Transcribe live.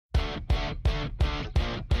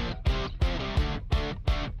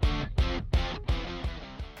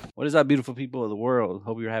What is up, beautiful people of the world?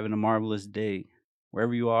 Hope you're having a marvelous day.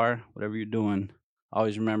 Wherever you are, whatever you're doing,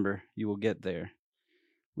 always remember you will get there.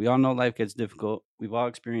 We all know life gets difficult. We've all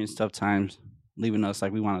experienced tough times, leaving us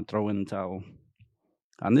like we want to throw in the towel.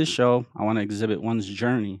 On this show, I want to exhibit one's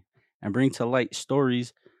journey and bring to light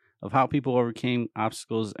stories of how people overcame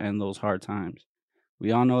obstacles and those hard times.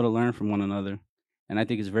 We all know to learn from one another, and I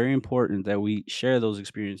think it's very important that we share those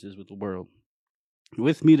experiences with the world.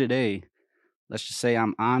 With me today, let's just say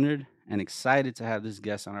I'm honored and excited to have this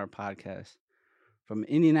guest on our podcast. From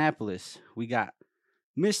Indianapolis, we got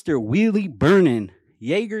Mr. Wheelie Burnin',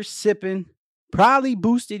 Jaeger sipping, probably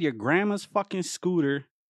boosted your grandma's fucking scooter,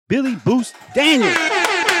 Billy Boost Daniel.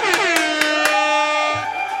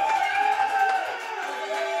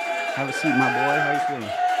 Have a seat, my boy. How you feeling?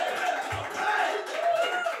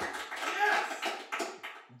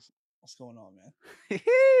 What's going on, man?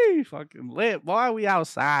 Fucking lit, boy. We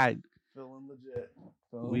outside. Feeling legit.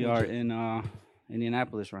 We are in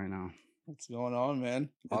Indianapolis right now. What's going on, man?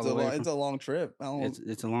 All the way It's a long trip.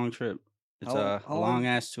 It's a long trip. It's How a long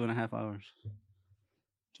ass 2.5 hours.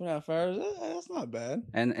 2.5 hours. That's not bad.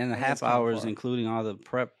 And a mean, half it's kinda hours, far. including all the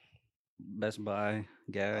prep, Best Buy, I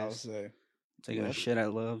would gas, say. taking a yeah. shit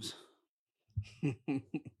at Love's.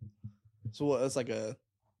 So what? That's like a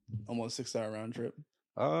almost 6-hour round trip.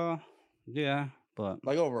 Yeah, but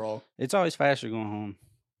Like overall. it's always faster going home.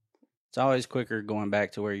 It's always quicker going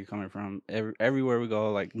back to where you're coming from. Everywhere we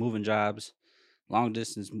go, like moving jobs, long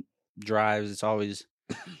distance drives, it's always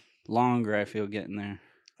longer. I feel getting there.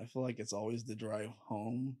 I feel like it's always the drive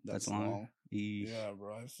home. That's long. long. Eesh. Yeah,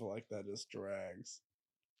 bro. I feel like that just drags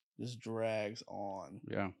on.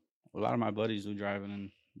 Yeah. A lot of my buddies who driving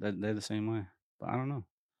and they're the same way. But I don't know.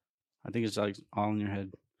 I think it's like all in your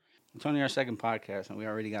head. It's only our second podcast and we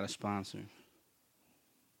already got a sponsor.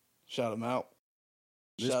 Shout them out.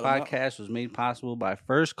 This Shout 'em out. podcast was made possible by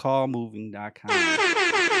firstcallmoving.com,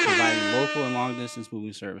 providing local and long distance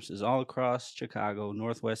moving services all across Chicago,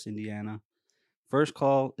 Northwest Indiana. First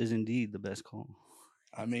Call is indeed the best call.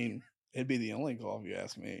 I mean, it'd be the only call if you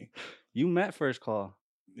ask me. You met First Call.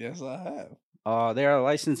 Yes, I have. They are a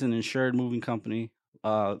licensed and insured moving company.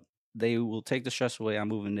 They will take the stress away on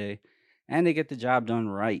moving day, and they get the job done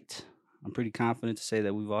right. I'm pretty confident to say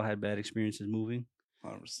that we've all had bad experiences moving,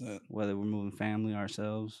 100%. whether we're moving family,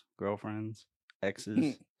 ourselves, girlfriends,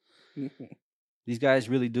 exes. These guys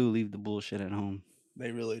really do leave the bullshit at home.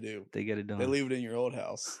 They really do. They get it done. They leave it in your old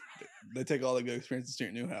house. They take all the good experiences to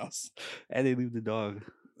your new house. And they leave the dog.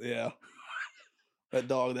 Yeah. That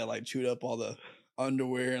dog that like chewed up all the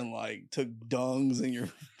underwear and like took dungs in your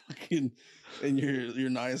fucking in your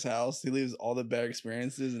nice house. He leaves all the bad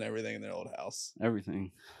experiences and everything in their old house.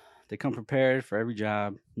 Everything. They come prepared for every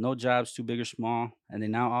job. No job's too big or small. And they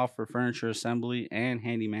now offer furniture assembly and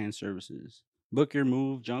handyman services. Book your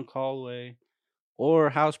move, junk haul away, or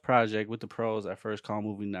house project with the pros at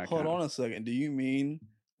firstcallmoving.com. Hold on a second. Do you mean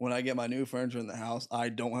when I get my new furniture in the house, I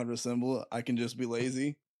don't have to assemble it? I can just be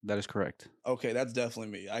lazy? That is correct. Okay, that's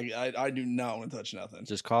definitely me. I do not want to touch nothing.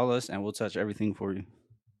 Just call us and we'll touch everything for you.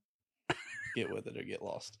 Get with it or get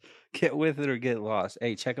lost. Get with it or get lost.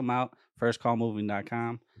 Hey, check them out,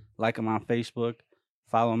 firstcallmoving.com. Like them on Facebook.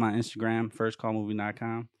 Follow them on Instagram,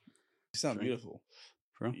 firstcallmoving.com. You sound beautiful.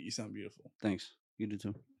 Bro? You sound beautiful. Thanks. You do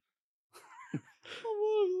too.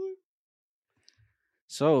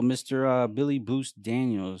 So, Mr. Billy Boost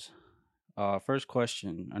Daniels, first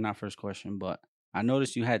question, or not first question, but I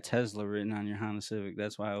noticed you had Tesla written on your Honda Civic.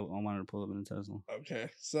 That's why I wanted to pull up in a Tesla. Okay,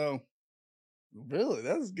 so really,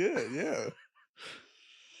 that's good. Yeah.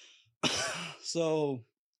 So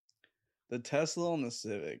the Tesla and the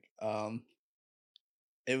Civic,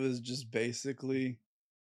 it was just basically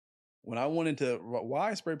when I wanted to. Why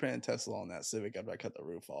I spray painted Tesla on that Civic after I cut the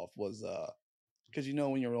roof off was because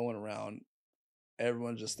when you're rolling around,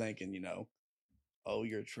 everyone's just thinking, oh,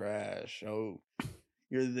 you're trash. Oh,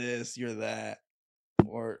 you're this, you're that.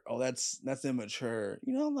 Or, oh, that's immature.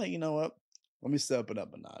 I'm like, you know what? Let me step it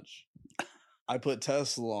up a notch. I put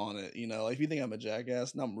Tesla on it. Like if you think I'm a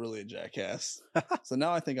jackass, no, I'm really a jackass. So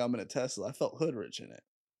now I think I'm in a Tesla. I felt hood rich in it.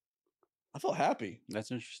 I felt happy.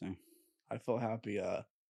 That's interesting. I felt happy.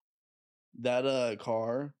 That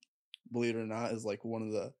car, believe it or not, is like one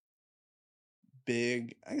of the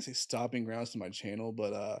big, I can say stopping grounds to my channel,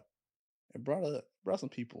 but it brought some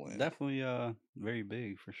people in. Definitely very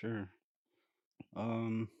big for sure.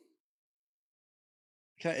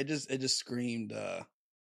 It just screamed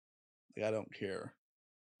like I don't care.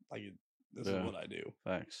 Like this is what I do.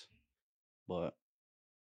 Facts. But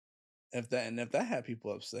if that had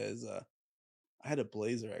people upset, is I had a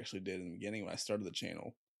Blazer I actually did in the beginning when I started the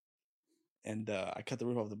channel, and I cut the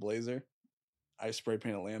roof off the Blazer. I spray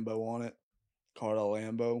painted Lambo on it, called it a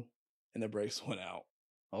Lambo, and the brakes went out.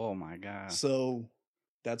 Oh my god. So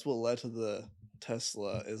that's what led to the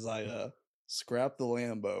Tesla. Is I scrapped the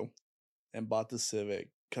Lambo and bought the Civic,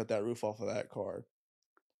 cut that roof off of that car.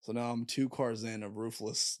 So now I'm 2 cars in of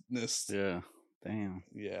rooflessness. Yeah. Damn.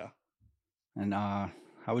 Yeah, And how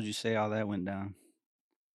would you say all that went down?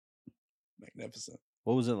 magnificent.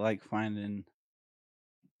 What was it like finding?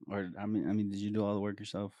 Or I mean, did you do all the work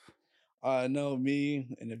yourself? No,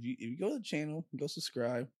 me. And if you go to the channel, go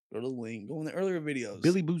subscribe, go to the link, go in the earlier videos.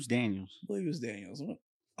 Billy Boots Daniels. Billy Boots Daniels.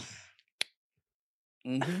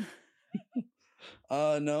 Mm-hmm.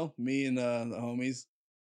 No, me and the homies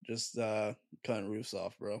just cutting roofs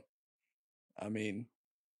off, bro. I mean,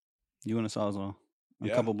 You and a Sawzall. A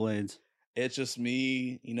yeah. couple blades. It's just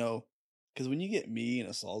me, because when you get me and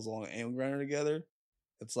a Sawzall and an angle grinder together,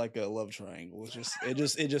 it's like a love triangle. It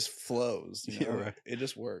just flows, Yeah, right. It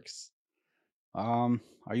just works. Are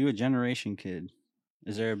you a generation kid?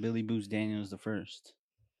 Is there a Billy Boots Daniels the first?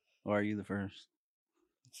 Or are you the first?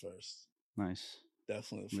 First. Nice.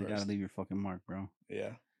 Definitely the You first. gotta leave your fucking mark, bro.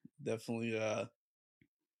 Yeah. Definitely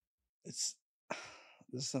it's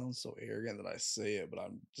this sounds so arrogant that I say it, but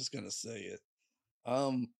I'm just gonna say it.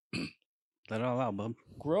 Let it all out, bub.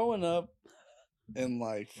 Growing up in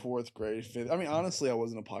like 4th grade, 5th, I mean honestly I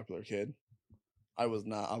wasn't a popular kid. I was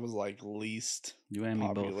not. I was like least You and me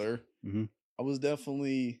both. popular. Mhm. I was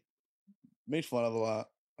definitely made fun of a lot.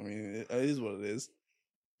 I mean, it is what it is.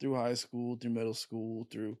 Through high school, through middle school,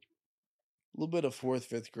 through a little bit of 4th,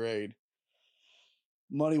 5th grade.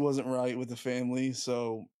 Money wasn't right with the family,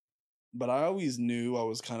 so. But I always knew I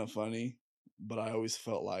was kind of funny. But I always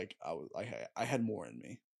felt like I had more in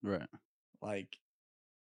me. Right. Like,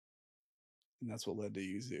 and that's what led to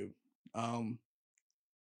YouTube.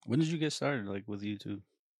 When did you get started, like with YouTube?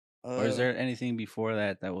 Or is there anything before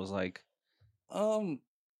that was like?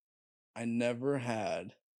 I never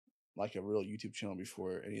had like a real YouTube channel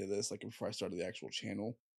before any of this. Like before I started the actual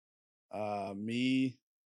channel. Me.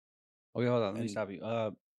 Okay, hold on. Let me stop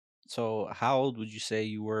you. So how old would you say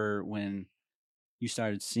you were when you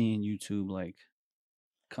started seeing YouTube like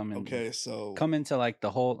come in? Okay, so come into like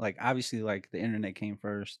the whole, like obviously like the internet came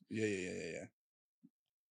first. Yeah.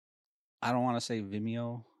 I don't want to say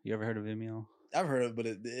Vimeo. You ever heard of Vimeo? I've heard of it, but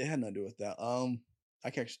it had nothing to do with that. I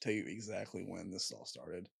can actually tell you exactly when this all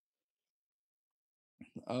started.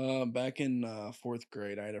 Back in 4th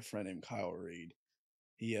grade, I had a friend named Kyle Reed.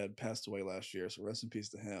 He had passed away last year, so rest in peace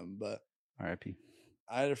to him. But R.I.P.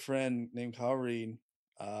 I had a friend named Kyle Reed.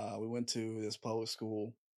 We went to this public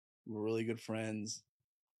school. We were really good friends.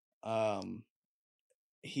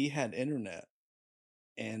 He had internet,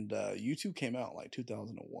 and YouTube came out like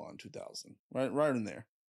 2001, 2000, right in there.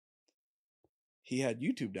 He had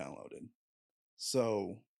YouTube downloaded,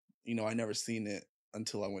 so I never seen it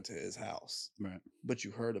until I went to his house. Right. But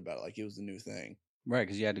you heard about it like it was the new thing. Right,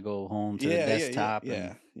 because you had to go home to the desktop.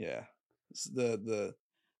 Yeah. The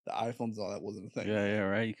iPhones and all that wasn't a thing. Yeah,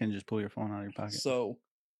 right. You couldn't just pull your phone out of your pocket. So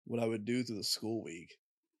what I would do through the school week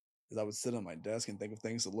is I would sit on my desk and think of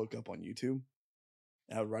things to look up on YouTube.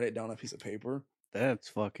 And I would write it down on a piece of paper. That's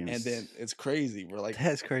fucking. And then it's crazy. We're like,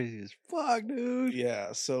 that's crazy as fuck, dude.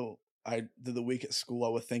 Yeah. So I did the week at school. I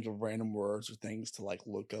would think of random words or things to like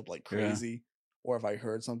look up like crazy. Yeah. Or if I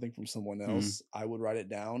heard something from someone else, I would write it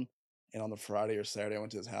down. And on the Friday or Saturday, I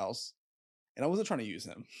went to his house. And I wasn't trying to use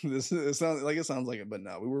him. It sounds like it, but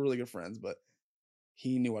no, we were really good friends. But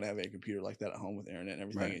he knew I'd have a computer like that at home with internet and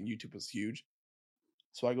everything, right. And YouTube was huge.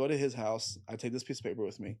 So I go to his house. I take this piece of paper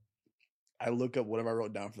with me. I look up whatever I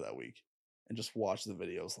wrote down for that week and just watch the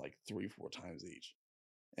videos like 3-4 times each.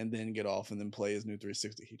 And then get off and then play his new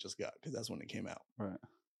 360 he just got because that's when it came out. Right.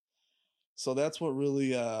 So that's what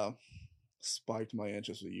really spiked my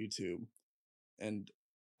interest with YouTube. And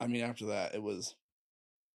I mean, after that, I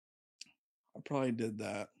probably did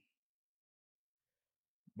that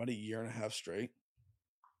about a year and a half straight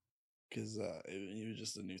because it was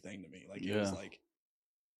just a new thing to me. Like it was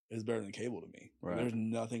better than cable to me. Right. There's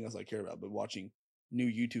nothing else I cared about but watching new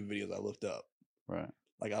YouTube videos I looked up. Right.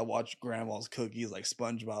 Like I watched Grandma's Cookies, like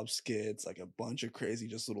SpongeBob skits, like a bunch of crazy,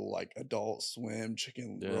 just little like Adult Swim,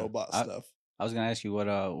 chicken robot stuff. I was gonna ask you what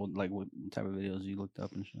type of videos you looked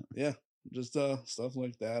up and shit. Yeah, just stuff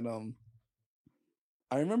like that.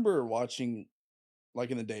 I remember watching,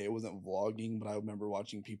 like in the day, it wasn't vlogging, but I remember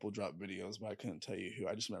watching people drop videos, but I couldn't tell you who.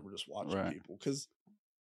 I just remember just watching people because,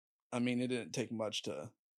 I mean, it didn't take much to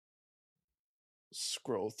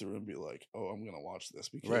scroll through and be like, "Oh, I'm gonna watch this."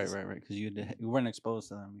 Because right, because you weren't exposed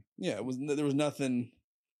to them. Yeah, there was nothing.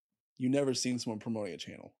 You never seen someone promoting a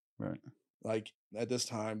channel, right? Like at this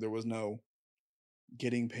time, there was no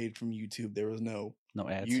getting paid from YouTube. There was no No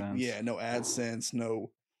AdSense. no AdSense,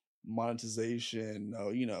 no monetization,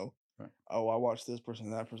 no, Right. oh, I watched this person,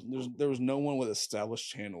 that person. There was no one with established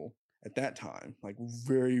channel at that time, like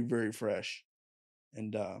very, very fresh.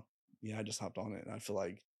 And yeah, I just hopped on it, and I feel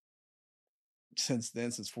like since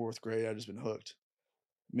then, since fourth grade, I've just been hooked.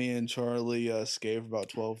 Me and Charlie skated for about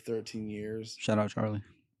 12, 13 years. Shout out Charlie.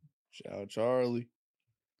 Shout out Charlie.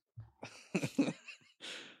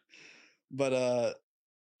 But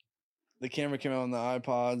the camera came out on the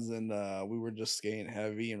iPods, and we were just skating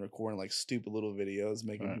heavy and recording like stupid little videos,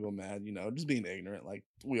 making Right. people mad, just being ignorant like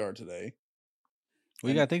we are today.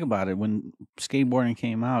 Well, you got to think about it. When skateboarding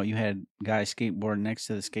came out, you had guys skateboarding next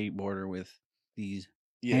to the skateboarder with these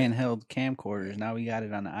handheld camcorders. Now we got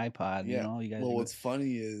it on the iPod. Yeah. You guys well, what's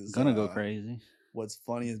funny is gonna go crazy. What's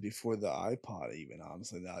funny is before the iPod, even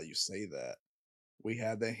honestly, now you say that, we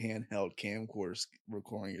had the handheld camcorders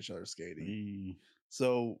recording each other skating.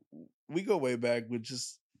 So we go way back with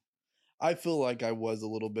just. I feel like I was a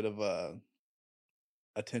little bit of a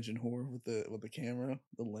attention whore with the camera,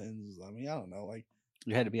 the lens. I mean, I don't know, like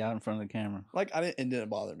you had to be out in front of the camera. Like it didn't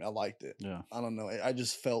bother me. I liked it. Yeah. I don't know. I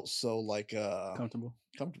just felt so like comfortable,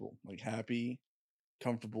 like happy,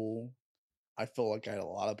 comfortable. I felt like I had a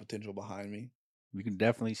lot of potential behind me. You can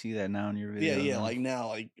definitely see that now in your videos. Yeah. Like now,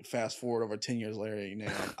 like fast forward over 10 years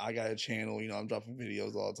later, I got a channel. I'm dropping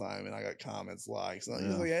videos all the time, and I got comments, likes.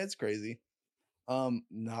 Yeah, it's crazy.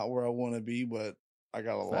 Not where I want to be, but I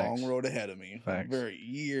got a long road ahead of me. Facts. Very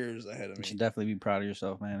years ahead of me. You should definitely be proud of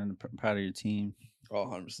yourself, man, and proud of your team. Oh,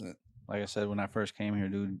 100%. Like I said, when I first came here,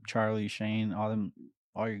 dude, Charlie, Shane,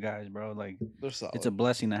 all your guys, bro. Like, they're solid. It's a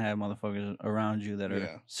blessing to have motherfuckers around you that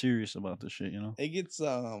are serious about this shit.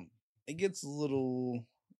 It gets a little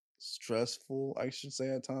stressful, I should say,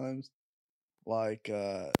 at times. Like,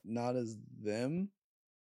 not as them,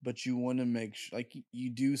 but you want to make like you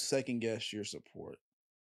do second guess your support,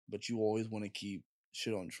 but you always want to keep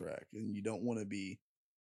shit on track, and you don't want to be,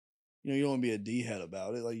 you don't want to be a D head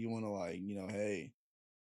about it. Like, you want to hey,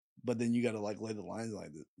 but then you got to like lay the lines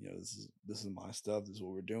like this. This is my stuff. This is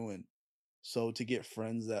what we're doing. So to get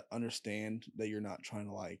friends that understand that you're not trying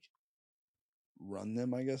to like run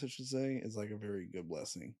them, I guess I should say, is like a very good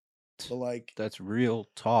blessing. But like, that's real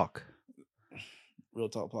talk. Real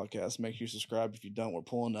Talk Podcast. Make sure you subscribe. If you don't, we're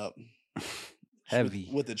pulling up heavy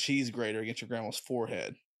with a cheese grater against your grandma's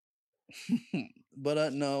forehead.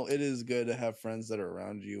 But no, it is good to have friends that are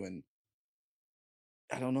around you, and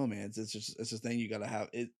I don't know, man. It's a thing you gotta have.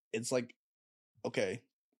 It's like, okay,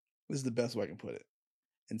 this is the best way I can put it.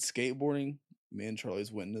 In skateboarding, me and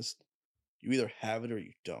Charlie's witnessed, you either have it or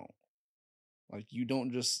you don't. Like, you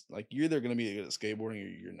don't just like, you're either gonna be good at skateboarding or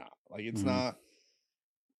you're not. Like, it's not.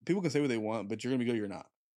 People can say what they want, but you're gonna be good or you're not.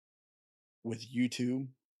 With YouTube,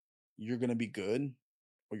 you're gonna be good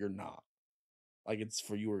or you're not. Like, it's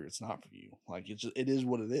for you or it's not for you. Like, it is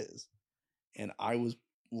what it is. And I was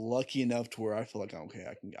lucky enough to where I feel like, okay,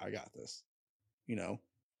 I got this.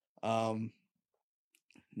 Not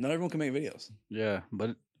everyone can make videos. Yeah,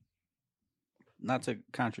 but not to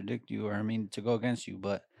contradict you, or to go against you,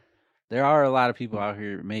 but there are a lot of people out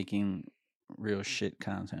here making real shit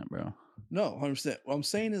content, bro. No, 100%. What I'm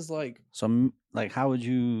saying is like, so like, how would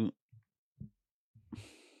you?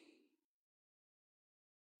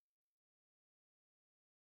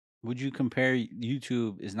 Would you compare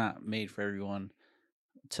YouTube is not made for everyone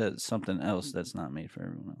to something else that's not made for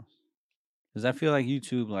everyone else? Because I feel like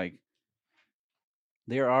YouTube, like,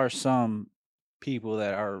 there are some people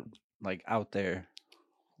that are like out there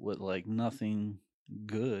with like nothing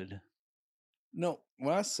good. No,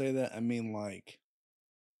 when I say that, I mean like,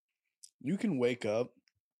 you can wake up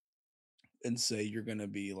and say you're gonna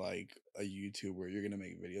be like a YouTuber, you're gonna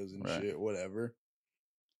make videos and shit, whatever.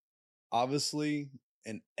 Obviously,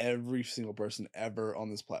 and every single person ever on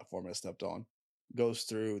this platform has stepped on goes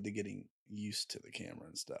through the getting used to the camera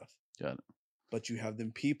and stuff. Got it. But you have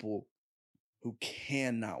them people who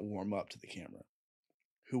cannot warm up to the camera,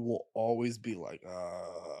 who will always be like, I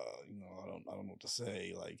don't know what to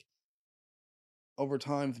say. Like, over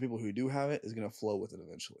time, the people who do have it is gonna flow with it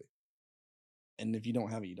eventually. And if you don't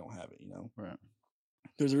have it, you don't have it. Right.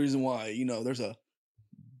 There's a reason why there's a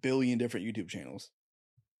billion different YouTube channels.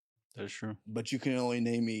 That's true. But you can only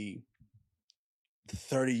name me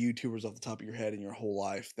 30 YouTubers off the top of your head in your whole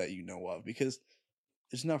life that you know of, because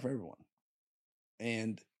it's not for everyone.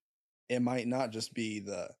 And it might not just be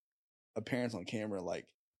the appearance on camera. Like,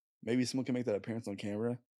 maybe someone can make that appearance on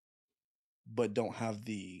camera, but don't have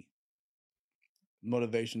the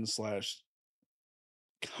motivation /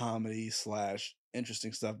 comedy /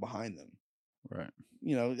 interesting stuff behind them. Right.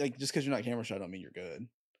 Like, just because you're not camera shy don't mean you're good.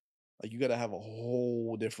 Like you got to have a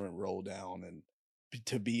whole different roll down and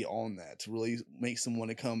to be on that to really make someone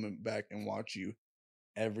to come back and watch you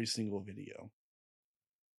every single video.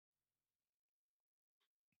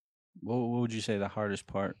 What would you say the hardest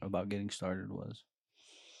part about getting started was?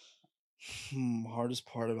 Hardest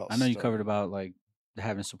part about I know you covered starting. about like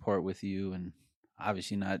having support with you, and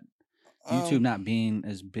obviously not YouTube Um, not being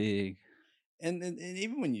as big. and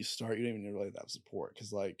even when you start, you don't even really have support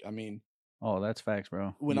because, like, I mean, Oh, that's facts,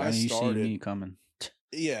 bro. when I I mean, you seen started, me coming.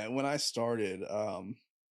 yeah, when I started,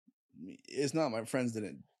 it's not my friends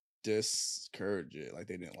didn't discourage it, like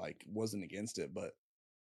they didn't like wasn't against it, but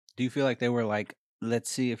Do you feel like they were like,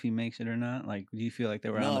 let's see if he makes it or not? Like, do you feel like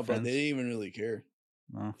they were on the no, bro, they fence? didn't even really care.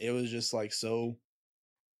 No. It was just like so.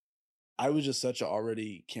 I was just such a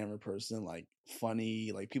already camera person, like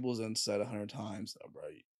funny, like people's done said 100 times, oh, bro,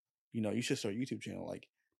 you should start a YouTube channel. Like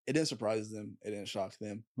it didn't surprise them, it didn't shock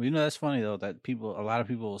them. Well, that's funny though that a lot of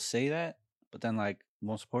people will say that, but then like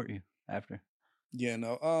won't support you after, Yeah,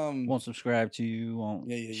 no, won't subscribe to you, won't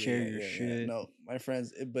yeah, yeah, yeah, share yeah, your yeah, yeah. shit. No, my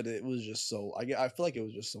friends, but it was just so. I feel like it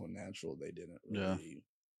was just so natural. They didn't Yeah, really.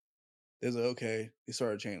 They was like, okay, he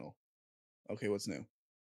started a channel. Okay, what's new?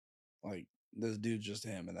 Like this dude's just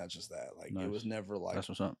him, and that's just that. Like it was nice. never like, That's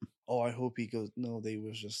what's up. oh, I hope he goes. No, they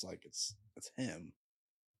was just like it's him.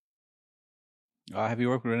 Have you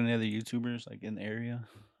worked with any other YouTubers like in the area?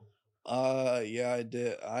 Yeah, I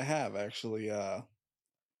did. I have actually. Man,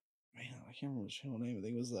 I can't remember the channel name. I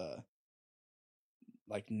think it was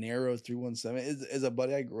like Narrow 317. Is a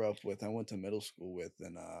buddy I grew up with. I went to middle school with,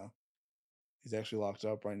 and he's actually locked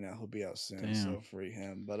up right now. He'll be out soon, Damn. so free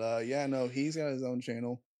him. But yeah, no, he's got his own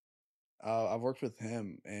channel. I've worked with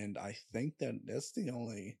him, and I think that's the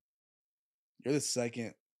only. You're the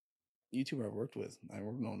second YouTuber I've worked with. I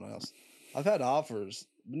worked with no one else. I've had offers,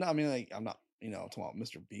 but no, I mean like I'm not, talking about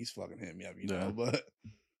Mr. Beast fucking hit me up, Yeah. but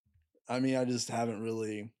I mean I just haven't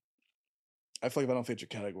really. I feel like if I don't fit your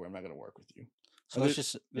category, I'm not gonna work with you. So it's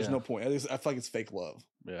just There's no point. I feel like it's fake love.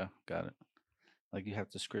 yeah, got it. Like you have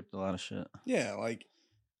to script a lot of shit. Yeah, like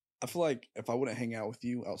I feel like if I wouldn't hang out with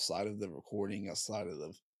you outside of the recording, outside of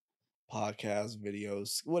the podcast,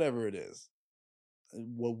 videos, whatever it is,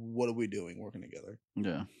 what are we doing working together?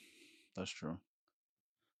 Yeah, that's true.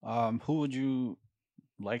 Who would you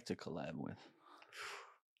like to collab with?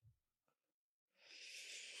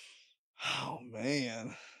 Oh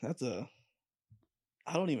man,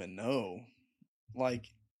 I don't even know. Like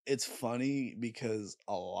it's funny because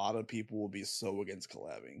a lot of people will be so against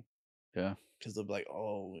collabing Yeah, because they'll be like,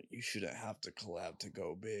 "Oh, you shouldn't have to collab to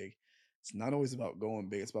go big." It's not always about going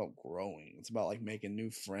big. It's about growing. It's about like making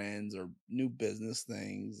new friends or new business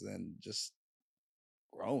things and just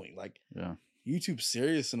growing. Like yeah, YouTube's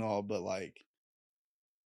serious and all, but like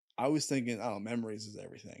I was thinking, I don't know, memories is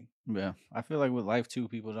everything. yeah. I feel like with life too,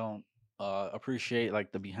 people don't appreciate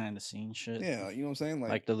like the behind the scenes shit, Yeah, you know what I'm saying?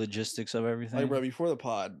 like the logistics of Like, everything. bro, before the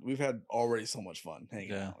pod, we've had already so much fun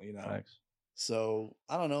hanging Yeah, out. facts. So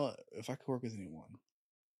I don't know if I could work with anyone.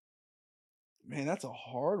 Man, that's a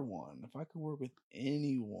hard one. If I could work with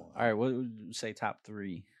anyone, All right, what would you say top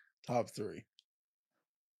 3? top three.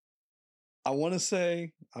 I want to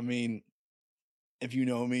say, I mean, if you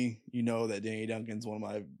know me, you know that Danny Duncan's one of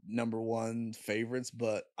my number one favorites,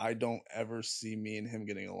 but I don't ever see me and him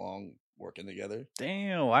getting along working together.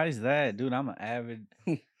 Damn, why is that, dude? I'm an avid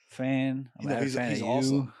fan. I'm an avid fan He's of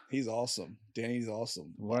awesome. you. He's awesome. Danny's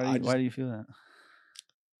awesome. Why do you feel that?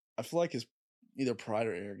 I feel like his either pride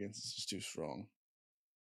or arrogance is just too strong.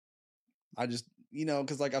 I just,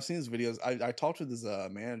 because like I've seen his videos. I talked with his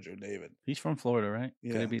manager, David. He's from Florida, right?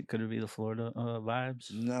 Yeah. Could it be the Florida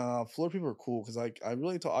vibes? Nah, Florida people are cool because like I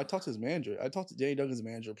talked to his manager. I talked to Danny Duncan's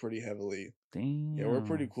manager pretty heavily. Damn. Yeah, we're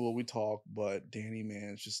pretty cool. We talk, but Danny,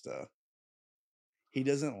 man, it's just he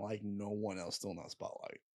doesn't like no one else still in that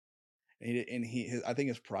spotlight. I think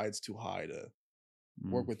his pride's too high to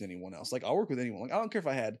work with anyone else. Like I'll work with anyone. Like I don't care if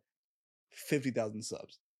I had 50,000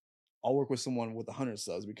 subs. I'll work with someone with 100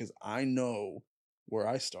 subs because I know where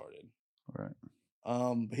I started. Right. But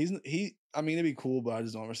I mean, it'd be cool, but I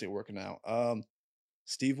just don't ever see it working out.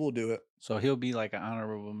 Steve will do it. So he'll be like an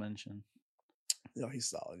honorable mention. No, he's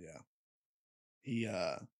solid. Yeah. He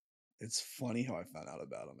it's funny how I found out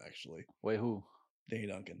about him actually. Wait, who? Danny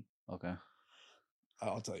Duncan. Okay.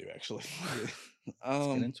 I'll tell you actually. Let's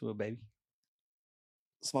get into it, baby.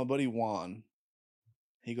 So my buddy Juan,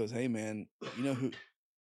 he goes, "Hey man, you know who?"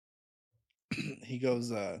 He goes,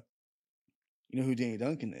 "You know who Danny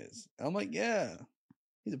Duncan is?" And I'm like, "Yeah,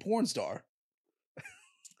 he's a porn star."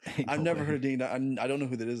 Hey, I've no never way. heard of Danny. I don't know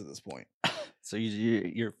who that is at this point. So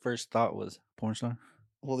your first thought was porn star?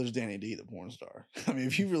 Well, there's Danny D, the porn star. I mean,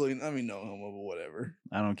 if you really, know him, or whatever. whatever.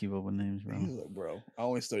 I don't keep up with names, bro. He's like, bro, I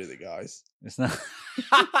only study the guys. It's not.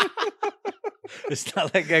 It's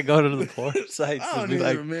not like I go to the porn sites I and don't be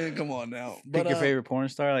like, man, come on now. pick your favorite porn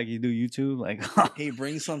star, like you do YouTube. Like he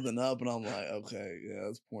brings something up, and I'm like, okay, yeah,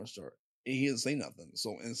 that's porn star. He didn't say nothing,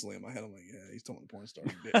 so instantly in my head, I'm like, yeah, he's talking porn star,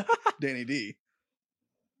 Danny D.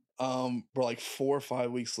 But like 4 or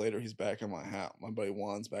 5 weeks later, he's back at my house. My buddy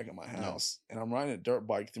Juan's back at my house, and I'm riding a dirt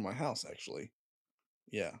bike through my house. Actually,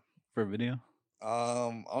 yeah. For a video?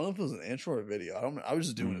 I don't know if it was an intro or a video. I was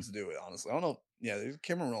just doing it to do it. Honestly, I don't know. Yeah, there's a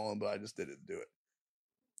camera rolling, but I just did it to do it.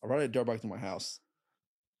 I ride a dirt bike through my house.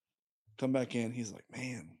 Come back in. He's like,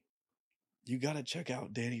 man, you got to check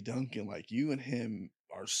out Danny Duncan. Like, you and him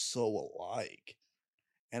are so alike.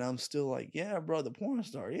 And I'm still like, yeah, bro, the porn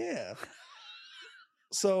star. Yeah.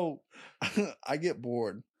 So I get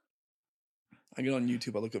bored. I get on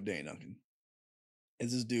YouTube. I look up Danny Duncan.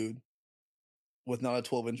 It's this dude with not a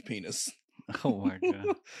 12-inch penis. Oh my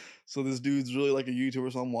God. So this dude's really like a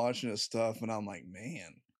YouTuber. So I'm watching his stuff and I'm like,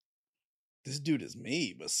 man, this dude is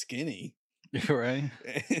me, but skinny. Right.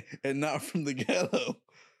 And not from the ghetto.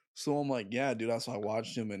 So I'm like, yeah, dude. That's why I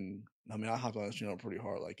watched him. And I mean, I hopped on his channel pretty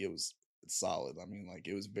hard. Like it's solid. I mean, like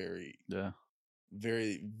it was very,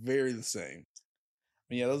 very, very the same.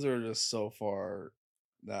 I mean, yeah, those are just so far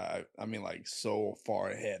that I mean, like so far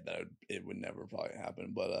ahead that it would never probably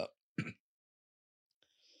happen. But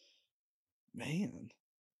man,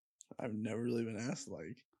 I've never really been asked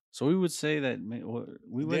like. So we would say that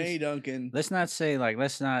we would. Danny Duncan. Let's not say like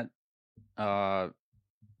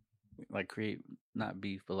like create not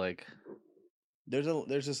beef, but like there's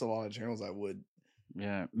just a lot of channels I would.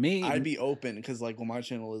 Yeah, I'd be open because like, well, my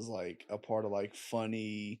channel is like a part of like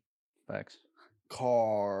funny facts,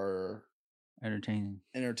 car,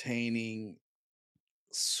 entertaining,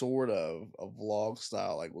 sort of a vlog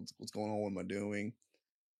style. Like what's going on? What am I doing?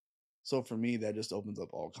 So for me, that just opens up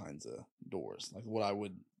all kinds of doors. Like what I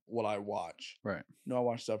watch. Right. I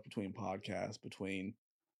watch stuff between podcasts, between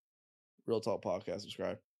Real Talk Podcast.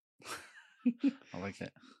 Subscribe. I like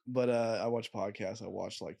that. But I watch podcasts. I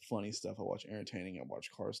watch like funny stuff. I watch entertaining. I watch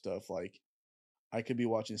car stuff. Like I could be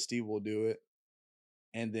watching Steve Will Do It,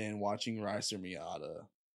 and then watching Ricer Miata,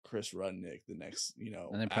 Chris Rudnick the next,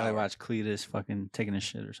 and then probably watch Cletus fucking taking a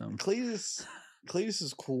shit or something. Cletus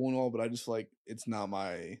is cool and all, but I just feel like it's not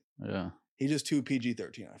my. Yeah. He's just too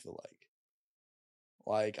PG-13. I feel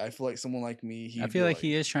like I feel like someone like me. I feel like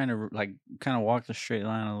he is trying to like kind of walk the straight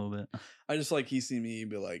line a little bit. I just like he see me and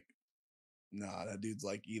be like, nah, that dude's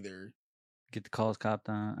like either get the calls copped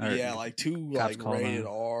on. Yeah, like too like rated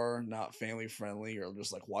R, not family friendly, or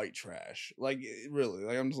just like white trash. Like really,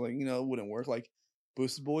 like I'm just like, it wouldn't work. Like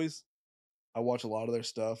Boosted Boys, I watch a lot of their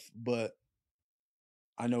stuff, but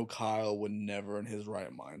I know Kyle would never in his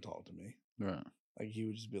right mind talk to me. Right. Like he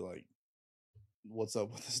would just be like, what's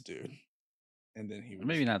up with this dude? And then he would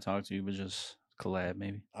maybe not talk to you, but just collab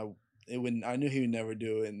maybe. I knew he would never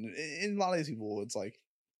do it. And a lot of these people, it's like,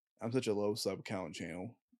 I'm such a low sub count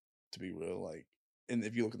channel, to be real. Like, and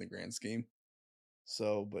if you look in the grand scheme.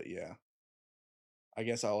 So, but yeah. I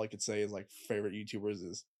guess all I could say is like favorite YouTubers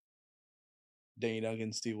is Danny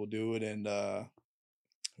Duncan, Steve Will Do It, and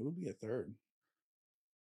who would be a third?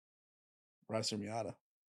 Ricer Miata.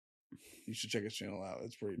 You should check his channel out.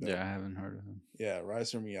 It's pretty dope. Yeah, I haven't heard of him. Yeah,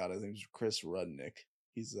 Ricer Miata. His name's Chris Rudnick.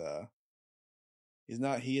 He hasn't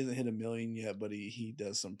hit 1 million yet, but he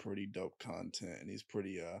does some pretty dope content, and he's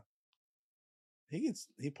pretty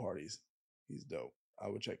he parties. He's dope. I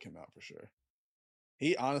would check him out for sure.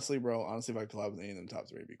 He honestly, if I collab with any of them top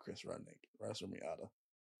 3, it'd be Chris Rudnick, Ricer Miata.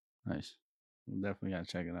 Nice. We'll definitely gotta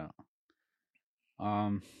check it out.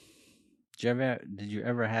 Did you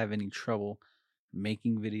ever have any trouble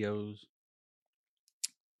making videos?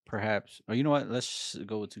 Perhaps. Or you know what? Let's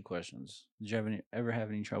go with 2 questions. Did you ever have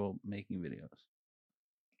any trouble making videos?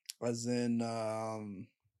 As in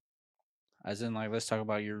like, let's talk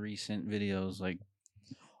about your recent videos. Like,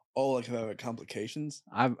 like about complications.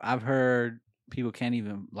 I've heard people can't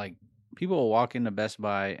even like. People will walk into Best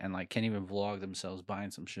Buy and like can't even vlog themselves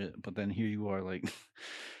buying some shit, but then here you are like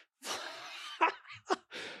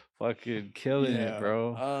fucking killing it,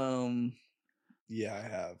 bro. Yeah, I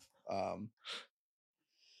have.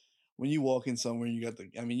 When you walk in somewhere, you got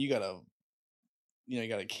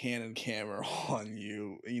a Canon camera on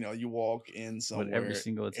you. You walk in somewhere with every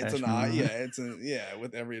single attachment.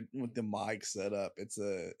 With the mic set up, it's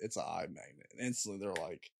an eye magnet. And instantly they're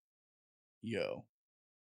like, "Yo,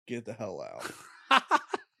 get the hell out."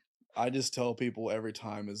 I just tell people every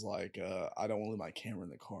time is like, I don't want to leave my camera in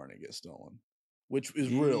the car and it gets stolen, which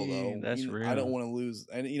is real though. That's real. I don't want to lose,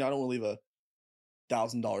 and I don't want to leave a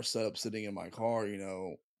 $1,000 setup sitting in my car,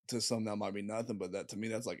 to some that might be nothing, but that to me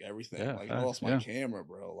that's like everything. Yeah, Like I facts, lost my yeah. camera,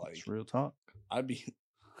 bro. Like It's real talk. I'd be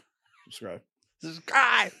subscribe.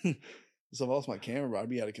 Subscribe. So if I lost my camera, bro, I'd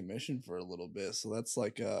be out of commission for a little bit. So that's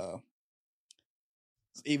like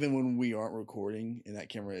even when we aren't recording and that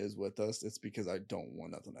camera is with us, it's because I don't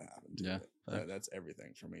want nothing to happen to it. That's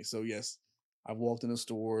everything for me. So yes, I've walked into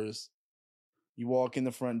stores. You walk in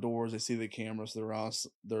the front doors, they see the cameras.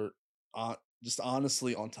 They're just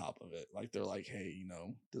honestly on top of it. Like they're like, hey, you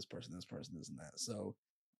know, this person, this and that. So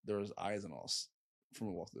there's eyes on us from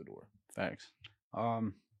we walk through the door. Facts.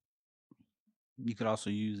 You could also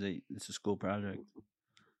use it's a school project.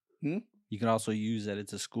 You could also use that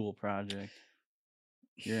it's a school project.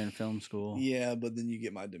 You're in film school. Yeah, but then you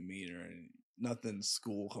get my demeanor and nothing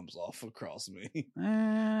school comes off across me.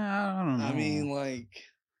 I don't know. I mean, like,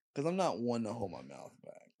 because I'm not one to hold my mouth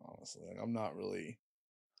back, honestly. Like, I'm not really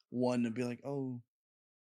one to be like, oh,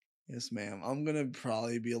 yes, ma'am. I'm going to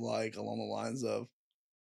probably be like along the lines of,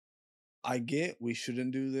 I get we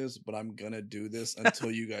shouldn't do this, but I'm going to do this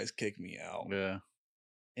until you guys kick me out. Yeah.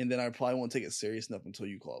 And then I probably won't take it serious enough until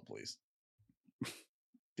you call the police.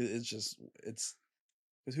 It's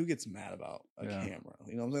because who gets mad about a camera?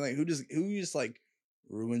 You know what I'm saying? Like who just like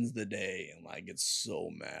ruins the day and like gets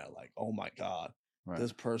so mad, like, oh my God,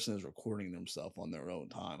 this person is recording themselves on their own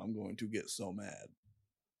time. I'm going to get so mad.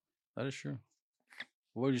 That is true.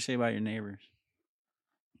 What would you say about your neighbors?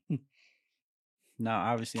 Now,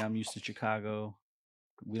 obviously, I'm used to Chicago.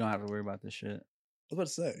 We don't have to worry about this shit. I was about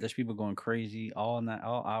to say, there's people going crazy all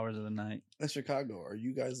hours of the night. In Chicago, are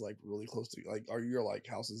you guys like really close to are your like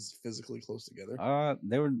houses physically close together?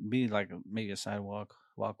 There would be like maybe a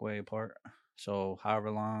walkway apart. So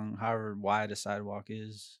however wide a sidewalk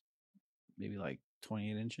is, maybe like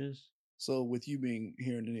 28 inches. So with you being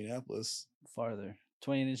here in Indianapolis, farther,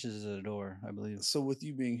 28 inches is a door, I believe. So with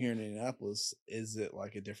you being here in Indianapolis, is it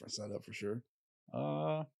like a different setup for sure?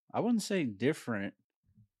 I wouldn't say different,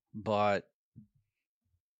 but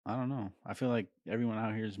I don't know. I feel like everyone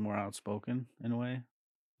out here is more outspoken in a way.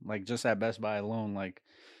 Like just at Best Buy alone, like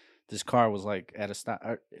this car was like at a stop.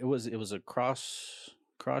 It was a cross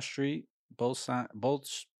street. Both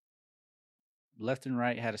left and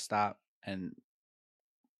right had a stop, and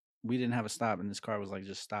we didn't have a stop. And this car was like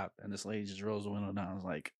just stopped, and this lady just rolls the window down. I was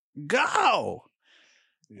like, "Go!"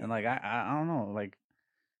 Yeah. And like I don't know, like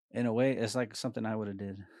in a way, it's like something I would have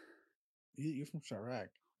did. You're from Chirac.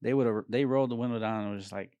 They rolled the window down and was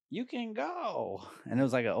just like, "You can go," and it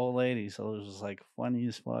was like an old lady, so it was just like funny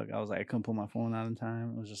as fuck. I was like, I couldn't put my phone out in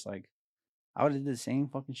time. It was just like, I would have did the same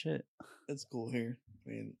fucking shit. It's cool here. I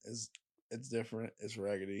mean, it's different. It's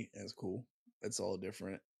raggedy. And it's cool. It's all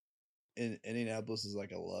different. In Indianapolis is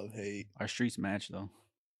like a love-hate. Our streets match though.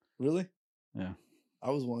 Really? Yeah. I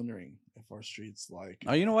was wondering if our streets like.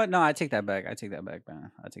 Oh, you know what? No, I take that back. Man. I take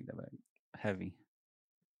that back. Heavy.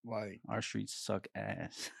 Like our streets suck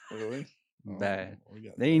ass. Really? Bad.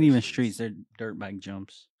 They ain't even streets. They're dirt bike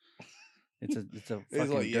jumps. It's a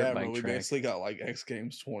fucking like, dirt bike bro, we track. basically got like X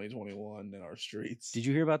Games 2021 in our streets. Did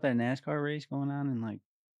you hear about that NASCAR race going on in like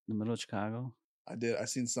the middle of Chicago? I did. I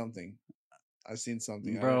seen something.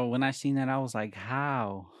 Bro, when I seen that, I was like,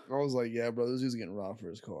 how? I was like, yeah, bro, this dude's getting robbed for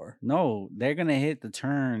his car. No, they're going to hit the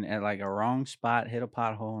turn at like a wrong spot, hit a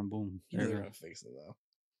pothole, and boom. They're going to fix it, though.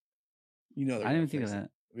 You know, I didn't even think of that.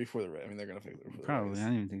 Before the race. I mean, they're going to fix it. Probably. I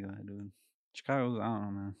didn't even think of that, dude. Chicago's, I don't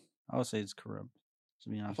know, man. I would say it's corrupt, to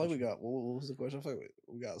be honest. I feel like we got, what was the question? I feel like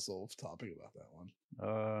we got so off topic about that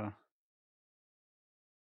one.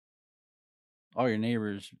 All your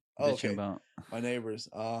neighbors bitching about. My neighbors.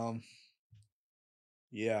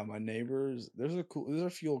 Yeah, my neighbors. There's a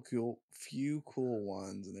few cool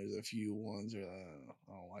ones, and there's a few ones that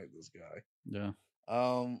I don't like this guy. Yeah.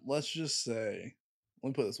 Let's just say, let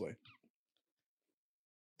me put it this way: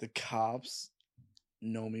 the cops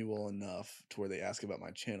know me well enough to where they ask about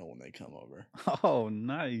my channel when they come over. Oh,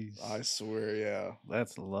 nice! I swear, yeah.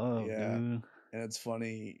 That's love, dude. And it's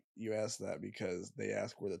funny you ask that because they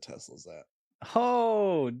ask where the Tesla's at.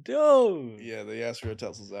 Oh, dude. Yeah, they ask where the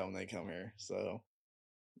Tesla's at when they come here, so.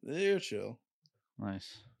 They're chill.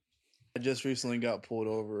 Nice. I just recently got pulled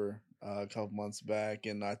over a couple months back,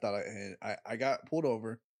 and I thought I got pulled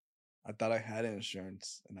over. I thought I had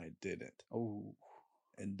insurance, and I didn't. Oh.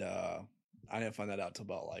 And I didn't find that out till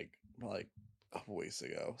about probably a couple weeks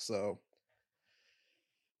ago. So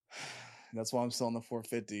that's why I'm still on the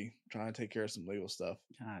 450, trying to take care of some legal stuff.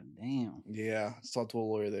 God damn. Yeah, I talked to a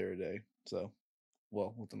lawyer the other day. So,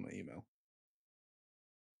 well, with them an email.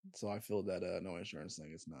 So I feel that no insurance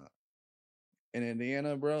thing is not. In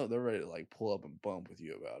Indiana, bro, they're ready to like pull up and bump with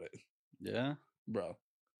you about it. Yeah? Bro.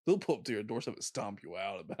 They'll pull up to your doorstep and stomp you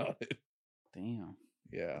out about it. Damn.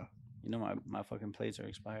 Yeah, You know my fucking plates are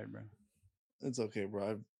expired, bro. it's okay,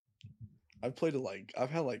 bro. I've played it like I've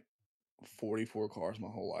had like 44 cars my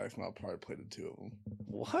whole life, and I've probably played in 2 of them.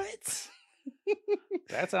 What?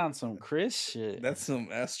 That's on some Chris shit. That's some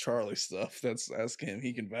Ask Charlie stuff. That's Ask him.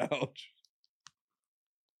 He can vouch.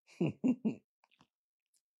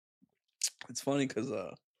 It's funny because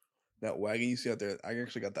that wagon you see out there, I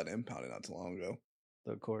actually got that impounded not too long ago.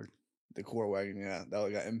 The Accord. The core wagon, yeah, that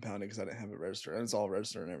one got impounded because I didn't have it registered, and it's all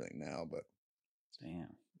registered and everything now. But Damn.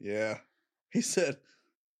 yeah, he said,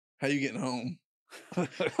 "How you getting home?" I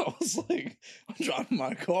was like, "I'm driving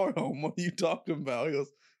my car home. What are you talking about?" He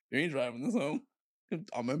goes, "You ain't driving this home.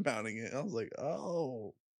 I'm impounding it." I was like,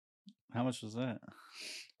 "Oh, How much was that?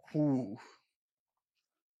 whew."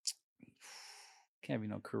 Can't be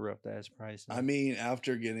no corrupt ass price. I mean,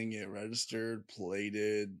 after getting it registered,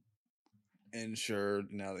 plated,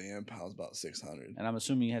 insured, now the impound's about 600. And I'm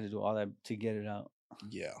assuming you had to do all that to get it out.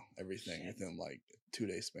 Yeah, everything Shit. within like 2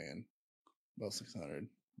 day span, about 600.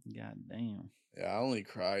 God damn. Yeah, I only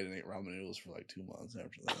cried and ate ramen noodles for like 2 months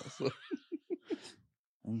after that. So,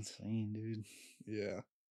 Insane, dude. yeah,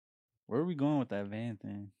 Where are we going with that van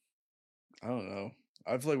thing? I don't know.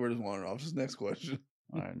 I feel like we're just wandering off. Just next question.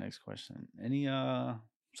 All right, next question. Any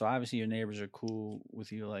so obviously your neighbors are cool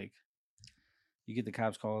with you, like you get the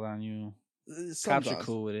cops called on you. Cops are Sometimes.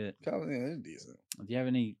 cool with it. Yeah, they're decent. Do you have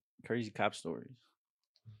any crazy cop stories?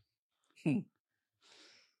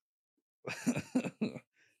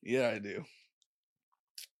 Yeah, I do.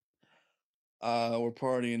 We're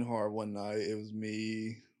partying hard one night. It was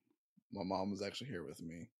me. My mom was actually here with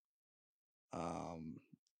me.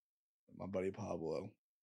 My buddy Pablo.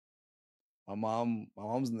 My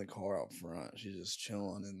mom's in the car out front. She's just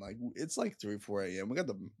chilling, and like it's like 3, 4 a.m. We got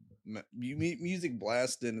the music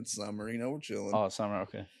blasting. It's summer, you know. We're chilling. Oh, summer.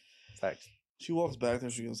 Okay. Facts. She walks back there.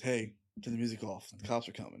 She goes, "Hey, turn the music off. The cops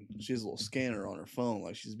are coming." She has a little scanner on her phone.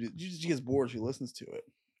 Like she gets bored. She listens to it.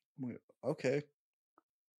 I'm like, okay.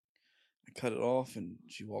 I cut it off, and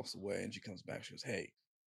she walks away. And she comes back. She goes, "Hey,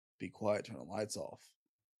 be quiet. Turn the lights off."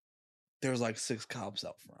 There's like 6 cops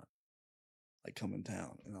out front, like coming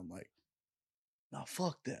down, and I'm like, "No,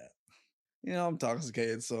 fuck that." You know, I'm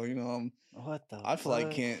intoxicated, so you know, What the? I feel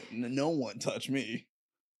like no one touch me.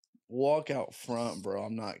 Walk out front, bro.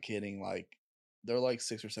 I'm not kidding. Like, they're like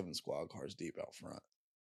 6 or 7 squad cars deep out front,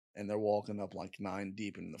 and they're walking up like 9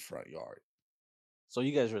 deep in the front yard. So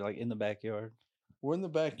you guys were like in the backyard. We're in the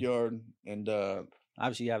backyard, and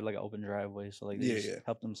Obviously you have like an open driveway, so like they just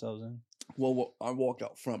help themselves in. well, I walk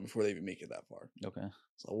out front before they even make it that far. Okay.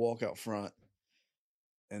 So I walk out front,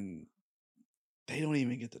 and they don't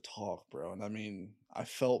even get to talk, bro. And I mean, I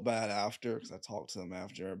felt bad after because I talked to them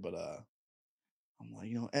after, but I'm like,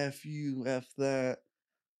 you know, F you, F that.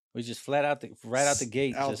 We just flat out right out the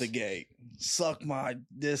gate. Out the gate. Suck my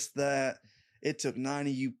this, that. It took 9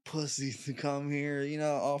 of you pussies to come here. You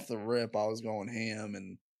know, off the rip, I was going ham,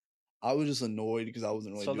 and I was just annoyed because I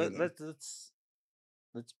wasn't really doing it.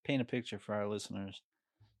 Let's paint a picture for our listeners.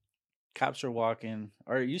 Cops are walking,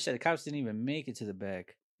 or you said the cops didn't even make it to the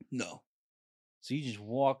back. No. So you just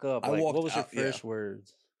walk up. What was your first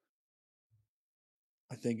words?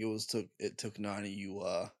 I think it took 9 of you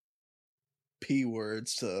P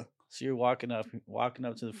words to. So you're walking up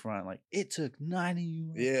to the front, like it took 9 of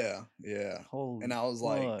you. Yeah. Holy and I was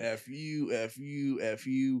fuck. like, F you, F you, F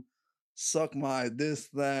you, suck my this,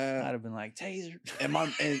 that. I'd have been like, taser.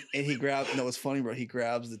 And he grabbed. No, it's funny, bro. He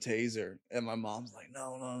grabs the taser, and my mom's like,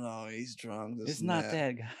 no, he's drunk. It's not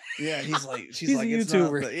that guy. Yeah, he's like, he's like, a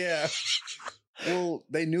YouTuber. Yeah. Well,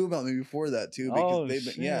 they knew about me before that too because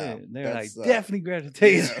they're like, definitely grab the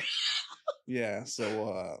taser. Yeah.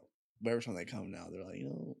 So, every time they come now, they're like, you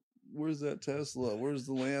know, where's that Tesla? Where's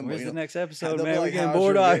the Lambo? Where's the next episode, man? We're getting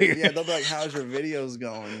bored out here. Yeah, they'll be like, how's your videos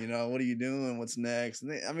going? You know, what are you doing? What's next?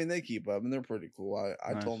 And they keep up, and they're pretty cool.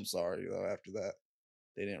 I told them sorry though. After that,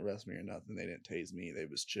 they didn't arrest me or nothing. They didn't tase me. They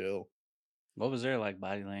was chill. What was their like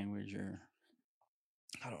body language or?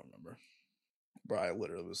 I don't remember. Bro, I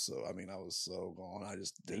literally was so. I mean, I was so gone. I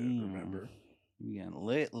just didn't remember. You getting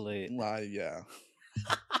lit. Yeah.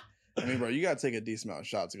 I mean, bro, you gotta take a decent amount of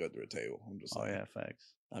shots to go through a table. I'm just saying. Oh yeah,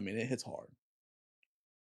 facts. I mean, it hits hard.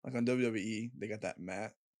 Like on WWE, they got that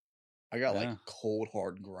mat. I got like cold,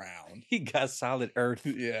 hard ground. He got solid earth.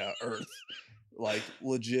 Yeah, earth. Like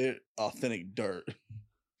legit, authentic dirt.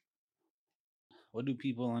 What do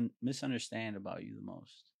people misunderstand about you the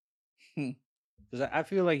most? Because I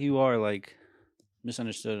feel like you are like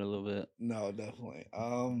misunderstood a little bit. No, definitely.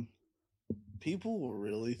 People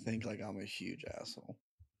really think like I'm a huge asshole.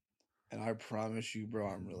 And I promise you, bro,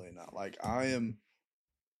 I'm really not. Like, I am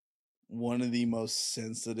one of the most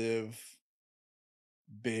sensitive,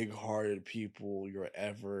 big-hearted people you're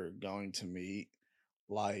ever going to meet.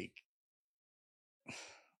 Like,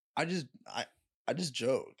 I just I just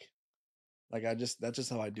joke. Like that's just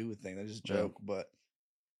how I do things. I just Yeah. joke. But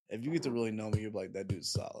if you get to really know me, you're like, that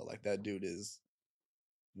dude's solid. Like that dude is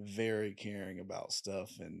very caring about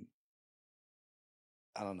stuff, and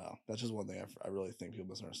I don't know. That's just one thing I really think people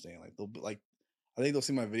misunderstand. Like they'll be like, I think they'll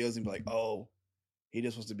see my videos and be like, oh, he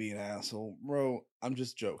just wants to be an asshole, bro. I'm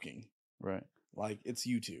just joking. Right. Like it's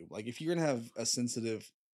YouTube. Like if you're gonna have a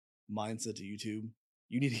sensitive mindset to YouTube,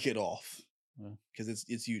 you need to get off because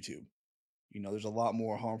it's YouTube. You know, there's a lot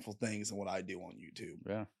more harmful things than what I do on YouTube.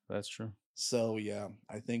 Yeah, that's true. So yeah,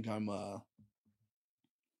 I think I'm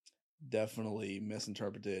definitely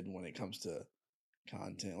misinterpreted when it comes to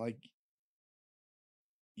content. Like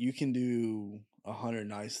you can do 100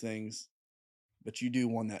 nice things, but you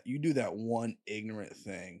do that one ignorant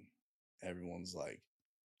thing, everyone's like,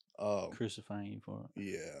 oh, Crucifying you for it.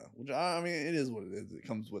 yeah. Which I mean, it is what it is. It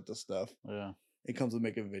comes with the stuff. Yeah. It comes with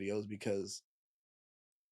making videos because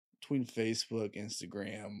between Facebook,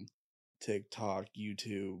 Instagram, TikTok,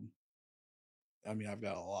 YouTube, I mean, I've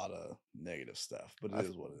got a lot of negative stuff, but it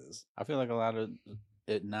is what it is. I feel like a lot of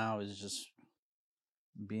it now is just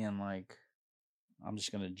being like, I'm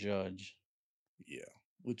just gonna judge. Yeah,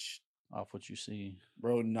 which off what you see,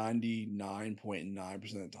 bro.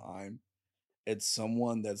 99.9% of the time, it's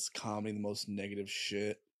someone that's commenting the most negative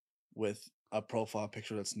shit with a profile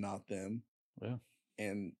picture that's not them. Yeah,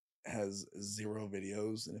 and has 0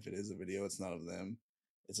 videos. And if it is a video, it's not of them.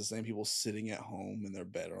 It's the same people sitting at home in their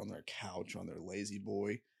bed or on their couch or on their lazy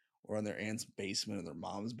boy or on their aunt's basement or their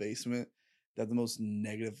mom's basement that have the most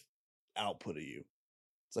negative output of you.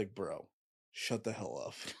 It's like, bro, shut the hell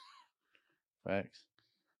up. Facts.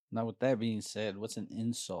 Now, with that being said, what's an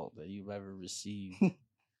insult that you've ever received?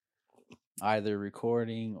 Either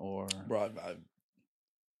recording or... Bro,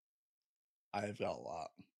 I've got a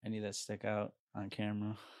lot. Any that stick out on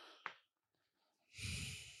camera?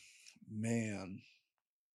 Man.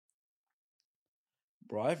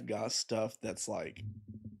 Bro, I've got stuff that's like...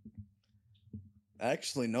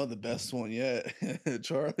 Actually, no, the best one yet.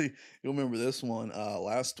 Charlie, you'll remember this one.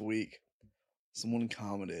 Last week, someone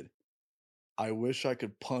commented, I wish I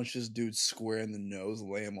could punch this dude square in the nose,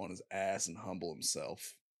 lay him on his ass, and humble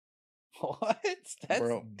himself. What? That's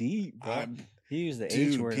bro, deep, bro. He used the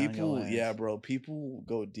H word people, on your ass. Yeah, bro. People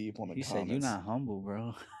go deep on the comments. He said, you're not humble,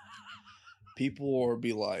 bro. People or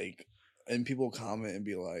be like, and people comment and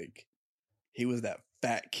be like, he was that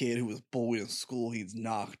fat kid who was bullied in school. He's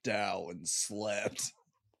knocked out and slept.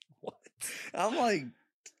 What? I'm like,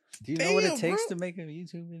 do you know what it takes to make a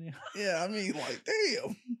YouTube video? Yeah, I mean, like,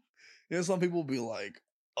 damn. You know, some people be like,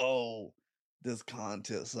 oh, this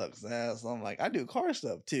content sucks ass. I'm like, I do car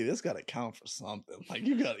stuff too. It's got to count for something. Like,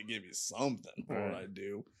 you got to give me something for what I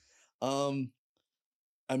do.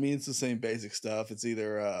 I mean, it's the same basic stuff. It's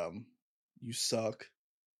either you suck,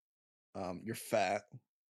 you're fat.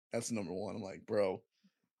 That's number one. I'm like, bro,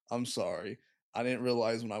 I'm sorry. I didn't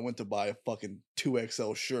realize when I went to buy a fucking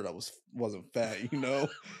 2XL shirt, I wasn't fat, you know?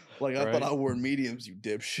 Like, I thought I wore mediums, you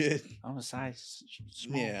dipshit. I'm a size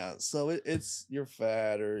small. Yeah, so it's you're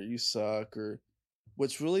fat or you suck or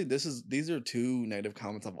which really these are 2 negative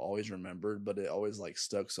comments I've always remembered, but it always like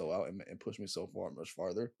stuck so out and pushed me so far much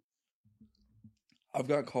farther. I've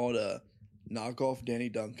got called a knockoff Danny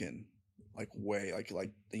Duncan like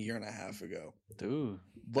a year and a half ago. Dude.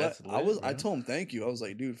 But I told him thank you. I was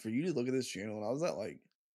like, dude, for you to look at this channel, and I was at like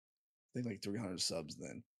I think like 300 subs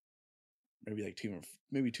then. Maybe like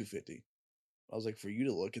 250. I was like, for you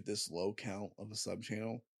to look at this low count of a sub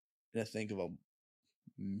channel and to think of a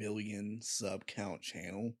million sub count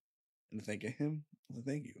channel and to think of him, I was like,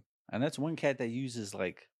 thank you. And that's one cat that uses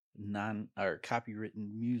like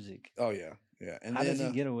copywritten music. Oh yeah, yeah. And how does he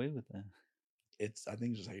get away with that? I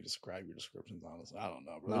think it's just how you describe your descriptions. Honestly, I don't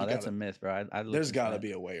know, bro. No, that's a myth, bro. There's got to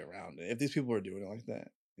be a way around it. If these people are doing it like that,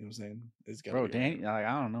 you know what I'm saying? It's got. Bro, Danny, like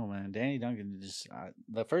I don't know, man. Danny Duncan just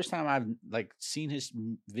the first time I've like seen his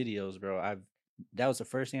videos, bro. That was the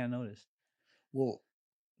first thing I noticed. Well,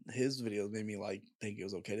 his videos made me like think it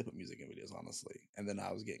was okay to put music in videos, honestly. And then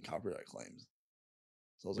I was getting copyright claims.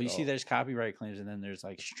 So I was like, you see, there's copyright claims, and then there's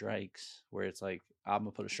like strikes where it's like I'm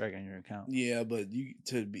gonna put a strike on your account. Yeah, but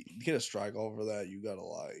to get a strike over that, you gotta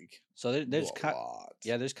like. So there's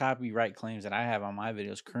there's copyright claims that I have on my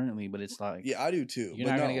videos currently, but it's like I do too. You're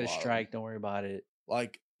not gonna get a strike. Don't worry about it.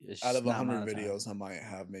 Like out of 100 videos, I might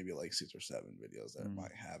have maybe like 6 or 7 videos that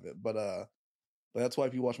might have it. But that's why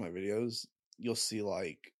if you watch my videos, you'll see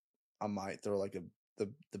like I might throw like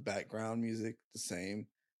the background music the same.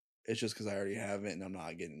 It's just because I already have it and I'm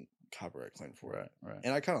not getting copyright claim for it. Right.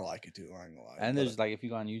 And I kind of like it too. I ain't gonna lie. And but, there's like, if you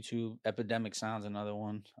go on YouTube, Epidemic Sound's another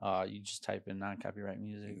one. You just type in non-copyright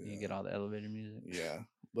music, you get all the elevator music. yeah,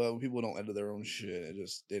 but when people don't edit their own shit, it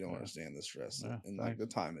just they don't Yeah. understand the stress Yeah, and like the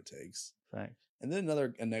time it takes. Facts. And then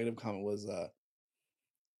a negative comment was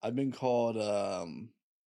I've been called a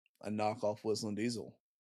knockoff Whistling Diesel.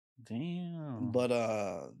 Damn. But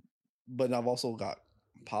I've also got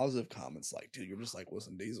positive comments like, dude, you're just like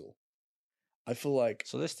Whistling Diesel. I feel like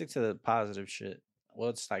So let's stick to the positive shit.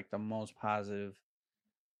 What's like the most positive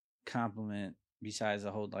compliment besides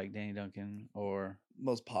the whole like Danny Duncan or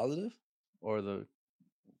most positive. the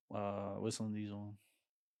Whistling Diesel?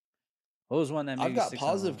 What was one that made I've you got sticks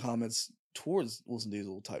positive out? comments towards Whistling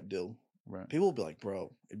Diesel type deal. Right. People will be like,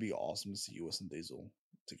 bro, it'd be awesome to see you Whistling Diesel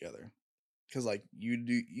together. Cause like you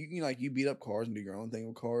like you beat up cars and do your own thing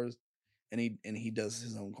with cars, and he does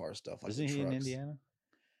his own car stuff like Isn't the he in trucks. Indiana?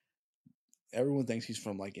 Everyone thinks he's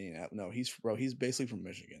from like Indianapolis. No, he's basically from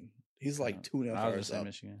Michigan. He's like 2.5 hours up.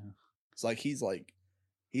 Michigan. It's like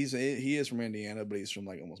he is from Indiana, but he's from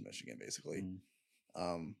like almost Michigan basically.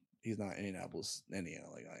 He's not Indianapolis, Indiana,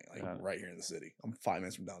 like right here in the city. I'm 5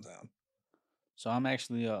 minutes from downtown. So I'm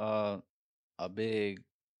actually a big.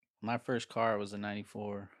 My first car was a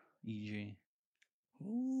 '94 EG.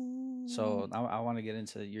 Ooh. So I want to get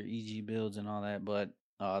into your EG builds and all that, but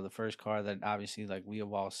the first car that obviously like we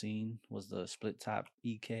have all seen was the split top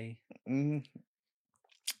EK. Mm-hmm.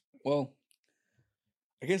 Well,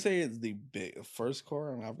 I can say it's the first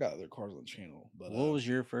car. I mean, I've got other cars on the channel, but what was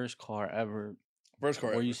your first car ever? First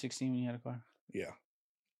car. Were you 16 when you had a car? Yeah.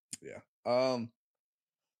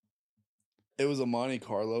 It was a Monte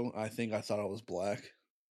Carlo. I think I thought it was black.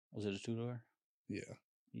 Was it a 2-door? Yeah.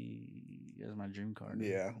 That's my dream car. Dude.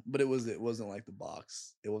 Yeah, but it wasn't like the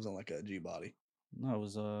box. It wasn't like a G body. No, it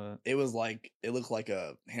was It was like it looked like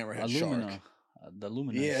a hammerhead shark. The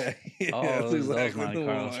Lumina. Yeah. Oh, exactly the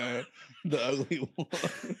one. The ugly one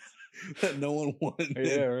that no one wanted.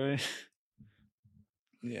 Yeah, right.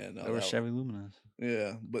 Yeah, no. There were Chevy Luminas.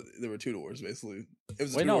 Yeah, but there were 2 doors basically. It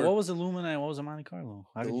was Wait, no. What was the Lumina and what was a Monte Carlo?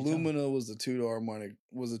 The Lumina was the 2-door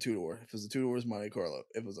was a 2-door. If it was a 2-door, it was Monte Carlo.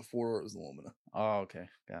 If it was a 4-door, it was the Lumina. Oh, okay,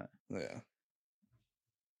 got it. Yeah.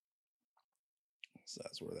 So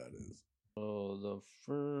that's where that is. So the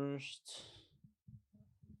first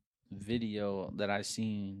video that I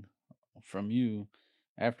seen from you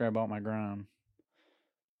after I bought my ground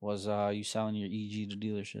was you selling your EG to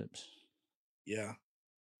dealerships. Yeah.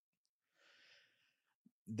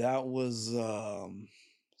 That was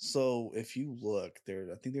so if you look there,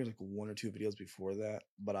 I think there's like 1 or 2 videos before that,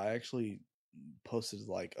 but I actually posted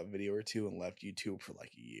like a video or 2 and left YouTube for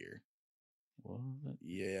like a year. What?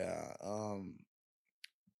 Yeah.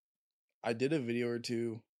 I did a video or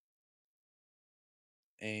 2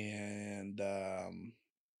 and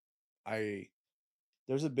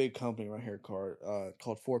there's a big company right here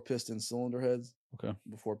called 4 Piston Cylinder Heads. Okay.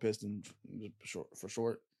 4 Piston for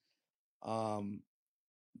short.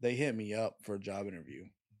 They hit me up for a job interview,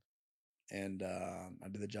 and I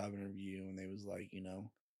did the job interview, and they was like,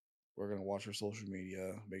 we're gonna watch your social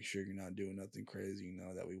media, make sure you're not doing nothing crazy,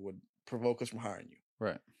 that we would provoke us from hiring you.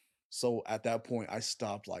 Right. So at that point, I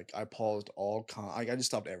stopped. Like I paused all I just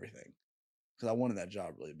stopped everything because I wanted that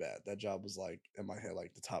job really bad. That job was like in my head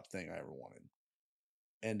like the top thing I ever wanted,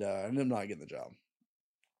 and I ended up not getting the job.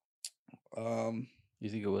 You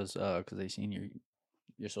think it was because they seen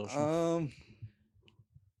your social?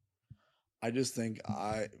 I just think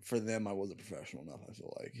for them I wasn't professional enough. I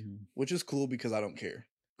feel like, which is cool because I don't care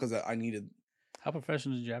because I needed. How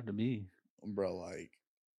professional did you have to be, bro? Like,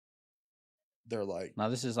 they're like. Now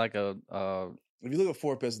this is like a. If you look at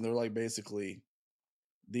 4 Piston, they're like basically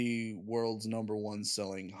the world's #1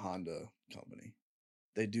 selling Honda company.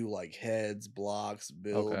 They do like heads, blocks,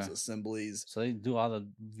 builds, assemblies. So they do all the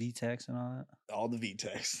VTECs and all that. All the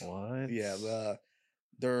VTECs. What? Yeah,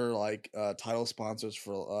 they're like title sponsors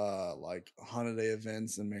for like Honda Day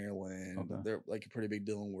events in Maryland. Okay. They're like a pretty big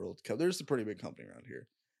deal in World Cup. There's a pretty big company around here.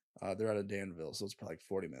 They're out of Danville, so it's probably like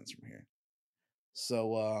 40 minutes from here.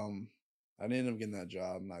 So I ended up getting that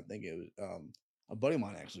job, and I think it was a buddy of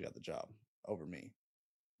mine actually got the job over me,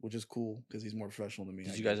 which is cool because he's more professional than me.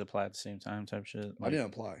 Did you guys apply at the same time type shit? I didn't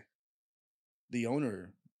apply. One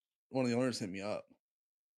of the owners hit me up.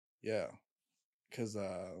 Yeah. Because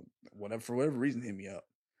for whatever reason, hit me up.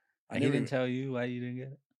 He didn't tell you why you didn't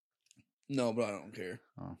get it? No, but I don't care.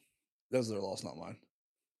 Oh. That was their loss, not mine.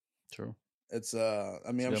 True. It's I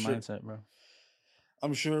mean, I'm sure mindset, bro.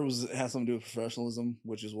 I'm sure it has something to do with professionalism,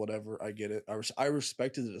 which is whatever. I get it. I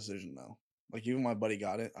respected the decision though. Like even my buddy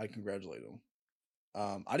got it. I congratulate him.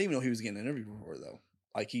 I didn't even know he was getting an interview before though.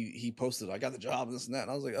 Like he posted, I got the job, this and that.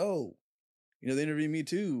 And I was like, oh, they interviewed me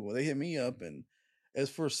too. Well, they hit me up, and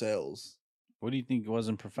it's for sales. What do you think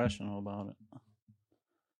wasn't professional about it?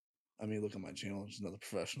 I mean, look at my channel. There's nothing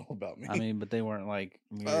professional about me. I mean, but they weren't like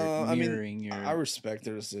I mirroring mean, your. I respect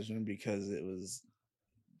their decision because it was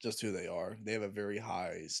just who they are. They have a very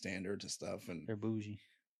high standard to stuff, and They're bougie.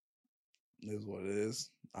 it is what it is.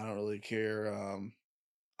 I don't really care.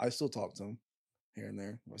 I still talk to them here and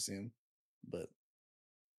there if I see them, but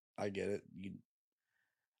I get it.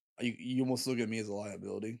 You almost look at me as a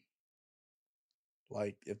liability.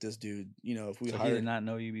 Like if this dude, if we So he hired, did not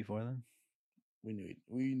know you before then. we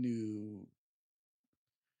knew.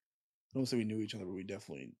 I don't say we knew each other, but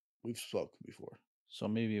we've spoke before. So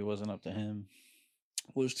maybe it wasn't up to him.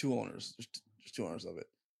 Well, there's two owners. There's two owners of it,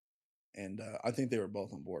 and I think they were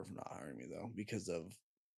both on board for not hiring me though, because of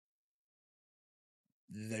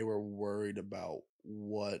they were worried about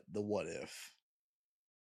what if.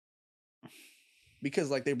 Because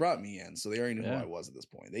like they brought me in, so they already knew who I was at this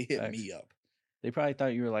point. They hit me up. They probably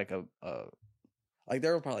thought you were like like they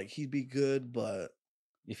were probably like, he'd be good, but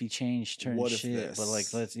if he changed turn what shit, if this? But like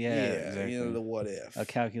exactly. The what if. A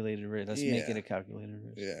calculated risk. Let's make it a calculated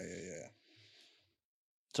risk. Yeah.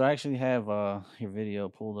 So I actually have your video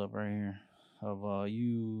pulled up right here of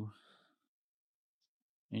you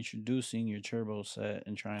introducing your turbo set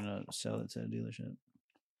and trying to sell it to a dealership.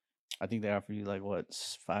 I think they offer you like what,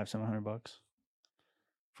 $500-$700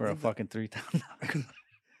 for a fucking $3,000.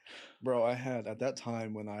 Bro, I had at that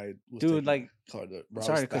time when I was dude, like, sorry to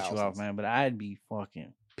cut thousands. you off, man, but I'd be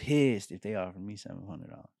fucking pissed if they offered me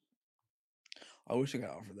 $700. I wish I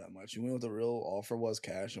got offered that much. You know what the real offer was?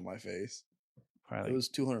 Cash in my face. Probably it was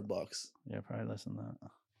 $200. Yeah, probably less than that.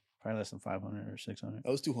 Probably less than 500 or 600.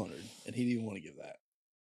 That was 200, and he didn't even want to give that.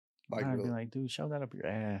 Like, I'd be like, dude, shove that up your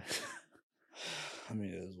ass. I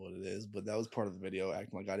mean, it is what it is, but that was part of the video,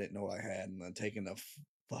 acting like I didn't know what I had, and then taking a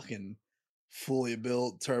fucking fully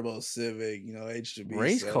built turbo Civic, HB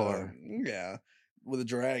race car, yeah, with a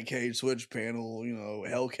drag cage switch panel,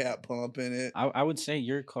 Hellcat pump in it. I would say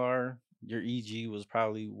your car, your EG, was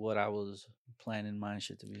probably what I was planning my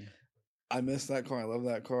shit to be. I miss that car. I love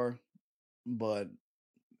that car, but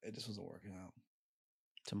it just wasn't working out.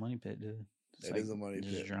 It's a money pit, dude. It is a money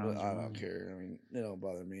pit. But I don't care. I mean, it don't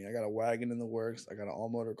bother me. I got a wagon in the works. I got an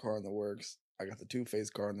all-motor car in the works. I got the two-phase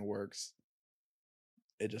car in the works.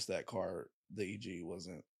 It just that car, the EG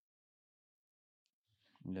wasn't.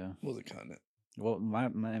 Yeah, wasn't cutting it. Well,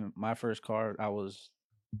 my first car, I was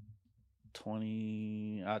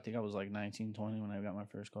 20. I think I was like 19, 20 when I got my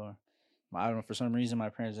first car. I don't know, for some reason my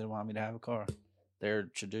parents didn't want me to have a car. They're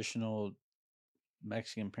traditional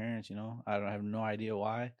Mexican parents, I don't have no idea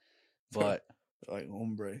why, but like,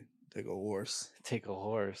 hombre, take a horse. Take a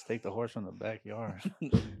horse. Take the horse from the backyard.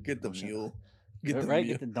 Get the mule. Get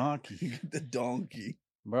the donkey. Get the donkey.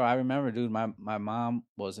 Bro, I remember, dude, my mom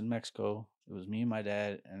was in Mexico. It was me and my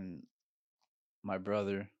dad and my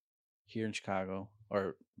brother here in Chicago,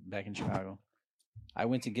 or back in Chicago. I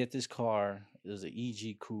went to get this car. It was an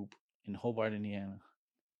EG coupe in Hobart, Indiana,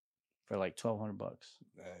 for like $1,200.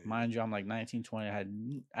 Mind you, I'm like 19, 20. I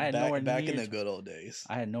had nowhere back in the good old days.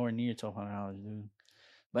 I had nowhere near $1,200, dude.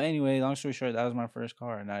 But anyway, long story short, that was my first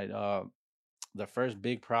car, and the first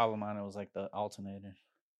big problem on it was like the alternator.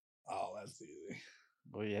 Oh, that's easy.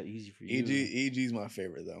 Well, yeah, easy for you. EG's my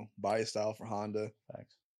favorite though. Body style for Honda.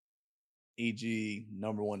 Facts. EG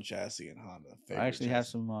 #1 chassis in Honda. I actually have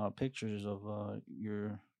some pictures of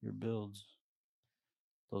your builds.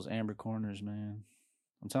 Those amber corners, man.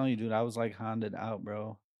 I'm telling you, dude, I was like Honda'd out,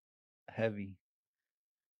 bro. Heavy.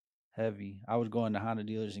 I would go into Honda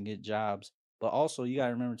dealers and get jobs. But also, you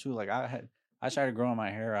gotta remember too, like I started growing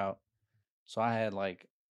my hair out, so I had like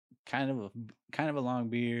kind of a long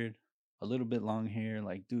beard, a little bit long hair.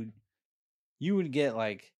 Like, dude, you would get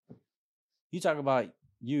like, you talk about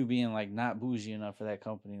you being like not bougie enough for that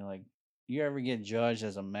company. Like, you ever get judged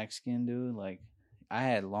as a Mexican, dude? Like, I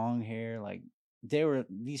had long hair. Like,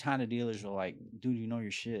 these Honda dealers were like, dude, you know your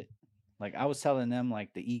shit. Like, I was telling them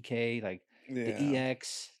like the EK, like the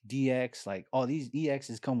EX, DX, like all these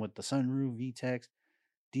EXs come with the sunroof, VTEX.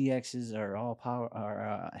 DXs are all power,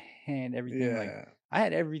 or hand, everything. Yeah. Like, I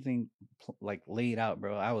had everything like laid out,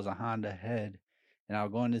 bro. I was a Honda head, and I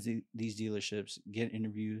would go into these dealerships, get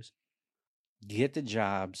interviews, get the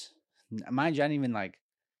jobs. Mind you, I didn't even like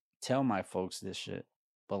tell my folks this shit,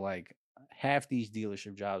 but like half these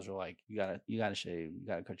dealership jobs were like, you gotta shave, you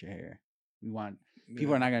gotta cut your hair.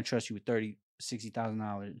 People are not gonna trust you with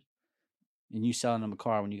 $60,000, and you selling them a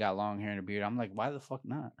car when you got long hair and a beard. I'm like, why the fuck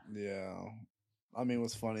not? Yeah. I mean,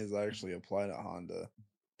 what's funny is I actually applied at Honda,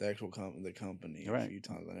 the actual company, right, a few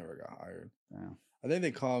times. I never got hired. Yeah. I think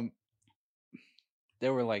they call him. They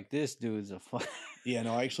were like, "This dude's a fuck." Yeah,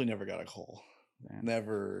 no, I actually never got a call. Damn.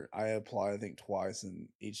 Never. I applied, I think, twice, and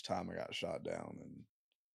each time I got shot down, and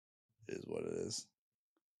it is what it is.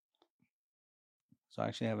 So I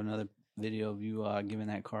actually have another video of you giving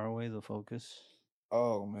that car away, the Focus.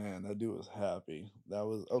 Oh man, that dude was happy. That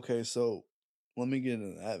was okay. So let me get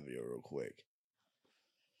into that video real quick.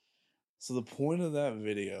 So the point of that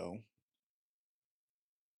video,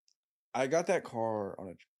 I got that car on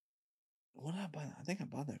a. What did I buy? I think I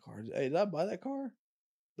bought that car. Hey, did I buy that car?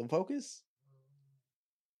 The Focus?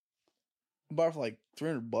 I bought it for like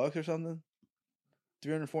 $300 or something.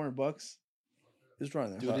 300, $400. It's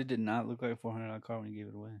running there. Dude, it did not look like a $400 car when you gave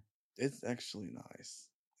it away. It's actually nice.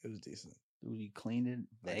 It was decent. Dude, you cleaned it,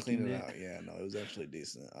 I cleaned vacuumed it out. Yeah, no, it was actually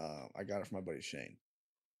decent. I got it from my buddy Shane.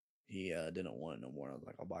 He didn't want it no more. I was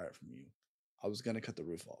like, I'll buy it from you. I was gonna cut the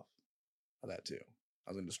roof off of that too.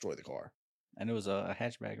 I was gonna destroy the car. And it was a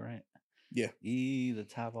hatchback, right? Yeah. The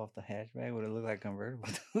top off the hatchback would it look like convertible?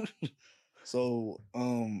 So,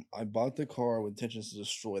 I bought the car with intentions to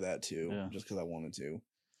destroy that too, Yeah. just because I wanted to.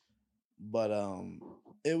 But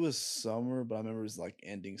it was summer, but I remember it was like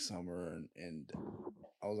ending summer, and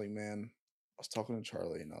I was like, man, I was talking to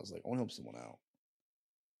Charlie, and I was like, I want to help someone out.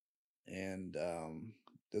 And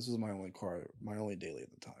this was my only car, my only daily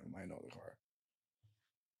at the time, my other car.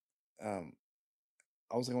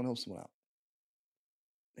 I was like, I want to help someone out.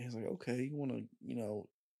 And he's like, okay, you want to,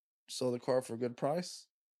 sell the car for a good price?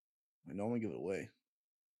 I know I'm gonna give it away.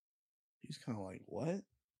 He's kind of like, what?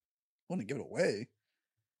 Want to give it away?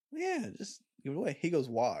 Yeah, just give it away. He goes,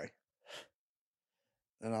 why?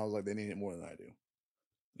 And I was like, they need it more than I do.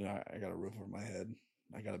 I got a roof over my head.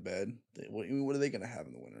 I got a bed. What are they gonna have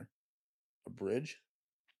in the winter? A bridge?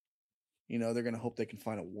 They're gonna hope they can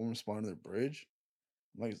find a warm spot in their bridge.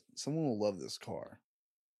 I'm like, someone will love this car.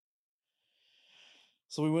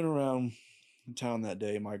 So we went around town that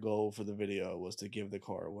day. My goal for the video was to give the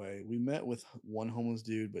car away. We met with one homeless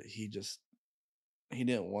dude, but he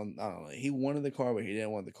didn't want. I don't know. He wanted the car, but he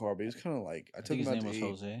didn't want the car. But he was kind of like, I took him out to eat. His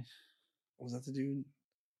name was Jose. Was that the dude?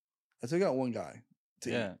 I took out one guy.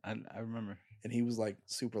 Yeah, I remember. And he was like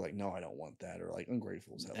super like, no, I don't want that, or like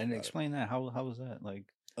ungrateful. And explain that. How was that? Like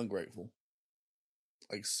ungrateful.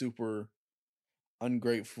 Like super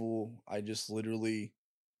ungrateful. I just literally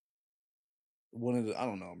wanted to, I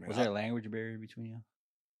don't know, man. Was there a language barrier between you?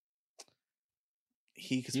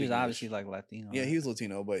 He was obviously like Latino. Yeah, right? He was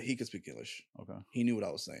Latino, but he could speak English. Okay. He knew what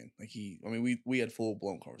I was saying. Like we had full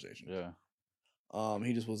blown conversations. Yeah.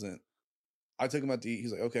 He just wasn't. I took him out to eat.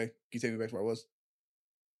 He's like, okay, can you take me back to where I was?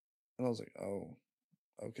 And I was like, oh,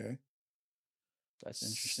 okay. That's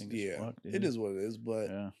interesting. Yeah, fuck, it is what it is. But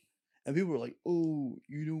and people were like, oh,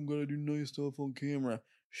 you don't gotta do nice stuff on camera.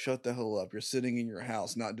 Shut the hell up. You're sitting in your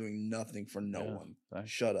house, not doing nothing for no one. Right.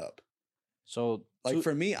 Shut up. So, like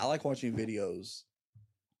for me, I like watching videos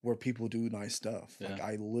where people do nice stuff. Yeah. Like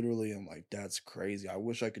I literally am like, that's crazy. I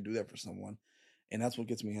wish I could do that for someone, and that's what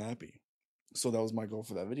gets me happy. So that was my goal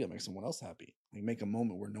for that video: make someone else happy, like make a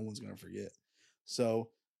moment where no one's gonna forget. So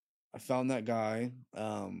I found that guy.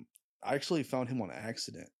 I actually found him on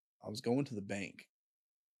accident. I was going to the bank,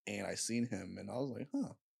 and I seen him, and I was like, huh,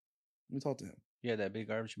 let me talk to him. Yeah, that big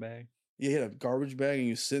garbage bag. Yeah, he had a garbage bag, and he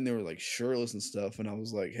was sitting there with like shirtless and stuff. And I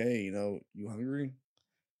was like, hey, you hungry?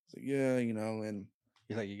 He's like, yeah, and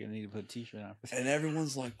you're like, you're gonna need to put a t-shirt on. And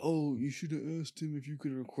everyone's like, oh, you should have asked him if you could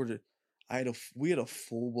have recorded. We had a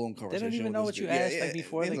full blown conversation. They don't even know what you asked like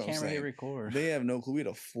before the camera hit record. They have no clue. We had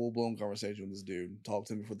a full blown conversation with this dude. Talked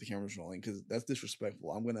to him before the camera's rolling because that's disrespectful.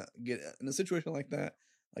 I'm gonna get in a situation like that.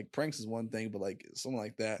 Like pranks is one thing, but like someone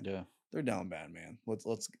like that, they're down bad, man.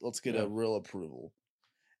 Let's get a real approval.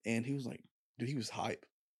 And he was like, dude, he was hype.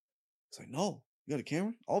 It's like, no, you got a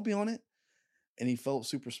camera? I'll be on it. And he felt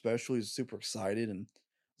super special. He was super excited and.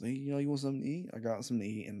 Like, you want something to eat? I got something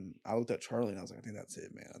to eat. And I looked at Charlie and I was like, I think that's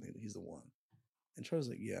it, man. I think he's the one. And Charlie's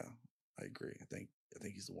like, yeah, I agree. I think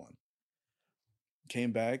he's the one.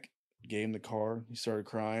 Came back, gave him the car. He started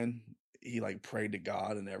crying. He like prayed to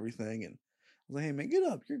God and everything. And I was like, hey man,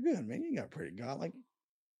 get up. You're good, man. You ain't got to pray to God. Like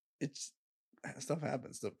it's stuff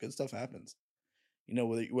happens. Good stuff happens.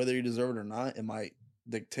 Whether you deserve it or not, it might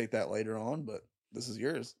dictate that later on, but this is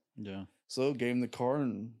yours. Yeah. So gave him the car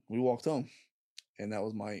and we walked home. And that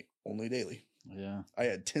was my only daily. Yeah. I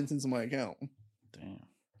had 10 cents in my account. Damn.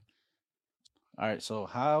 All right. So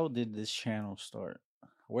how did this channel start?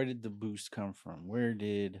 Where did the boost come from? Where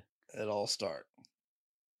did it all start?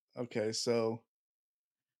 Okay. So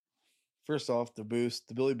first off, the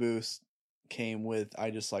Billy Boost came with,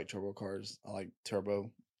 I just like turbo cars. I like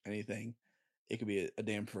turbo, anything. It could be a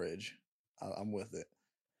damn fridge. I'm with it.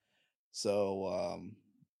 So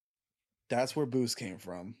that's where Boost came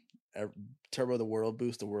from. Turbo the World,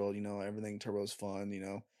 Boost the World. Everything Turbo's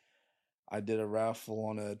fun. I did a raffle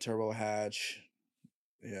on a Turbo hatch.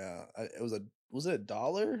 Yeah, was it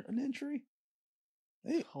 $1 an entry?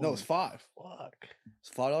 Hey, no, it's five. Fuck. It's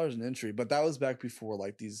 $5 an entry, but that was back before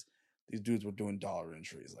like these dudes were doing dollar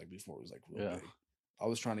entries, like before it was like real big. I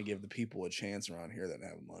was trying to give the people a chance around here that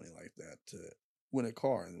have money like that to win a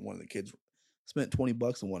car, and one of the kids spent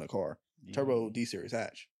 $20 and won a car. Turbo D Series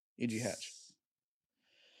hatch, EG hatch.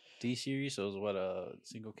 D Series, so it was what, a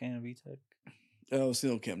single cam VTEC? Oh,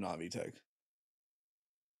 single cam, not VTEC.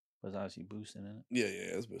 Was obviously boosting in it. Yeah,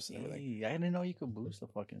 it's boosting everything. I didn't know you could boost a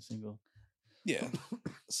fucking single. Yeah.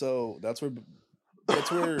 So that's where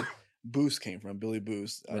Boost came from, Billy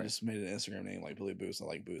Boost. I just made an Instagram name like Billy Boost. I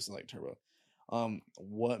like Boost. I like Turbo.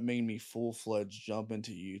 What made me full-fledged jump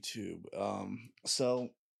into YouTube? So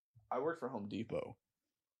I worked for Home Depot.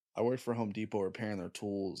 I worked for Home Depot repairing their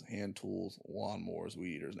tools, hand tools, lawnmowers,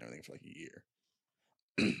 weed eaters, and everything for like a year.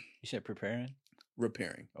 You said preparing?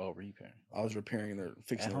 Repairing. Oh, repairing. I was repairing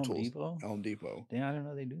fixing their tools. At Home Depot. Damn, I didn't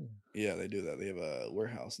know they do that. Yeah, they do that. They have a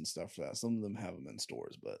warehouse and stuff for that. Some of them have them in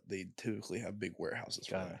stores, but they typically have big warehouses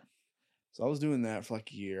for that. So I was doing that for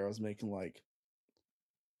like a year. I was making like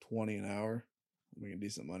 $20 an hour, making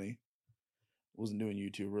decent money. Wasn't doing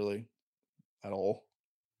YouTube really at all.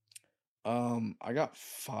 I got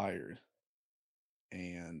fired,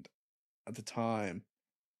 and at the time,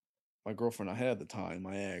 my girlfriend I had at the time,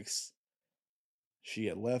 my ex, she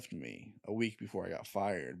had left me a week before I got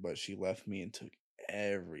fired, but she left me and took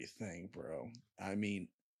everything, bro. I mean,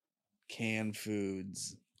 canned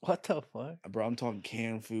foods. What the fuck? Bro, I'm talking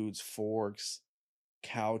canned foods, forks,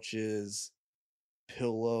 couches,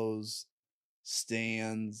 pillows,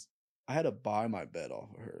 stands. I had to buy my bed off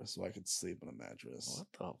of her so I could sleep on a mattress. What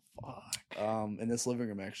the fuck? In this living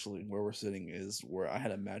room, actually, where we're sitting is where I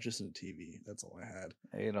had a mattress and a TV. That's all I had.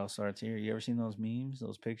 Hey, it all starts here. You ever seen those memes,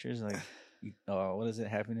 those pictures? Like, what is it?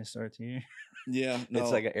 Happiness starts here? Yeah. No,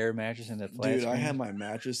 it's like an air mattress and a flat Dude, screen. I had my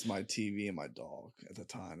mattress, my TV, and my dog at the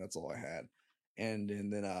time. That's all I had. And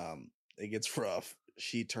then it gets rough.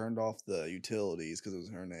 She turned off the utilities because it was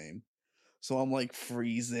her name. So I'm like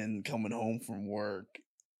freezing coming home from work,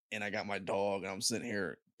 and I got my dog, and I'm sitting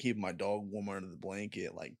here keeping my dog warm under the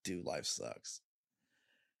blanket. Like, dude, life sucks.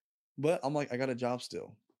 But I'm like, I got a job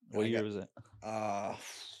still. What year was it?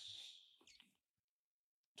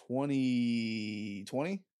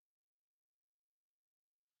 2020?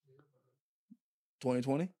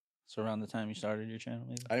 2020? So around the time you started your channel,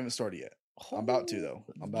 maybe? I haven't started yet. I'm about to, though.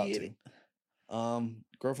 I'm about to.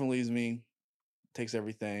 Girlfriend leaves me, takes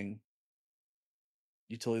everything.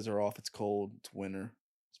 Utilities are off. It's cold. It's winter.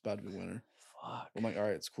 It's about to be winter. Fuck. I'm like, all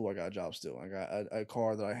right, it's cool. I got a job still. I got a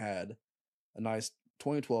car that I had, a nice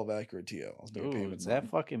 2012 Acura TL. I was making payments that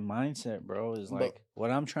fucking mindset, bro, is like what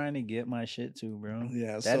I'm trying to get my shit to, bro.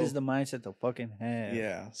 Yeah, that is the mindset to fucking have.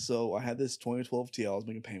 Yeah, so I had this 2012 TL I was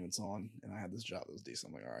making payments on, and I had this job that was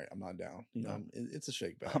decent. I'm like, all right, I'm not down. It's a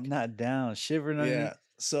shake back. I'm not down. Shivering on Yeah,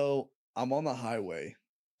 so I'm on the highway.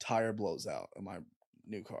 Tire blows out in my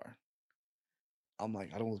new car. I'm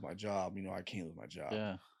like, I don't lose my job. I can't lose my job.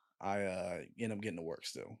 Yeah. I end up getting to work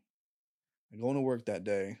still. I go into work that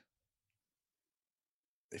day.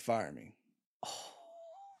 They fire me.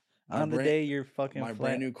 On the day you're fucking my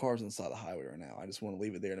brand new car's inside the highway right now. I just want to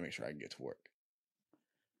leave it there to make sure I can get to work.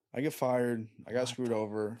 I get fired. I got screwed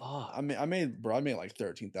over. Fuck? I made like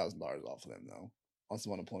 $13,000 off of them though on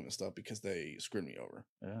some unemployment stuff because they screwed me over.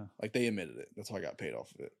 Yeah. Like they admitted it. That's why I got paid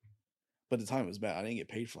off of it. But at the time it was bad. I didn't get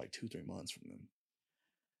paid for like 2-3 months from them.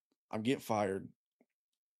 I'm getting fired.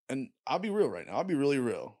 And I'll be real right now. I'll be really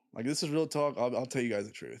real. Like this is real talk. I'll tell you guys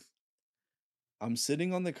the truth. I'm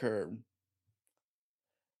sitting on the curb.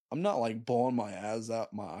 I'm not like bawling my eyes out,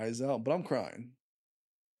 but I'm crying.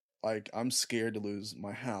 Like I'm scared to lose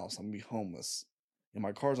my house. I'm gonna be homeless. And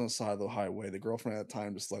my car's on the side of the highway. The girlfriend at the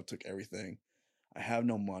time just left, took everything. I have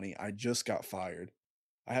no money. I just got fired.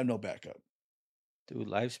 I have no backup. Dude,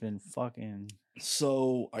 life's been fucking.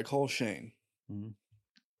 So I call Shane. And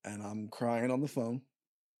I'm crying on the phone.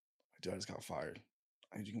 Dude, I just got fired.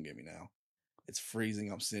 I need you to come get me now. It's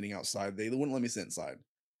freezing. I'm sitting outside. They wouldn't let me sit inside.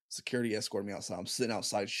 Security escorted me outside. I'm sitting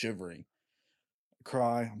outside shivering. I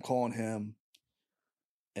cry. I'm calling him.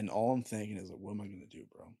 And all I'm thinking is like, what am I gonna do,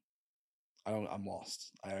 bro? I'm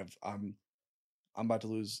lost. I'm about to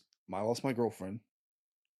lose I lost my girlfriend.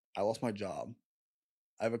 I lost my job.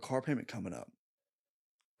 I have a car payment coming up.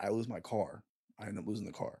 I lose my car. I end up losing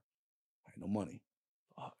the car. I had no money.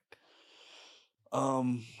 Fuck.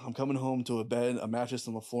 I'm coming home to a mattress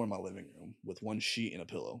on the floor in my living room with one sheet and a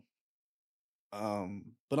pillow.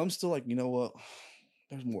 But I'm still like, you know what?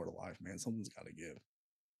 There's more to life, man. Something's got to give.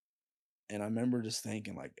 And I remember just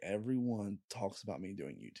thinking, like, everyone talks about me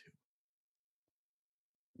doing YouTube.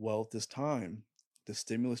 Well, at this time, the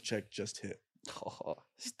stimulus check just hit. Oh,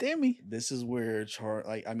 stimmy. This is where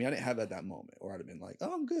I didn't have that moment, or I'd have been like,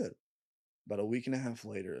 oh, I'm good. About a week and a half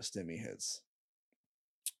later, a stimmy hits.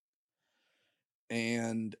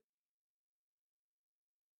 And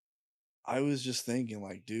I was just thinking,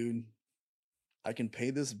 like, dude, I can pay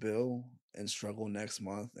this bill and struggle next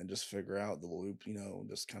month and just figure out the loop,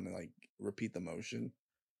 just kind of like repeat the motion.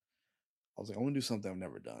 I was like, I want to do something I've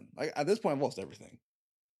never done. Like, at this point, I've lost everything.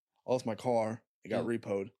 I lost my car. It got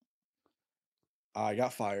repoed. I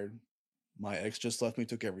got fired. My ex just left me,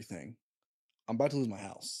 took everything. I'm about to lose my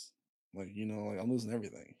house. Like, I'm losing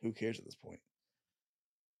everything. Who cares at this point?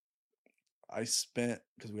 I spent,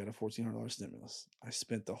 because we had a $1,400 stimulus, I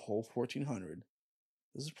spent the whole $1,400.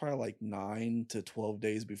 This is probably like 9 to 12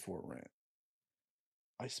 days before rent.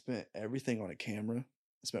 I spent everything on a camera.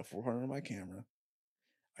 I spent $400 on my camera.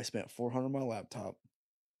 I spent $400 on my laptop.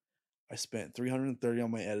 I spent $330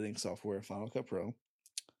 on my editing software, Final Cut Pro.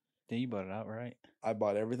 Then you bought it outright. I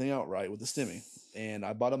bought everything outright with the stimmy, and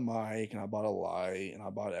I bought a mic, and I bought a light, and I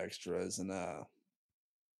bought extras, and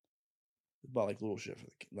bought like little shit for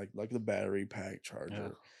like the battery pack, charger. Yeah.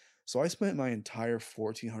 So I spent my entire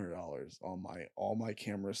 $1,400 on all my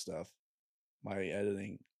camera stuff, my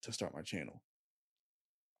editing to start my channel.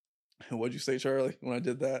 And what'd you say, Charlie, when I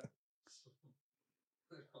did that?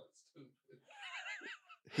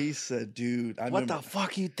 He said, dude, what the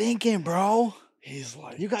fuck you thinking, bro? He's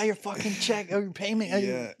like, you got your fucking check or your payment,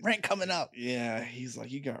 your rent coming up. Yeah, he's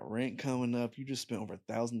like, you got rent coming up. You just spent over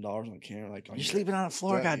 $1,000 on camera. Like, you're sleeping on the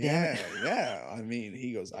floor, goddammit. Yeah. I mean,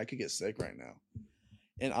 he goes, I could get sick right now.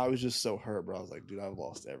 And I was just so hurt, bro. I was like, dude, I've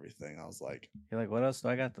lost everything. I was like, you're like, what else do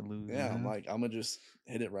I got to lose? Yeah, man? I'm like, I'm gonna just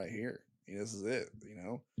hit it right here. This is it,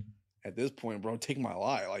 At this point, bro, take my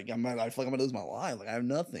life. Like, I feel like I'm gonna lose my life. Like, I have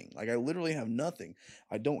nothing. Like, I literally have nothing.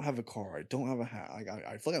 I don't have a car. I don't have a house.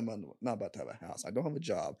 I feel like I'm not about to have a house. I don't have a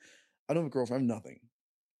job. I don't have a girlfriend. I have nothing.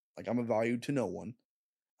 Like, I'm a value to no one.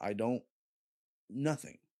 I don't,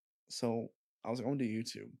 nothing. So I was like, I'm gonna do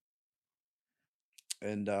YouTube.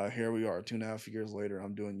 And here we are, 2.5 years later.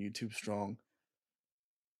 I'm doing YouTube strong.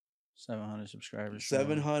 700 subscribers.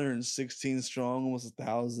 716 strong, almost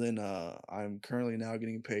 1,000. I'm currently now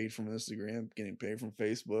getting paid from Instagram, getting paid from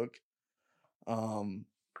Facebook.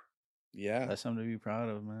 Yeah, that's something to be proud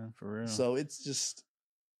of, man. For real. So it's just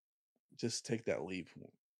take that leap.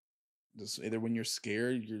 Just either when you're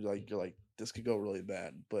scared, you're like this could go really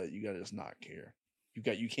bad, but you gotta just not care.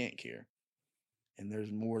 You can't care. And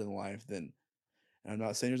there's more than life than. And I'm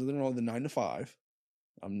not saying there's nothing wrong with the 9 to 5.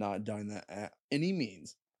 I'm not doing that at any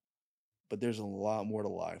means. But there's a lot more to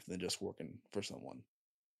life than just working for someone.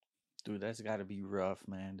 Dude, that's got to be rough,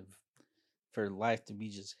 man. For life to be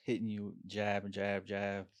just hitting you jab and jab,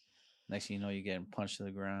 jab. Next thing you know, you're getting punched to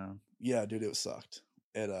the ground. Yeah, dude, it sucked.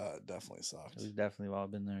 It definitely sucked. We've definitely all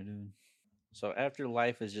been there, dude. So after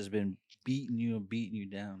life has just been beating you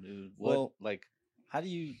down, dude. How do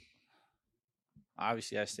you...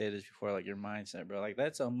 Obviously, I said this before, like, your mindset, bro. Like,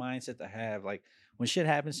 that's a mindset to have. Like, when shit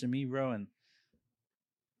happens to me, bro, and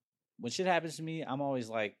when shit happens to me, I'm always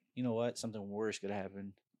like, you know what? Something worse could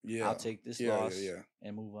happen. Yeah. I'll take this loss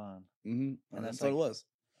and move on. Mm-hmm. And that's what it was.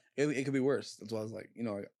 It could be worse. That's why I was like,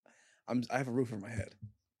 I have a roof over my head.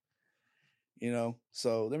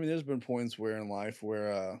 So, I mean, there's been points where in life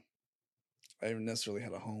where I haven't necessarily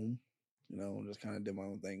had a home, just kind of did my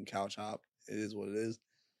own thing, couch hop. It is what it is.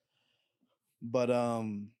 But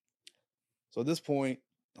so at this point,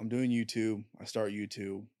 I'm doing YouTube. I start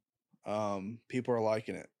YouTube. People are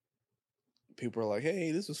liking it. People are like,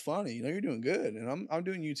 "Hey, this was funny. You're doing good." And I'm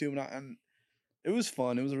doing YouTube, and it was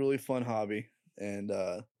fun. It was a really fun hobby, and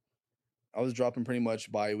I was dropping pretty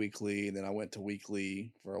much bi-weekly. And then I went to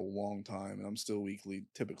weekly for a long time, and I'm still weekly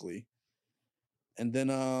typically. And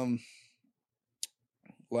then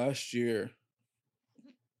last year,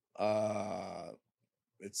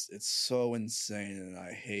 it's so insane, and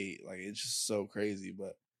I hate, like, it's just so crazy.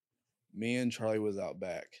 But me and Charlie was out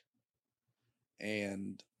back,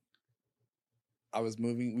 and we was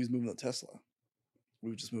moving to Tesla. We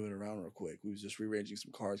were just moving around real quick. We was just rearranging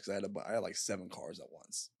some cars because I had like 7 cars at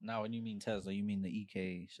once. Now, when you mean Tesla, you mean the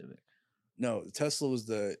EK Civic? No, the Tesla was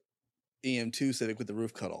the EM2 Civic with the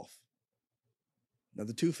roof cut off. Now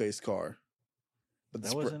the two-faced car, but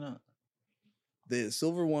that wasn't the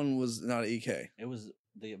silver one was not an EK. It was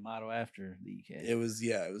the model after the EK. It was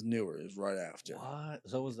newer. It was right after. What?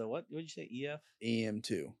 So was the what? What did you say? EF?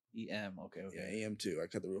 EM2. EM. Okay. Yeah, EM2. I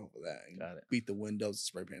cut the roof off of that. And got it. Beat the windows,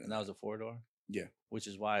 spray painted. And that was a 4-door. Yeah. Which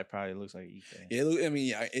is why it probably looks like EK. Yeah, I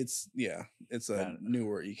mean, it's a Got it.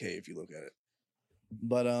 newer EK if you look at it.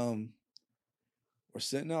 But we're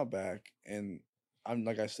sitting out back, and I'm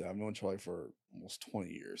like I said, I've known Charlie for almost 20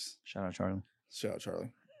 years. Shout out Charlie. Shout out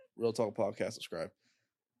Charlie. Real Talk Podcast, subscribe.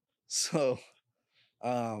 So,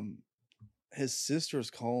 his sister's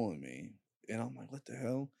calling me, and I'm like, what the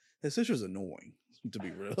hell? His sister's annoying, to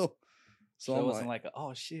be real. So it wasn't like,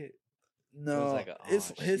 oh shit. No, like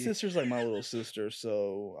his sister's like my little sister,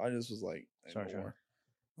 so I just was like, Sorry, Charlie. ignore.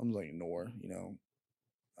 I'm like, ignore,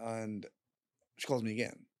 and she calls me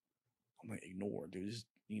again. I'm like, ignore, dude. Just,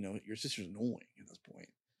 your sister's annoying at this point.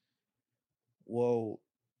 Well,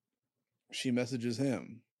 she messages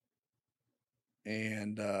him,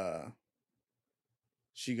 and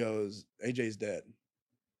she goes, AJ's dead.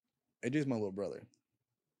 AJ's my little brother.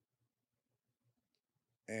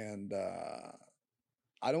 And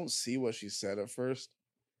I don't see what she said at first.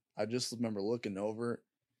 I just remember looking over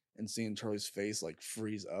and seeing Charlie's face like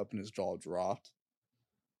freeze up and his jaw dropped.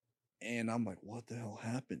 And I'm like, what the hell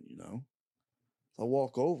happened, So I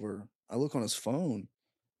walk over, I look on his phone,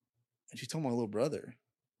 and she's talking about my little brother.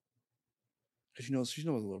 Because she knows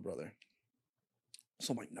my little brother.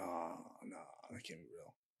 So I'm like, nah, that can't be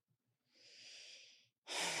real.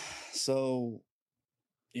 So,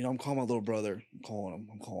 I'm calling my little brother. I'm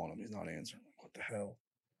calling him. He's not answering. I'm like, what the hell?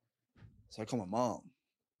 So I call my mom.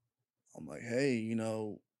 I'm like, hey,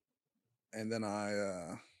 and then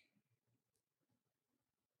I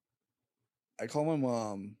call my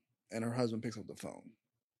mom, and her husband picks up the phone.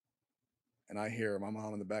 And I hear my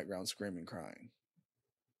mom in the background screaming, crying.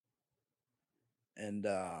 And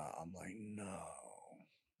I'm like, no.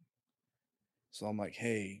 So I'm like,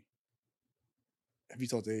 hey, have you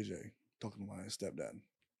talked to AJ? Talking to my stepdad.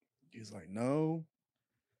 He's like, no.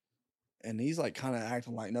 And he's like kind of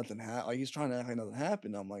acting like nothing happened. Like he's trying to act like nothing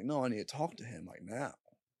happened. I'm like, no, I need to talk to him like now.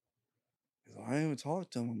 He's like, I haven't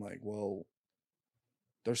talked to him. I'm like, well,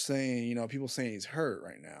 they're saying, people saying he's hurt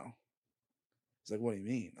right now. He's like, what do you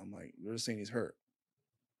mean? I'm like, they're just saying he's hurt.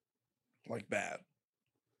 Like bad.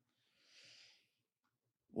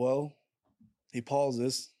 Well, he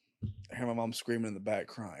pauses. I hear my mom screaming in the back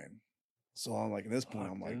crying. So I'm like, at this point,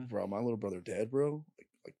 I'm like, bro, my little brother dead, bro?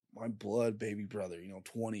 Like my blood baby brother,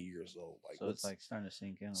 20 years old. Like, so it's like starting to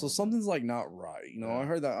sink in. So something's like not right. Yeah. I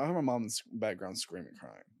heard my mom in the background screaming,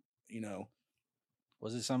 crying,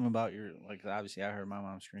 Was it something about your, like, obviously I heard my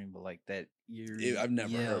mom scream, but like that I've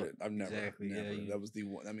never heard it. I've never. Exactly. Never. Yeah, that was the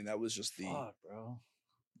one. I mean, that was just the. Fuck, bro.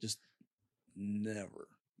 Just never.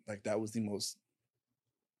 Like, that was the most.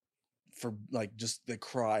 For, like, just the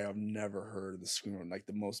cry I've never heard, the scream, like,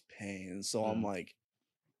 the most pain. And so I'm like.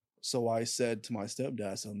 So I said to my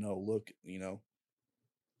stepdad, so no, look,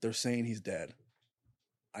 they're saying he's dead.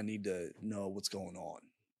 I need to know what's going on.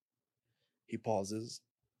 He pauses.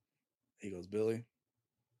 He goes, Billy,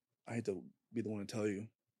 I hate to be the one to tell you,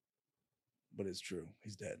 but it's true.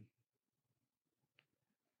 He's dead.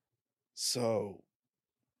 So,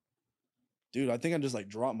 dude, I think I just like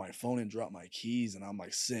dropped my phone and dropped my keys, and I'm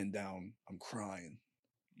like sitting down. I'm crying.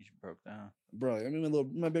 You broke down, bro. I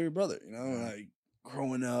mean, my baby brother, like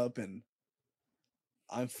growing up, and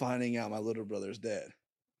I'm finding out my little brother's dead.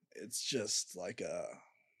 It's just like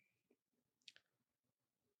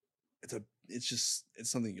it's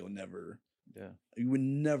something you'll never. Yeah. You would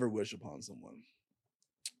never wish upon someone.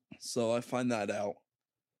 So I find that out.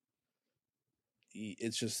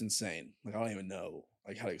 It's just insane. Like, I don't even know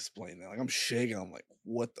like how to explain that. Like, I'm shaking. I'm like,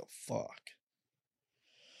 what the fuck?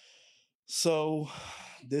 So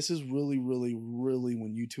this is really, really, really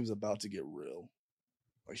when YouTube's about to get real.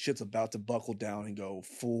 Like, shit's about to buckle down and go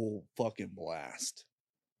full fucking blast.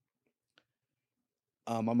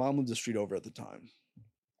 My mom lived the street over at the time.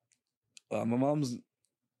 My mom's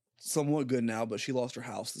somewhat good now, but she lost her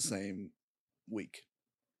house the same week.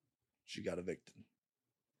 She got evicted.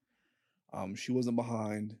 She wasn't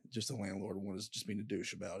behind, just the landlord was just being a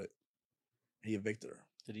douche about it. He evicted her.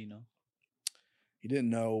 Did he know? He didn't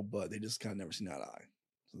know, but they just kind of never seen eye to eye.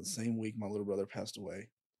 So the same week my little brother passed away,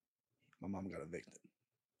 my mom got evicted.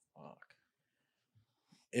 Fuck.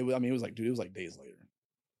 It was like days later.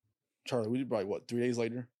 Charlie, we did probably 3 days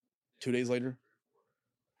later? 2 days later?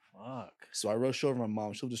 Fuck. So I rushed over my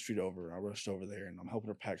mom. She lived the street over. I rushed over there, and I'm helping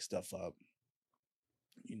her pack stuff up.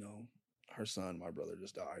 Her son, my brother,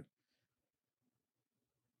 just died.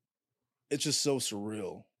 It's just so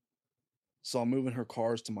surreal. So I'm moving her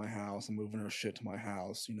cars to my house. I'm moving her shit to my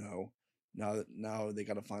house. Now they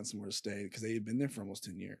got to find somewhere to stay because they had been there for almost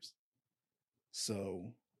 10 years.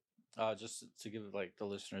 So, just to give like the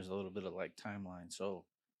listeners a little bit of like timeline. So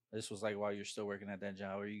this was like while you're still working at that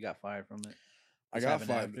job, or you got fired from it. I got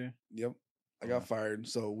fired. Yep, I got fired.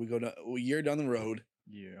 So we go to a year down the road.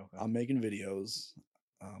 Yeah, okay. I'm making videos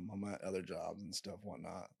on my other jobs and stuff,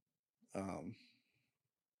 whatnot.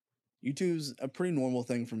 YouTube's a pretty normal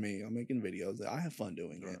thing for me. I'm making videos. I have fun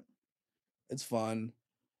doing it. It's fun.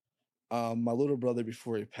 My little brother,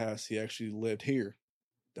 before he passed, he actually lived here.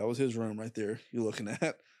 That was his room right there. You're looking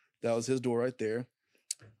at. That was his door right there.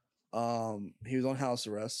 He was on house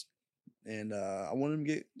arrest, and I wanted him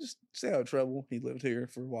to just stay out of trouble. He lived here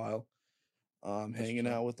for a while, hanging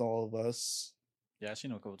out with all of us. Yeah, I've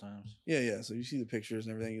seen him a couple times. Yeah. So you see the pictures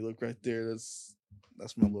and everything. You look right there. That's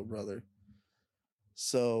my little brother.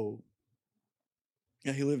 So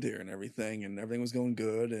yeah, he lived here and everything was going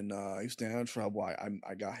good, and he was staying out of trouble.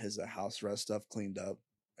 I got his house arrest stuff cleaned up.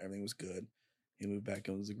 Everything was good. He moved back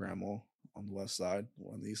in with his grandma on the west side.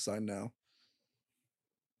 We're on the east side now.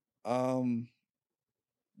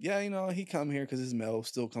 Yeah, he come here because his mail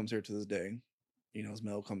still comes here to this day. His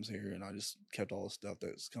mail comes here, and I just kept all the stuff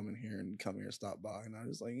that's coming here and come here, stop by, and I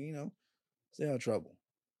just like, stay out of trouble.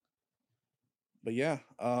 But yeah,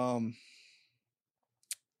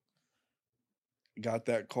 got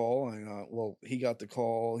that call, and he got the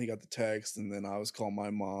call, he got the text, and then I was calling my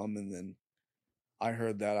mom, and then I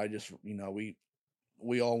heard that. I just,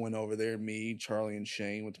 we all went over there, me, Charlie, and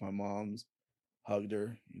Shane went to my mom's, hugged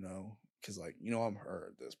her, because I'm her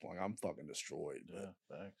at this point. I'm fucking destroyed. Yeah,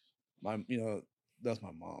 facts. That's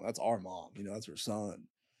my mom. That's our mom. That's her son.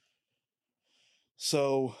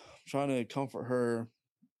 So trying to comfort her,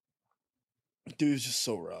 dude, it's just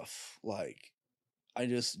so rough. Like, I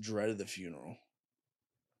just dreaded the funeral.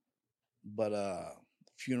 But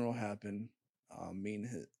funeral happened.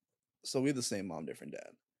 So we had the same mom, different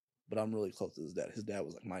dad. But I'm really close to his dad. His dad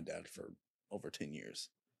was like my dad for over 10 years.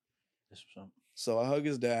 So I hug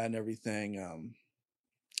his dad and everything.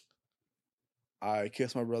 I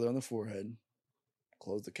kiss my brother on the forehead,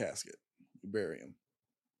 close the casket, we bury him.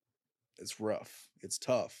 It's rough. It's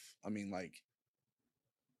tough. I mean, like,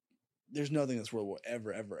 there's nothing in this world will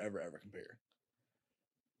ever compare.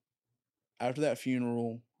 After that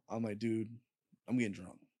funeral, I'm like, dude, I'm getting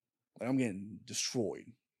drunk. Like, I'm getting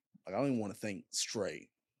destroyed. Like, I don't even want to think straight.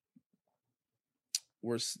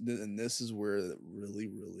 And this is where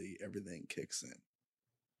really everything kicks in.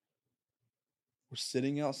 We're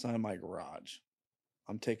sitting outside my garage.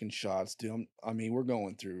 I'm taking shots, dude. We're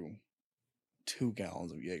going through 2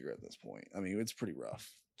 gallons of Jaeger at this point. I mean, it's pretty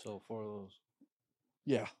rough. So 4 of those.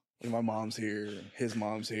 Yeah. Like, my mom's here. His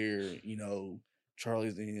mom's here.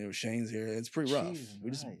 Charlie's, Shane's here. It's pretty rough. Jeez, We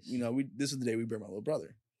nice. just, this is the day we bury my little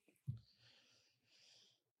brother.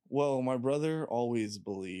 Well, my brother always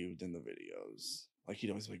believed in the videos. Like, he'd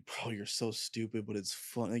always be like, bro, you're so stupid, but it's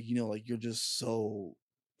fun. Like, like, you're just so,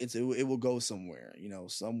 it will go somewhere,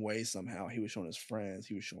 some way, somehow. He was showing his friends.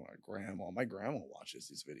 He was showing our grandma. My grandma watches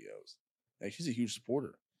these videos. Like, she's a huge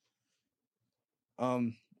supporter.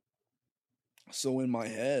 So in my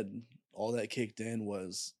head, all that kicked in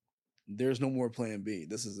was, there's no more plan B.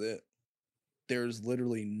 This is it. There's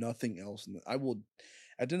literally nothing else. At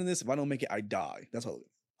the end of this, if I don't make it, I die. That's all.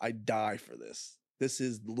 I die for this. This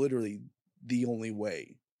is literally the only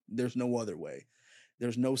way. There's no other way.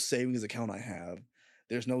 There's no savings account I have.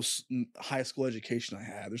 There's no high school education I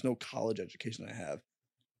have. There's no college education I have.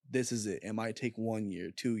 This is it. It might take 1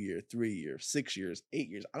 year, 2 years, 3 years, 6 years, 8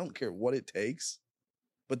 years. I don't care what it takes,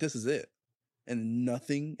 but this is it. And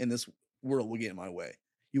nothing in this world will get in my way.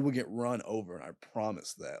 You will get run over, and I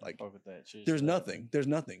promise that. Like, fuck with that. there's nothing. There's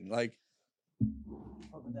nothing. Like,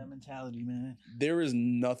 fuck with that mentality, man. There is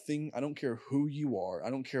nothing. I don't care who you are. I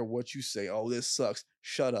don't care what you say. Oh, this sucks.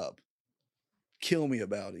 Shut up. Kill me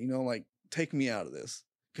about it. Like, take me out of this,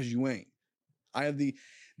 because you ain't. I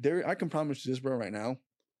can promise you this, bro, right now,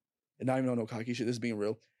 and not even no cocky shit. This is being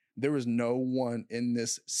real. There is no one in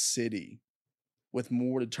this city with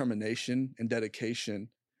more determination and dedication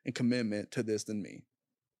and commitment to this than me.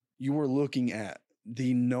 You are looking at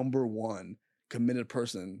the number 1 committed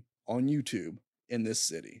person on YouTube in this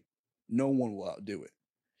city. No one will outdo it.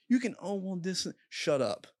 You can, shut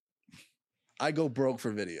up. I go broke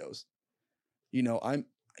for videos. I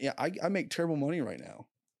make terrible money right now.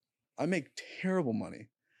 I make terrible money,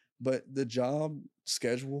 but the job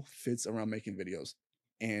schedule fits around making videos.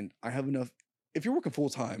 And I have enough. If you're working full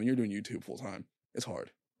time and you're doing YouTube full time, it's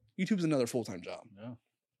hard. YouTube's another full-time job. Yeah.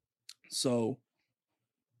 So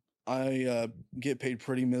I get paid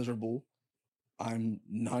pretty miserable. I'm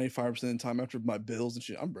 95% of the time, after my bills and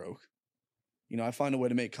shit, I'm broke. I find a way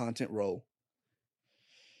to make content roll.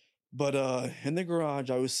 But in the garage,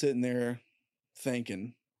 I was sitting there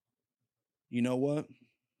thinking, you know what?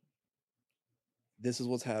 This is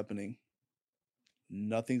what's happening.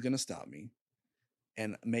 Nothing's going to stop me.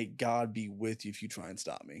 and may God be with you if you try and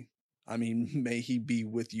stop me. I mean, may he be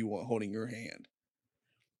with you while holding your hand.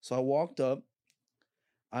 So I walked up,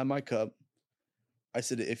 I had my cup. I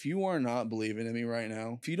said, if you are not believing in me right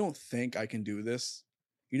now, if you don't think I can do this,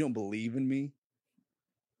 you don't believe in me,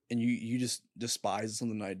 and you just despise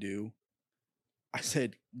something I do, I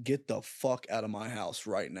said, get the fuck out of my house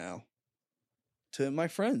right now. To my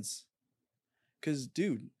friends. Because,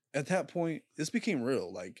 dude, at that point, this became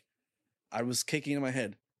real. Like, I was kicking in my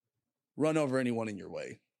head, run over anyone in your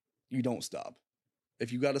way. You don't stop.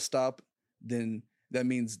 If you got to stop, then that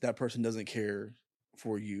means that person doesn't care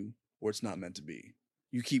for you, or it's not meant to be.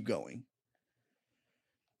 You keep going.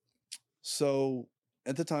 So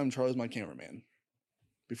at the time, Charlie was my cameraman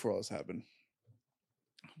before all this happened.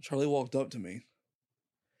 Charlie walked up to me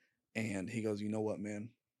and he goes, you know what, man?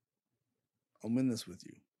 I'm in this with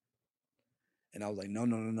you. And I was like,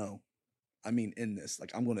 no. I mean, in this.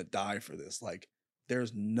 Like, I'm going to die for this. Like,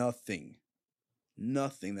 there's nothing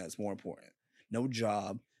that's more important. No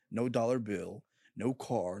job, no dollar bill, no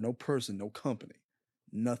car, no person, no company.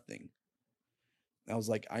 Nothing. I was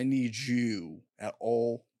like, I need you at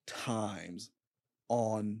all times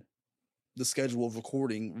on the schedule of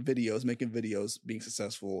recording videos, making videos, being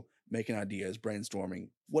successful, making ideas, brainstorming,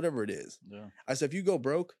 whatever it is. Yeah. I said, if you go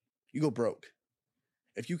broke, you go broke.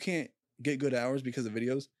 If you can't get good hours because of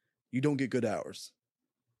videos, you don't get good hours.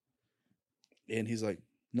 And he's like,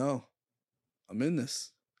 no, I'm in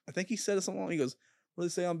this. I think he said it something. He goes, what do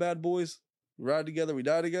they say on Bad Boys? We ride together, we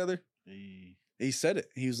die together. Hey. He said it.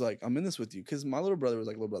 He was like, I'm in this with you. Because my little brother was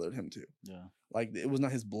like a little brother to him too. Yeah. Like, it was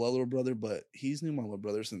not his blood little brother, but he's knew my little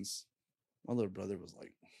brother since my little brother was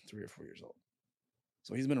like 3 or 4 years old.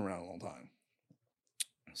 So he's been around a long time.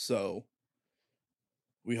 So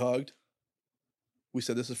we hugged. We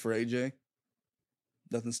said, this is for AJ.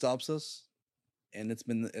 Nothing stops us. And that's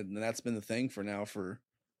been the thing for now for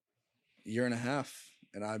a year and a half.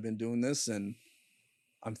 And I've been doing this, and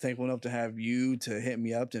I'm thankful enough to have you to hit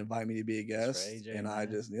me up to invite me to be a guest. AJ, and man. I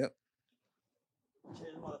just, yep.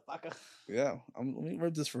 Cheers, motherfucker. Yeah. Let me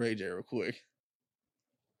rip this for AJ real quick.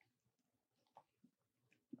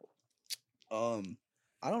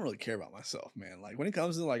 I don't really care about myself, man. Like, when it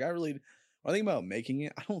comes to, like, when I think about making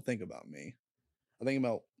it, I don't think about me. I think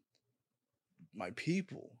about my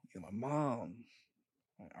people, my mom,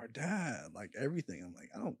 our dad, like everything. I'm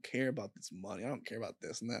like, I don't care about this money. I don't care about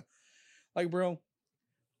this and that. Like, bro,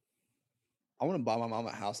 I want to buy my mom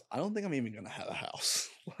a house. I don't think I'm even going to have a house.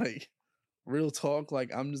 Like, real talk,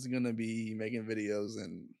 like, I'm just going to be making videos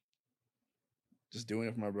and just doing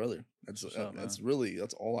it for my brother. That's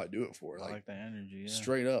all I do it for. I like that energy. Yeah.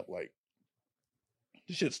 Straight up, like,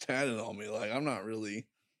 this shit's tatted on me. Like, I'm not really.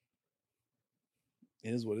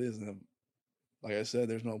 It is what it is. And like I said,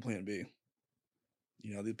 there's no plan B.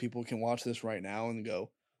 The people can watch this right now and go,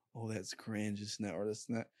 oh, that's cringe, this and that, or this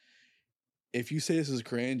and that. If you say this is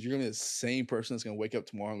cringe, you're going to be the same person that's going to wake up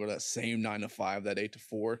tomorrow and go to that same 9 to 5, that 8 to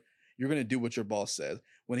 4. You're going to do what your boss says.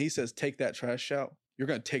 When he says, take that trash out, you're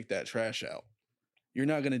going to take that trash out. You're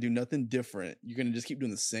not going to do nothing different. You're going to just keep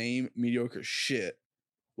doing the same mediocre shit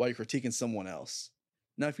while you're critiquing someone else.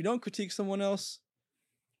 Now, if you don't critique someone else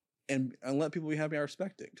and let people be happy, I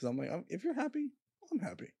respect it. Because I'm like, if you're happy, I'm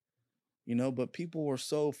happy. But people are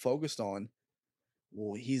so focused on,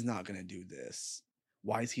 well, he's not going to do this.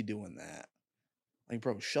 Why is he doing that? Like,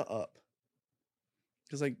 bro, shut up.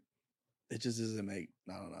 Because, like, it just doesn't I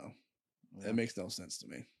don't know. Yeah. It makes no sense to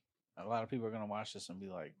me. A lot of people are going to watch this and be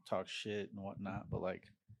like, talk shit and whatnot. But, like,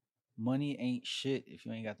 money ain't shit if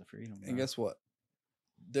you ain't got the freedom. Bro. And guess what?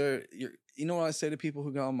 You know what I say to people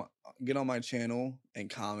who get on my channel and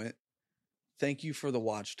comment? Thank you for the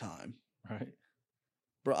watch time. Right.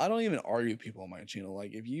 Bro, I don't even argue with people on my channel.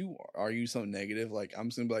 Like, if you argue something negative, like, I'm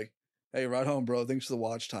just going to be like, hey, right home, bro. Thanks for the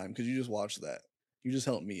watch time. Because you just watched that. You just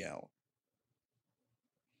helped me out.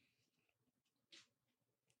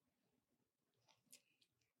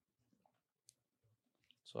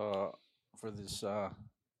 So, for this, damn,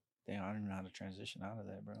 I don't even know how to transition out of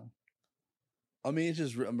that, bro. I mean, it's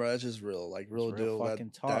just, bro, it's just real. Like, real deal.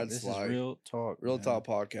 Fucking talk. That's like, is real talk. Real Talk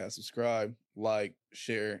Podcast. Subscribe, like,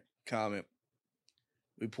 share, comment.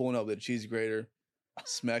 We pulling up the cheese grater,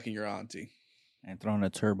 smacking your auntie. And throwing a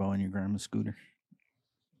turbo in your grandma's scooter.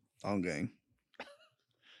 On gang.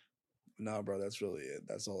 No, bro, that's really it.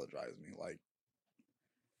 That's all that drives me. Like,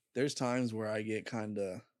 there's times where I get kind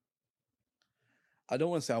of, I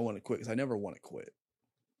don't want to say I want to quit because I never want to quit.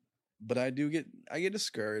 But I get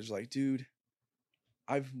discouraged. Like, dude,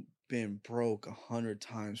 I've been broke 100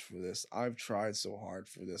 times for this. I've tried so hard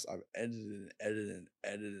for this. I've edited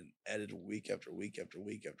week after week after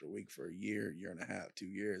week after week for a year and a half, 2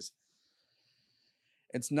 years.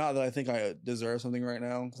 It's not that I think I deserve something right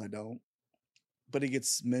now, because I don't. But it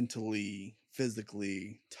gets mentally,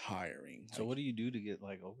 physically tiring. So what do you do to get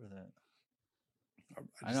like over that? I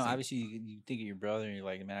just know think- obviously you think of your brother and you're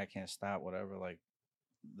like, man, I can't stop, whatever. Like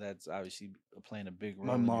that's obviously playing a big role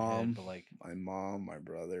my in your mom, head, but like, my mom, my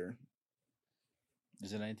brother.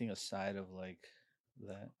 is it anything aside of like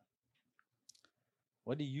that?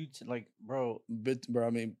 What do you like, bro? Bro, I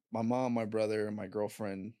mean, my mom, my brother, my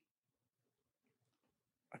girlfriend,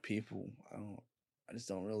 my people. I just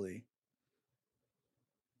don't really.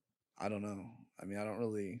 I don't know. I mean, I don't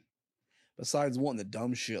really. Besides wanting the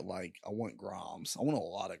dumb shit, like I want Groms. I want a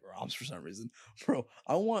lot of Groms for some reason, bro.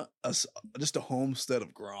 I want just a homestead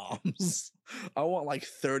of Groms. I want like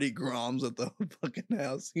 30 Groms at the fucking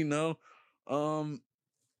house. You know,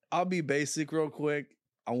 I'll be basic real quick.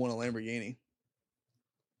 I want a Lamborghini.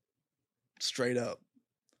 Straight up,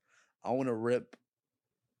 I want to rip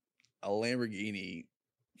a Lamborghini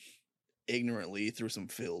ignorantly through some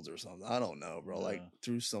fields or something. I don't know, bro. Like Yeah.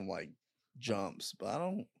 through some like jumps, but I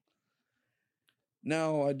don't.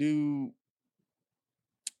 Now I do.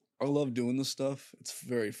 I love doing this stuff. It's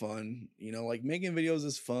very fun. You know, like making videos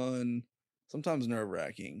is fun. Sometimes nerve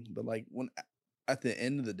wracking, but like when at the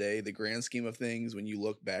end of the day, the grand scheme of things, when you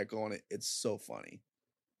look back on it, it's so funny.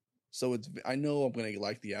 So it's. I know I'm gonna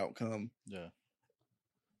like the outcome, Yeah.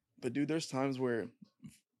 but dude, there's times where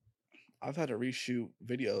I've had to reshoot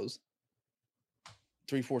videos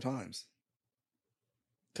 3-4 times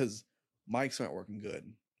because mics aren't working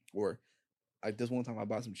good, or like this one time I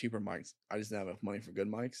bought some cheaper mics. I just didn't have enough money for good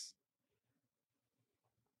mics.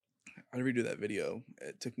 I redo that video.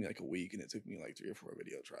 It took me like a week, and it took me like 3 or 4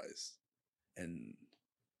 video tries, and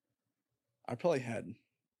I probably had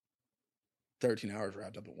 13 hours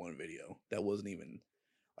wrapped up in one video. That wasn't even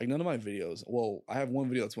like none of my videos. Well, I have one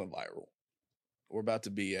video that's went viral. We're about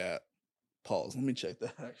to be at pause. Let me check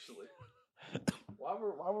that actually. while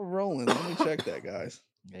we're rolling, let me check that, guys.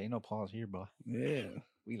 Yeah, ain't no pause here, bro. Yeah.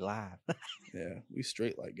 We live. Yeah, we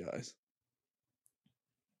straight like guys.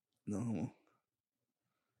 No.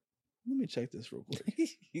 Let me check this real quick.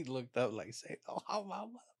 He looked up like, say, oh, how about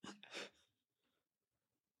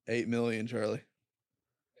 8 million, Charlie.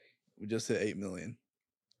 We just hit 8 million.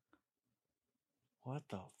 what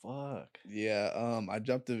the fuck? Yeah, I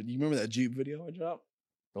dropped you remember that Jeep video I dropped?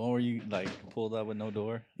 The one where you like pulled up with no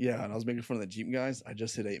door, Yeah, and I was making fun of the Jeep guys. I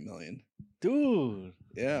just hit 8 million. dude.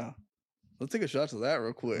 Yeah. Let's take a shot to that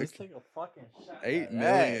real quick. Let's take a fucking shot. 8 at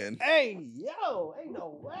million. that. Hey, yo, ain't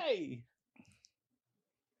no way.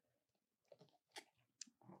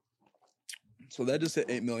 So that just hit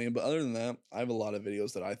 8 million. But other than that, I have a lot of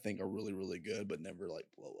videos that I think are really, really good, but never like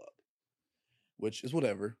blow up. Which is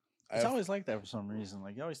whatever. It's always like that for some reason.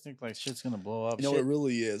 Like you always think like shit's gonna blow up. You know, Shit. it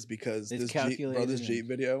really is because It's this calculated Jeep and-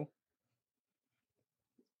 video,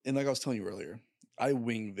 and like I was telling you earlier, I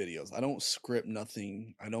wing videos. I don't script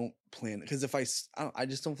nothing. I don't plan because if I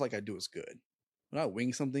just don't feel like I do as good. When I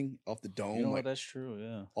wing something off the dome, You know like what? That's true.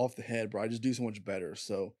 Yeah. off the head, bro, I just do so much better.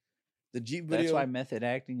 So the Jeep video, That's why method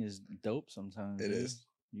acting is dope. Sometimes It dude. is.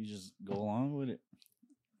 You just go along with it.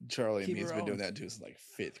 Charlie and Keep me it has been doing rolling. that too since like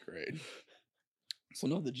 5th grade. So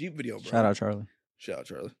no, the Jeep video, bro. Shout out, Charlie. Shout out,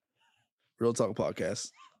 Charlie. Real Talk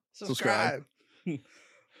Podcast. Subscribe.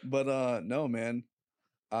 But no, man.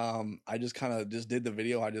 I just kind of just did the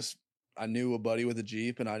video. I knew a buddy with a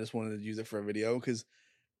Jeep, and I just wanted to use it for a video because,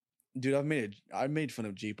 dude, I've made fun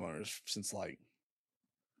of Jeep owners since like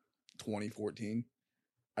 2014.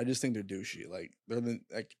 I just think they're douchey. Like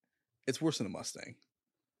it's worse than a Mustang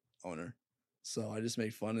owner. So I just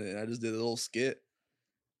made fun of it. And I just did a little skit.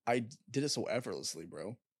 I did it so effortlessly,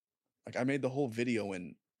 bro. Like I made the whole video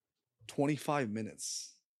in 25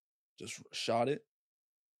 minutes. Just shot it,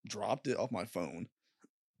 dropped it off my phone,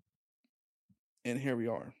 and here we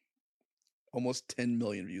are. Almost 10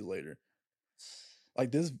 million views later.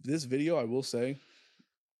 Like this video, I will say,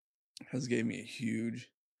 has gave me a huge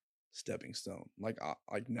stepping stone. Like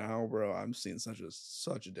now, bro, I'm seeing such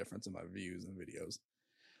a difference in my views and videos.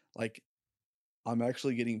 Like I'm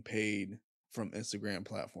actually getting paid from Instagram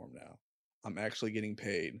platform now. I'm actually getting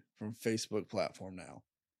paid from Facebook platform now.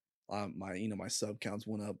 My sub counts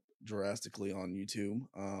went up drastically on YouTube.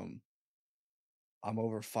 I'm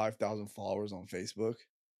over 5,000 followers on Facebook.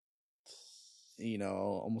 You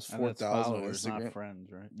know, almost And that's 4,000 on followers, Instagram. not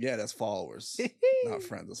friends, right? Yeah, that's followers, not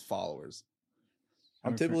friends. That's followers. I'm How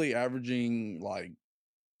many fri- typically averaging like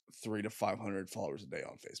 300 to 500 followers a day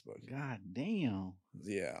on Facebook. God damn.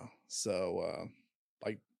 Yeah, so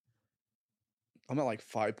like I'm at like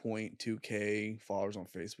 5.2k followers on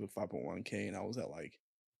Facebook, 5.1k, and I was at like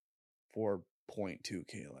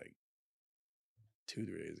 4.2k like 2-3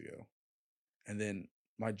 days ago. And then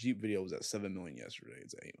my Jeep video was at 7 million yesterday.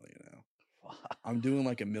 It's at 8 million now. Fuck. I'm doing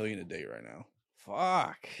like 1 million a day right now.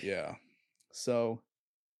 Fuck. Yeah. So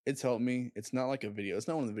it's helped me. It's not like a video. It's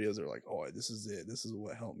not one of the videos that are like, oh, this is it. This is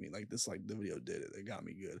what helped me. Like this, like the video did it. It got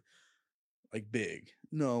me good. Like big.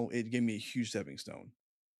 No, it gave me a huge stepping stone.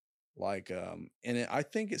 Like, I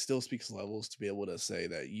think it still speaks levels to be able to say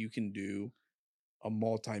that you can do a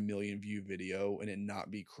multi-million view video and it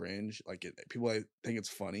not be cringe. Like people think it's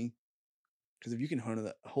funny. Because if you can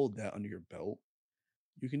hold that under your belt,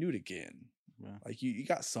 you can do it again. Yeah. Like you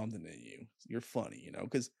got something in you. You're funny, you know.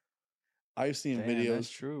 Because I've seen Damn, videos. That's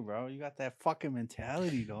true, bro. You got that fucking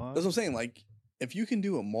mentality, dog. That's what I'm saying. Like if you can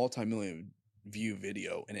do a multi-million view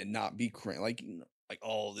video and it not be cringe, like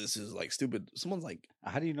oh, this is like stupid. Someone's like,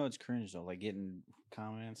 how do you know it's cringe though? Like getting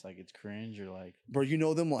comments like it's cringe or like, bro, you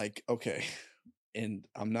know them like, okay, and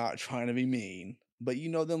I'm not trying to be mean, but you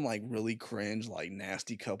know them like really cringe, like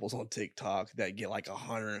nasty couples on TikTok that get like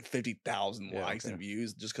 150,000 likes and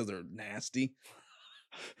views just because they're nasty.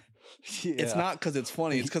 yeah. It's not because it's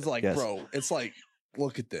funny. It's because like, Yes. bro, it's like,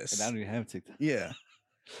 look at this. And I don't even have TikTok. Yeah.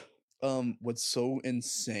 What's so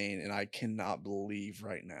insane, and I cannot believe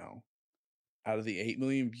right now, out of the 8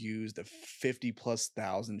 million views, the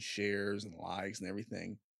 50,000+ shares and likes and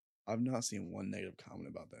everything, I've not seen one negative comment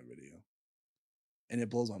about that video. And it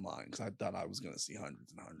blows my mind because I thought I was going to see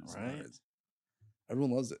hundreds and hundreds and hundreds.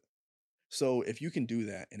 Everyone loves it. So if you can do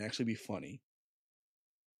that and actually be funny,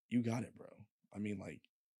 you got it, bro. I mean, like,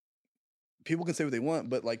 people can say what they want,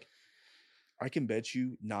 but like, I can bet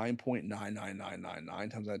you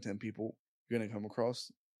 9.99999 times out of 10 people you're going to come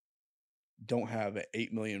across don't have an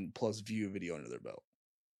 8 million+ view video under their belt.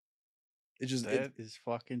 It's just that is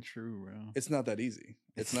fucking true, bro. It's not that easy.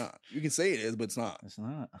 It's not. You can say it is, but it's not. It's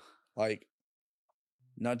not. Like,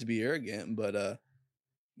 not to be arrogant, but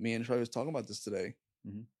me and Troy was talking about this today.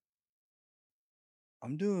 Mm-hmm.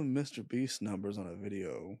 I'm doing Mr. Beast numbers on a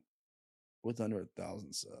video with under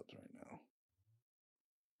 1,000 subs right now.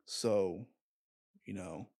 So, you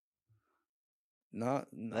know, not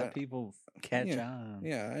let people catch on.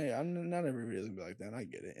 Yeah, I'm not every video is gonna be like that. I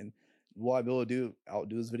get it. And will I be able to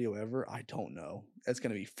outdo this video ever? I don't know. That's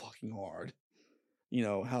gonna be fucking hard. You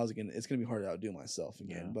know, how's it gonna? It's gonna be hard to outdo myself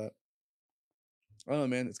again. Yeah. But I don't know,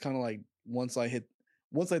 man. It's kind of like once I hit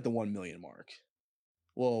the 1 million mark.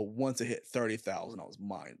 Well, once it hit 30,000, I was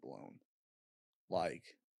mind blown. Like,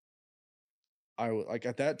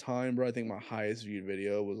 at that time, bro. I think my highest viewed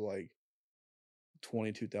video was like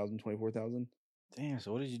 22,000, 24,000. Damn.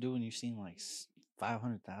 So what did you do when you seen like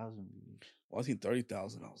 500,000 views? Well, I seen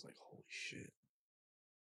 30,000. I was like, holy shit.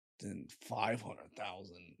 Then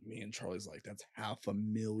 500,000. Me and Charlie's like, that's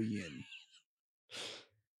 500,000.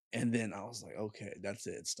 And then I was like, okay, that's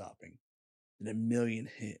it. It's stopping. And 1 million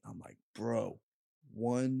hit. I'm like, bro,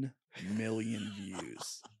 1 million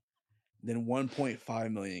views. Then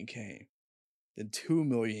 1.5 million came. Then 2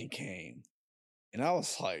 million came. And I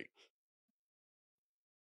was like,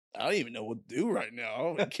 I don't even know what to do right now. I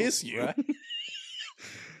want to kiss you. Right?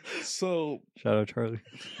 So Shout out Charlie.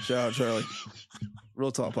 Shout out Charlie.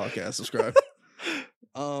 Real Talk Podcast. Subscribe.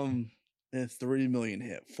 And 3 million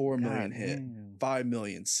hit, 4 million hit, 5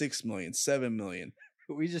 million, 6 million, 7 million.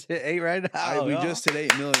 We just hit 8 right now. We just hit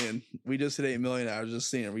 8 million. We just hit 8 million. I was just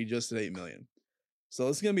seeing it. We just hit 8 million. So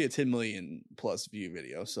it's gonna be a 10 million+ view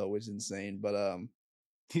video. So it's insane. But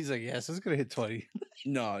he's like, yes, it's gonna hit 20.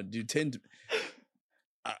 No, dude, 10.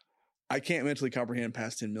 I can't mentally comprehend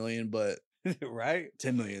past 10 million, but right?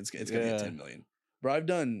 10 million. It's gonna hit 10 million. Bro, I've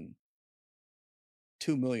done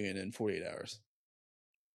 2 million in 48 hours.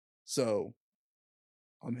 So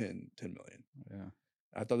I'm hitting 10 million. Yeah.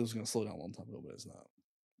 I thought it was gonna slow down a long time ago, but it's not.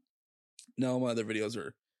 No, my other videos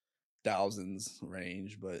are thousands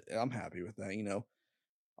range, but I'm happy with that. You know,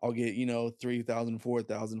 I'll get, 3,000,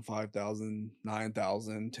 4,000, 5,000,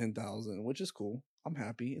 9,000, 10,000, which is cool. I'm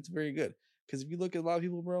happy. It's very good. Because if you look at a lot of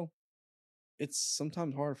people, bro, it's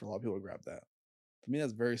sometimes hard for a lot of people to grab that. For me,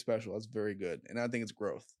 that's very special. That's very good. And I think it's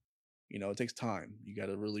growth. You know, it takes time. You got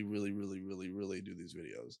to really, really, really, really, really do these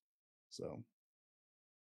videos. So,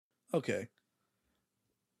 okay.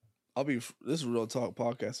 This is Real Talk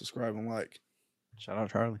Podcast. Subscribe and like. Shout out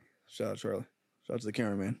Charlie. Shout out Charlie. Shout out to the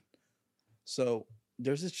cameraman. So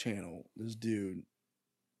there's this channel, this dude.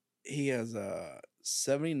 He has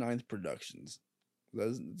 79th Productions.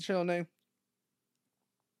 That's the channel name.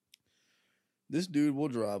 This dude will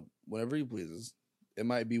drop whenever he pleases. It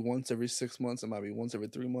might be once every 6 months. It might be once every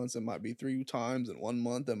 3 months. It might be 3 times in 1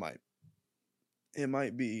 month. It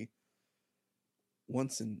might be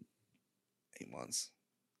once in 8 months.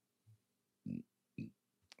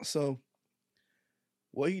 So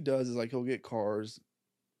what he does is like he'll get cars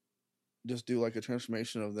just do like a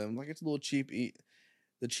transformation of them. Like it's a little cheap.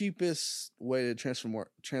 The cheapest way to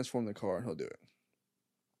transform the car, and he'll do it.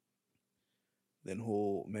 Then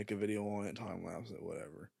he'll make a video on it, time lapse it,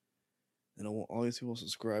 whatever. And all these people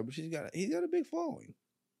subscribe, but he's got a big following.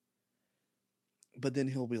 But then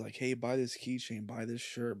he'll be like, "Hey, buy this keychain, buy this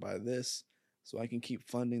shirt, buy this, so I can keep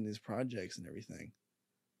funding these projects and everything."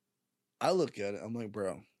 I look at it, I'm like,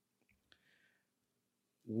 bro,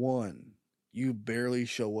 one, you barely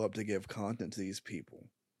show up to give content to these people.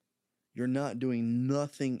 You're not doing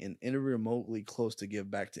nothing and any remotely close to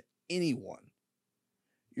give back to anyone.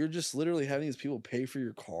 You're just literally having these people pay for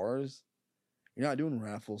your cars. You're not doing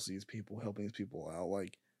raffles to these people, helping these people out.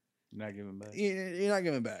 Like, You're not giving back. you're not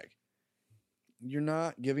giving back. You're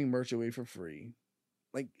not giving merch away for free.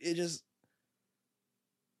 Like, it just,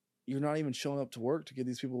 you're not even showing up to work to give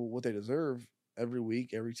these people what they deserve every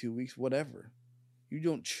week, every 2 weeks, whatever. You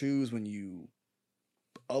don't choose when you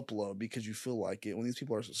upload because you feel like it. When these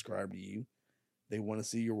people are subscribed to you, they want to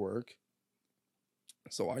see your work.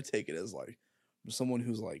 So I take it as like someone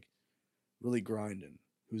who's like really grinding,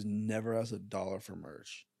 who's never has $1 for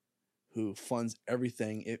merch, who funds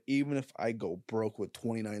everything. Even if I go broke with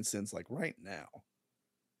 29 cents, like right now,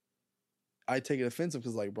 I take it offensive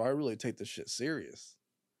because like, bro, I really take this shit serious.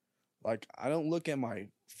 Like, I don't look at my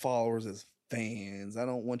followers as fans. I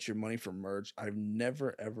don't want your money for merch. I've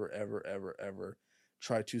never, ever, ever, ever, ever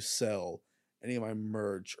tried to sell any of my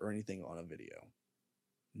merch or anything on a video.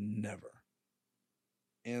 Never.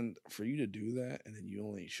 And for you to do that and then you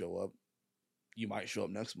only show up, you might show up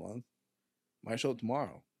next month, might show up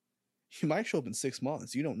tomorrow. You might show up in 6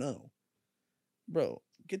 months. You don't know. Bro,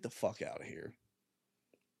 get the fuck out of here.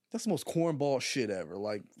 That's the most cornball shit ever.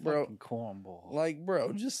 Like, bro. Fucking cornball. Like,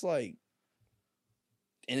 bro, just like,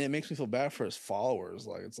 and it makes me feel bad for his followers.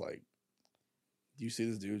 Like, it's like, do you see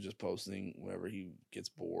this dude just posting whenever he gets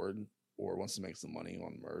bored or wants to make some money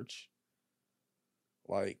on merch?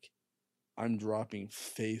 Like, I'm dropping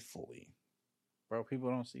faithfully. Bro, people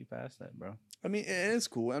don't see past that, bro. I mean, and it's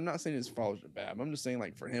cool. I'm not saying his followers are bad. But I'm just saying,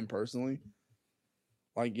 like, for him personally,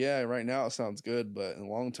 like, yeah, right now it sounds good, but in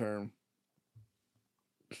the long term,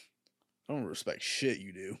 I don't respect shit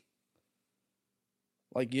you do.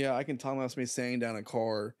 Like, yeah, I can time lapse me sanding down a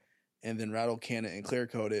car and then rattle can it and clear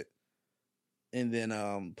coat it and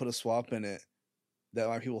then put a swap in it that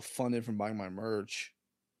my people funded from buying my merch.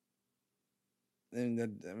 And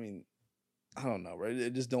that, I mean, I don't know, right?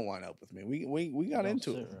 It just don't line up with me. We got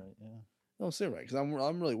into it. Right, yeah. Don't sit right because I'm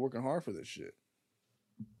really working hard for this shit.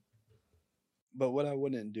 But what I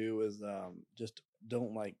wouldn't do is just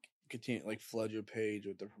don't like continue like flood your page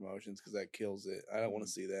with the promotions because that kills it. I don't want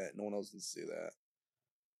to see that. No one else wants to see that.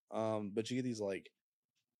 But you get these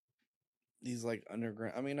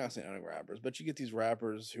underground. I mean, not saying underground rappers, but you get these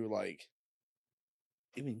rappers who like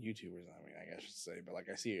even YouTubers. I mean, I guess I should say, but like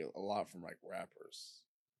I see a lot from like rappers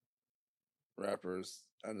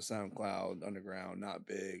on the SoundCloud, underground, not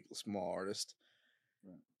big, small artist,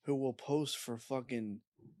 right, who will post for fucking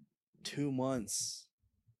 2 months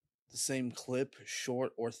the same clip,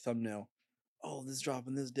 short or thumbnail. Oh, this is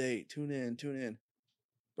dropping this date. Tune in.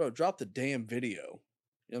 Bro, drop the damn video. You know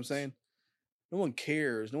what I'm saying? No one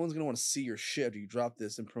cares. No one's gonna want to see your shit after you drop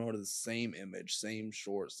this and promote the same image, same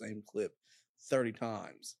short, same clip 30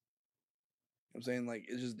 times. You know what I'm saying? Like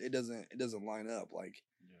it doesn't line up. Like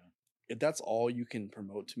yeah, if that's all you can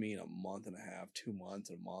promote to me in a month and a half, 2 months,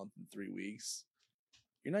 a month, and 3 weeks,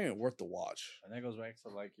 you're not even worth the watch. and that goes back to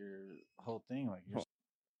like your whole thing, like your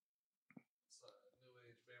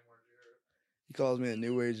He calls me a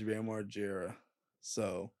new age Bam Margera.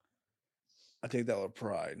 So I take that with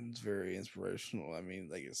pride. It's very inspirational. I mean,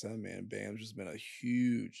 like I said, man, Bam's just been a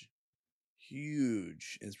huge,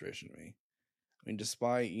 huge inspiration to me. I mean,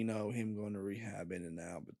 despite, him going to rehab in and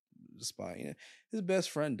out, but despite, his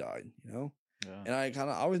best friend died, yeah. And I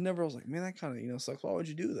was like, man, that kind of, sucks. Why would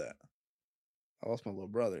you do that? I lost my little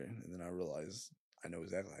brother. And then I realized I know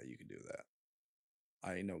exactly how you could do that.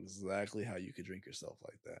 I know exactly how you could drink yourself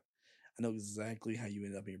like that. I know exactly how you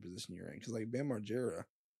end up in your position you're in. Because like Bam Margera,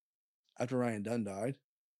 after Ryan Dunn died,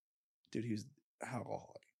 dude, he was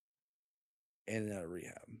alcoholic and out of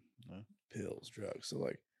rehab, pills, drugs. So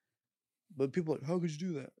like, but people are like, how could you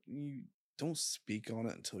do that? You don't speak on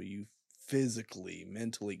it until you physically,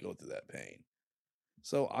 mentally go through that pain.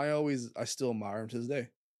 So I still admire him to this day.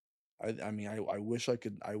 I mean, I wish I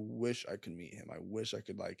could meet him. I wish I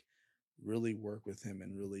could like really work with him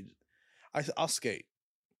and really, I'll skate.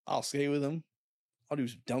 I'll skate with him. I'll do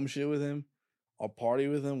dumb shit with him. I'll party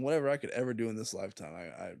with him. Whatever I could ever do in this lifetime,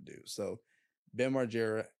 I do. So Bam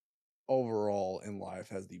Margera overall in life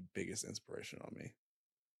has the biggest inspiration on me.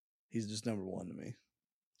 He's just number one to me.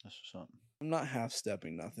 That's what's up. I'm not half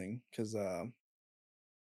stepping nothing because I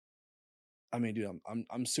mean, dude,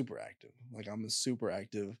 I'm super active. Like I'm a super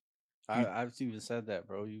active. I've even said that,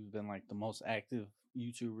 bro. You've been like the most active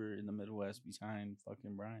YouTuber in the Midwest behind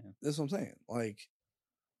fucking Brian. That's what I'm saying. Like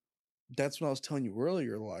that's what I was telling you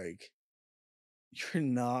earlier. Like you're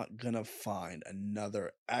not gonna find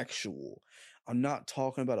another actual. I'm not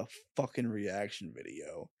talking about a fucking reaction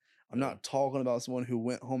video. I'm Yeah. not talking about someone who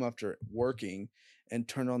went home after working and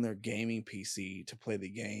turned on their gaming PC to play the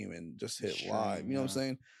game and just hit live. Stream, You know what I'm yeah.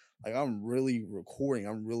 saying? Like I'm really recording.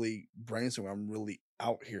 I'm really brainstorming. I'm really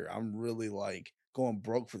out here. I'm really like going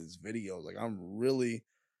broke for these videos. Like I'm really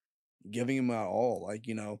giving them my all. Like,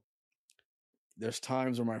 you know, there's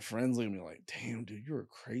times where my friends look at me like, damn, dude, you're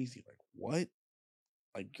crazy. Like, what?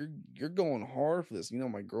 Like you're going hard for this. You know,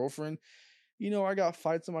 my girlfriend, you know, I got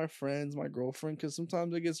fights with my friends, my girlfriend, because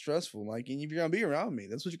sometimes it gets stressful. Like, and if you're gonna be around me,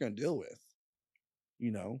 that's what you're gonna deal with.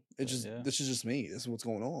 You know, it's just Yeah. this is just me. This is what's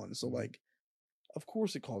going on. So Mhm. like, of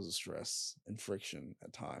course it causes stress and friction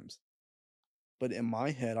at times. But in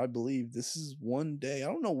my head, I believe this is one day. I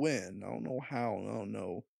don't know when, I don't know how, I don't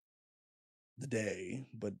know the day,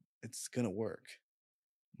 but it's gonna work.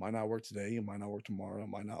 Might not work today, it might not work tomorrow, it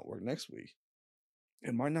might not work next week.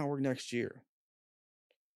 It might not work next year.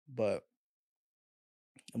 But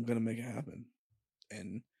I'm gonna make it happen.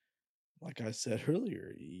 And like I said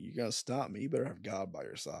earlier, you gotta stop me. You better have God by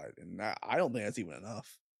your side. And I don't think that's even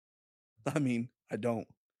enough. I mean, I don't.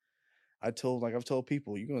 I've told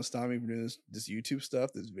people, you're gonna stop me from doing this YouTube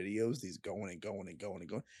stuff, these videos, these going and going and going and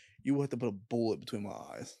going. You will have to put a bullet between my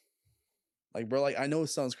eyes. Like, bro, like I know it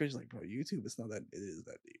sounds crazy, like, bro, YouTube, it's not that it is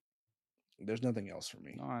that deep. There's nothing else for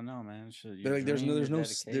me. No, I know, man. Shit, But your like dream, your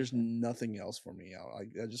there's dedication. nothing else for me.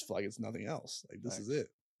 I just feel like it's nothing else. Like this is Facts.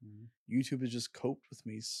 it. Mhm. YouTube has just coped with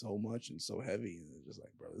me so much and so heavy, and it's just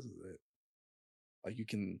like, bro, this is it. Like you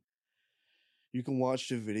can watch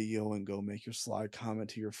the video and go make your slide comment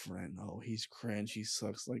to your friend. Oh, he's cringe, he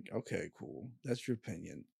sucks. Like, okay, cool. That's your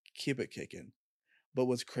opinion. Keep it kicking. But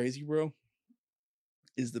what's crazy, bro,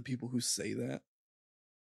 is the people who say that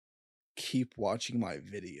keep watching my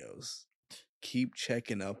videos. Keep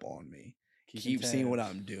checking up on me. Keep seeing what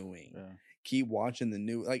tabs. I'm doing. Yeah. Keep watching the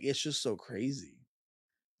new, like it's just so crazy.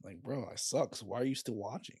 Like, bro, I suck. So why are you still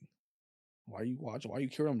watching? Why are you watching? Why do you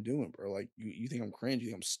care what I'm doing, bro? Like you think I'm cringe, you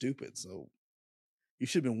think I'm stupid. So you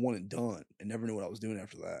should have been one and done and never knew what I was doing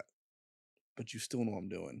after that. But you still know what I'm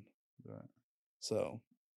doing. Right. So,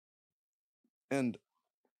 and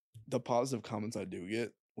the positive comments I do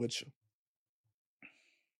get, which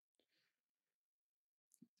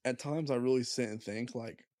at times I really sit and think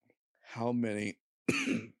like how many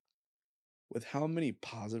with how many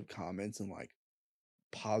positive comments and like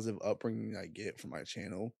positive upbringing I get from my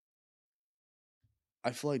channel,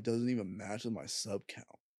 I feel like doesn't even match with my sub count.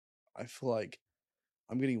 I feel like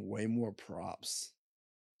I'm getting way more props,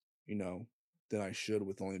 you know, than I should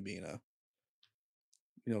with only being a,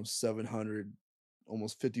 700,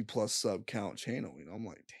 almost 50 plus sub count channel. You know, I'm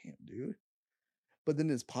like, damn, dude. But then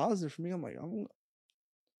it's positive for me. I'm like, I'm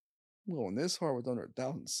going this hard with under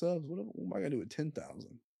 1,000 subs. What am I gonna do with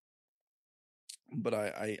 10,000? But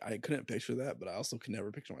I couldn't picture that. But I also could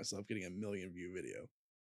never picture myself getting a 1,000,000 view video,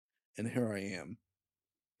 and here I am,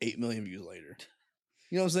 8 million views later.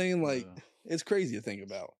 You know what I'm saying? Like, Yeah. it's crazy to think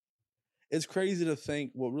about. It's crazy to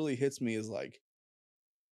think. What really hits me is like,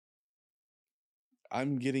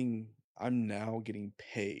 I'm now getting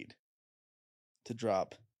paid to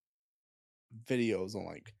drop videos on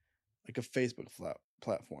like a Facebook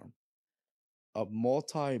platform. A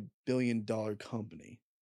multi-billion-dollar company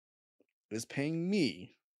is paying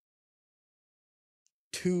me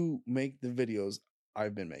to make the videos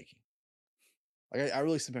I've been making. Like I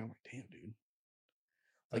really sit back. I'm like, damn, dude.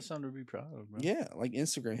 Like, That's something to be proud of, bro. yeah, like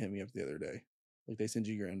Instagram hit me up the other day. Like they send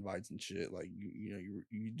you your invites and shit. Like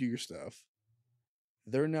you do your stuff.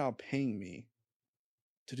 They're now paying me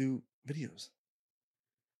to do videos.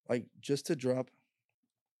 Like just to drop.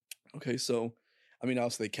 Okay, so I mean,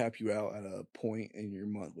 obviously they cap you out at a point in your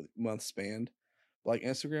month span. But like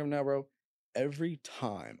Instagram now, bro. Every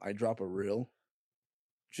time I drop a reel,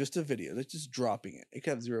 just a video, that's just dropping it. It could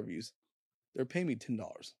have 0 views. They're paying me $10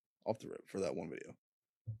 off the rip for that one video.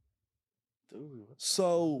 Dude,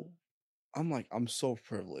 So I'm like, I'm so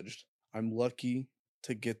privileged. I'm lucky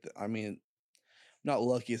to get I mean, not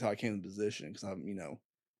lucky is how I came in the position because I'm, you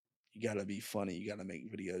got to be funny. You got to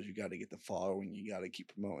make videos. You got to get the following. You got to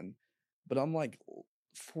keep promoting. But I'm like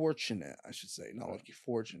fortunate, I should say, not lucky,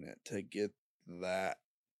 fortunate to get that.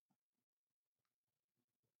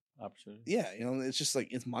 opportunity. Yeah, it's just like,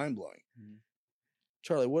 it's mind blowing. Mhm.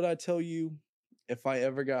 Charlie, what I tell you, if I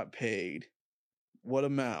ever got paid what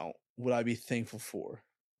amount would I be thankful for?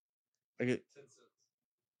 Like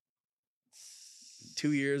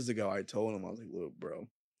 2 years ago, I told him, I was like, look, bro,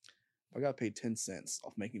 if I got paid 10 cents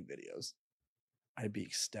off making videos, I'd be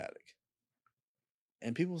ecstatic.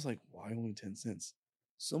 And people was like, why only 10 cents?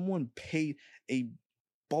 Someone paid a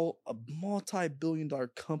multi-billion-dollar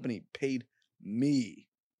company paid me,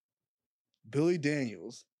 Billy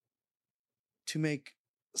Daniels, to make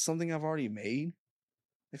something I've already made.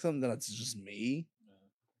 Like something that's just me.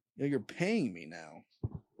 You know, you're paying me now.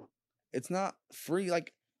 It's not free.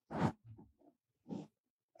 Like,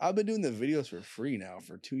 I've been doing the videos for free now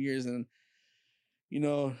for 2 years, and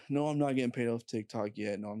no, I'm not getting paid off TikTok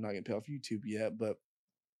yet. No, I'm not getting paid off YouTube yet. But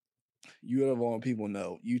you out of all people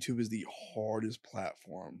know, YouTube is the hardest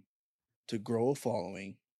platform to grow a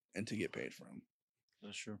following and to get paid from.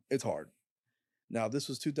 That's true. It's hard. Now, this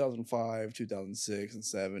was 2005, 2006, and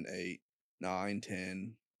 7, 8, 9,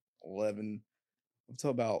 10, 11, until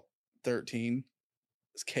about 13.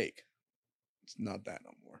 It's cake. It's not that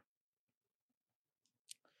no more.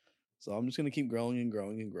 So I'm just going to keep growing and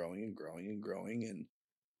growing and growing and growing and growing. And,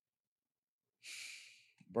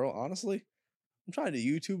 bro, honestly, I'm trying to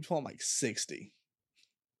YouTube till I'm like 60.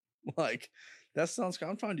 Like, that sounds crazy.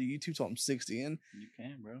 I'm trying to YouTube till I'm 60. And You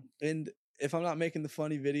can, bro. And if I'm not making the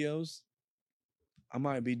funny videos, I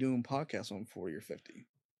might be doing podcasts on 40 or 50,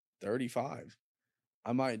 35.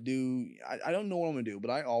 I might do, I don't know what I'm going to do, but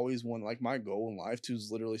I always want, like, my goal in life to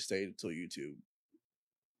literally stay until YouTube.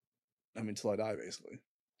 I mean, until I die, basically.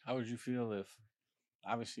 How would you feel if,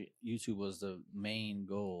 obviously, YouTube was the main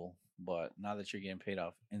goal, but now that you're getting paid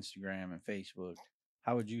off Instagram and Facebook,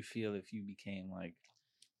 how would you feel if you became, like,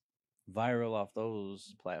 viral off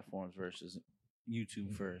those platforms versus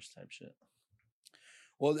YouTube first type shit?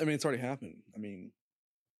 Well, I mean, it's already happened. I mean,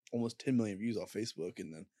 almost 10 million views off Facebook,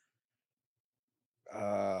 and then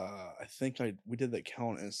I think we did that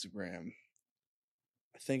count on Instagram.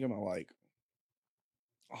 I think I'm at like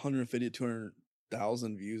 150 to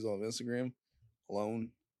 200,000 views off Instagram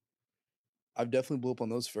alone. I've definitely blew up on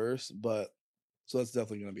those first, but so that's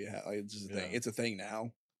definitely gonna be it's just a thing. It's a thing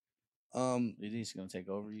now. You think it's gonna take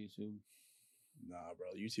over YouTube? Nah, bro.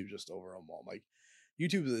 YouTube just over them all. Like,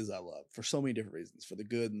 YouTube is I love for so many different reasons, for the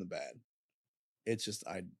good and the bad. It's just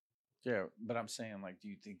Yeah, but I'm saying, like, do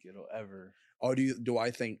you think it'll ever? Oh, do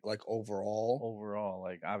I think, like, Overall,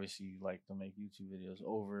 like, obviously you like to make YouTube videos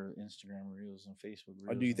over Instagram Reels and Facebook Reels.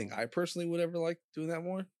 Or do you think I personally would ever like doing that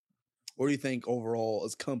more? Or do you think overall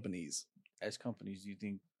as companies? As companies, do you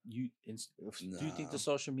think do you think Nah. the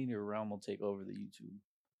social media realm will take over the YouTube?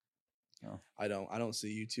 No. I don't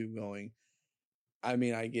see YouTube going. I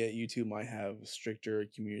mean, I get YouTube might have stricter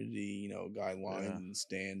community, guidelines and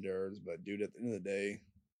standards, but dude, at the end of the day,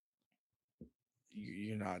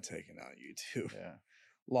 you're not taking out YouTube. Yeah.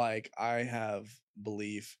 Like, I have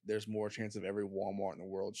belief there's more chance of every Walmart in the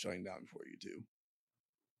world shutting down before YouTube.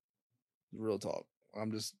 Real talk.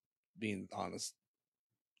 I'm just being honest.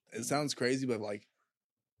 It sounds crazy, but like,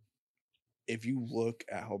 if you look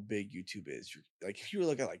at how big YouTube is, if you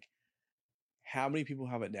look at like how many people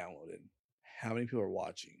have it downloaded, how many people are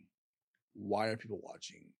watching, why are people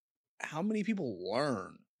watching, how many people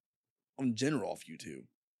learn in general off YouTube,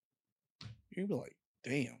 you're gonna be like,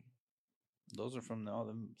 damn. Those are from all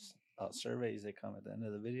the surveys that come at the end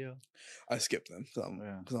of the video. I skipped them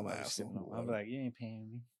because I'm an asshole. I'm like, you ain't paying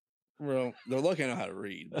me. Bro, they're lucky I know how to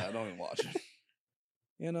read, but I don't even watch it.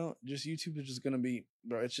 Just YouTube is just gonna be,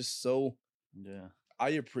 bro. It's just so. Yeah. I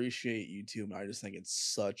appreciate YouTube, and I just think it's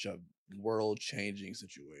such a world-changing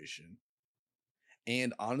situation.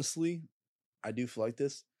 And honestly, I do feel like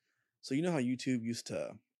this. So you know how YouTube used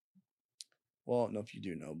to. Well, I don't know if you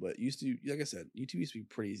do know, but used to, like I said, YouTube used to be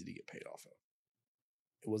pretty easy to get paid off of.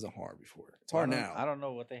 It wasn't hard before. It's hard now. I don't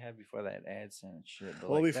know what they had before that AdSense shit. But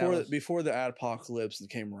well, like before the adpocalypse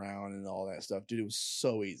came around and all that stuff, dude, it was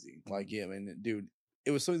so easy. Like, yeah, man, dude,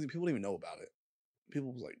 it was so easy. People didn't even know about it.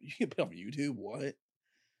 People was like, you can put on YouTube? What?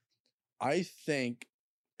 I think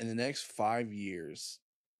in the next 5 years,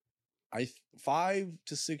 5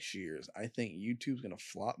 to 6 years, I think YouTube's gonna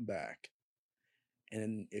flop back.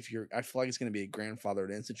 And I feel like it's gonna be a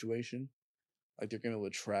grandfathered in situation. Like, they're gonna be able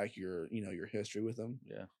to track your history with them.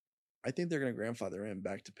 Yeah. I think they're gonna grandfather in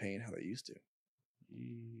back to paying how they used to.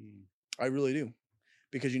 I really do.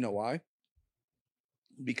 Because you know why?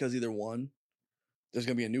 Because either one, there's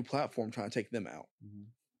gonna be a new platform trying to take them out. Mm-hmm.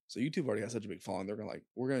 So YouTube already has such a big following. They're gonna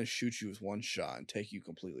we're gonna shoot you with one shot and take you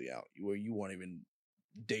completely out, where you won't even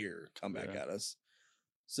dare come back at us.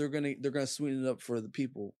 So they're gonna sweeten it up for the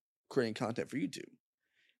people creating content for YouTube.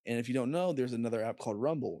 And if you don't know, there's another app called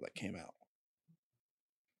Rumble that came out.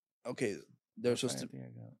 Okay, they're supposed to.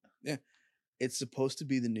 Yeah, it's supposed to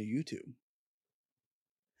be the new YouTube.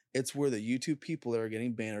 It's where the YouTube people that are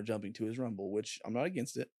getting banned are jumping to is Rumble, which I'm not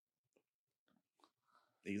against it.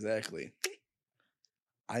 Exactly.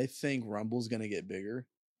 I think Rumble's gonna get bigger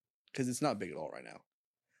because it's not big at all right now.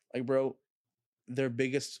 Like, bro, their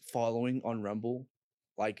biggest following on Rumble,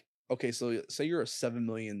 like, okay, so say you're a 7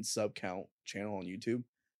 million sub count channel on YouTube.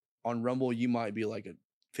 On Rumble, you might be like a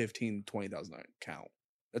 15, 20,000 count.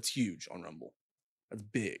 That's huge on Rumble. That's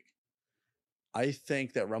big. I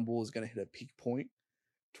think that Rumble is going to hit a peak point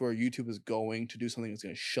to where YouTube is going to do something that's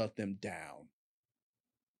going to shut them down.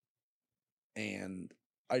 And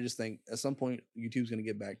I just think at some point, YouTube's going to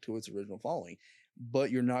get back to its original following.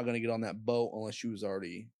 But you're not going to get on that boat unless you was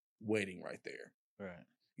already waiting right there. Right.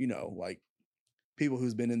 You know, like people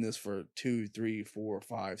who's been in this for 2, 3, 4,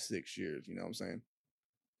 5, 6 years. You know what I'm saying?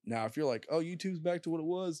 Now, if you're like, oh, YouTube's back to what it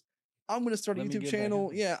was, I'm going to start a Let me YouTube get back channel.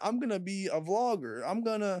 in. Yeah, I'm going to be a vlogger. I'm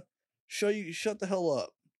going to show you, shut the hell up.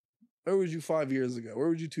 Where was you 5 years ago? Where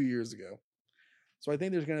was you 2 years ago? So I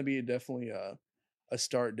think there's going to be definitely a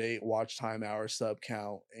start date, watch time, hour, sub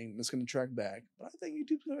count, and it's going to track back. But I think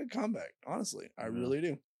YouTube's going to come back. Honestly, I really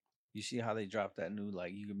do. You see how they dropped that new,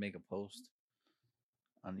 like, you can make a post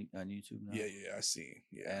on YouTube now? Yeah, I see.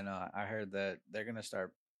 Yeah. And I heard that they're going to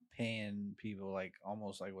start paying people, like,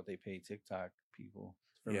 almost like what they pay TikTok people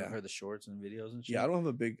for the shorts and videos and shit. Yeah, I don't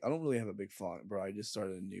really have a big font, bro. I just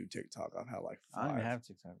started a new TikTok. I've had like 5. I don't even have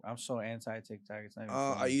TikTok. I'm so anti TikTok. It's not even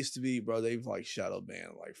I funny. used to be, bro. They've like shadow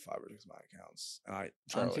banned like 5 or 6 of my accounts. And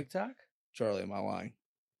On TikTok? Charlie, am I lying?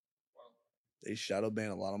 They shadow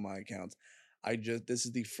banned a lot of my accounts. This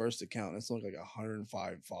is the first account. It's only like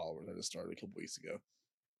 105 followers. I just started a couple weeks ago,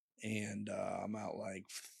 and I'm at like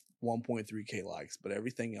 1.3K likes. But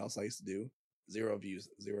everything else I used to do, 0 views,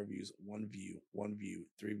 1 view, 1 view,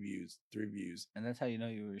 3 views, 3 views. And that's how you know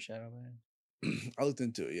you were shadow banned? I looked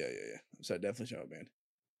into it. Yeah. So I definitely shadow banned.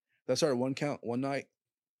 I started one count one night,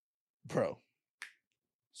 bro.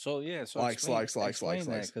 So yeah, so likes.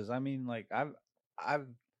 Because I mean, like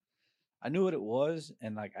I knew what it was,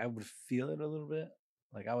 and like I would feel it a little bit.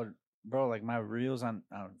 Like I would, bro. Like my reels on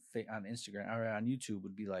Instagram or on YouTube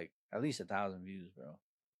would be like at least 1,000 views, bro.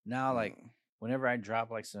 Now, like whenever I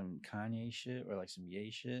drop like some Kanye shit or like some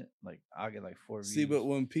Ye shit, like I'll get like 4 views. See, but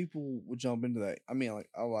when people would jump into that, I mean, like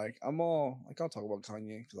I'll talk about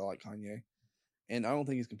Kanye because I like Kanye, and I don't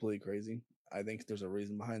think he's completely crazy. I think there's a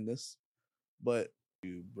reason behind this, but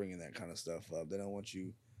you bringing that kind of stuff up, they don't want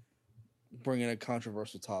you bringing a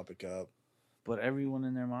controversial topic up. But everyone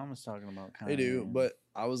and their mom is talking about Kanye. They do, but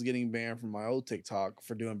I was getting banned from my old TikTok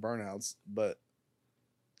for doing burnouts, but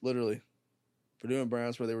literally for doing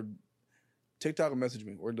burnouts where they were TikTok would message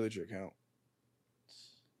me, or delete your account.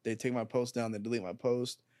 They take my post down, they delete my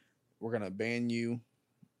post. We're gonna ban you.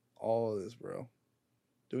 All of this, bro.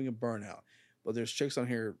 Doing a burnout. But there's chicks on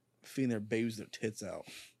here feeding their babies their tits out.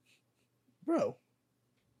 Bro.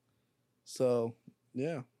 So,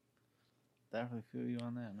 yeah. Definitely feel you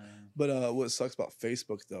on that, man. But what sucks about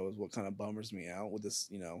Facebook though is what kind of bummers me out with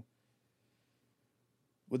this,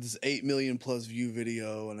 with this 8 million plus view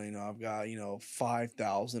video, and I've got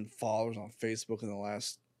 5,000 followers on Facebook in the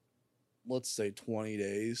last, let's say 20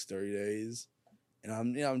 days, 30 days, and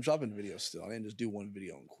I'm dropping videos still. I didn't just do one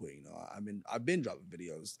video and quit. I've been dropping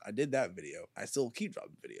videos. I did that video. I still keep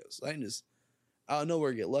dropping videos. I didn't just out of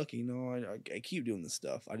nowhere get lucky. No, I keep doing this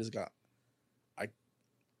stuff.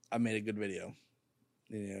 I made a good video,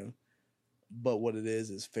 But what it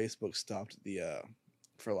is Facebook stopped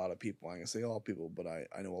for a lot of people. I can say all people, but I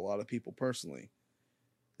know a lot of people personally.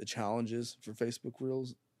 The challenges for Facebook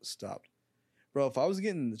Reels stopped. Bro, if I was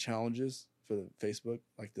getting the challenges for the Facebook,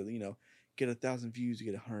 like get 1,000 views,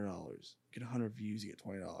 you get $100. Get 100 views, you get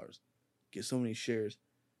 $20. Get so many shares,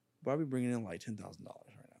 but I'd be bringing in like $10,000 right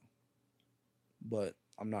now. But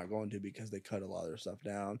I'm not going to because they cut a lot of their stuff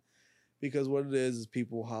down. Because what it is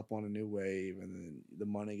people hop on a new wave, and then the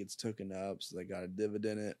money gets taken up, so they got to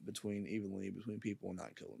dividend it evenly between people and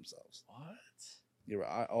not kill themselves. What? You're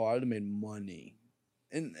right. I'd have made money,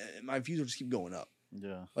 and my views will just keep going up.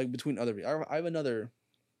 Yeah. Like between other, I have another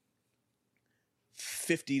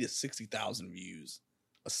 50 to 60,000 views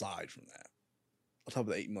aside from that. On top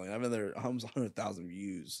of the 8 million, I have another almost 100,000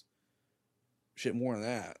 views. Shit, more than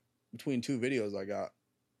that. Between 2 videos, I got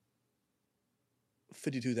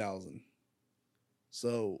 52,000.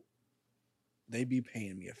 So they be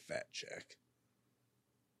paying me a fat check.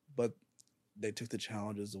 But they took the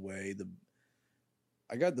challenges away.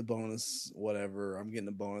 I got the bonus, whatever. I'm getting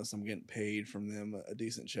a bonus. I'm getting paid from them a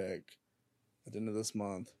decent check at the end of this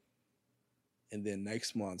month. And then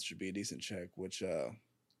next month should be a decent check, which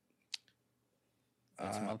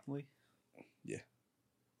that's monthly? Yeah.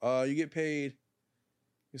 You get paid.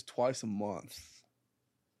 It's twice a month,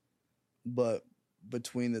 but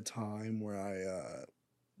between the time where I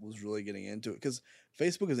was really getting into it, because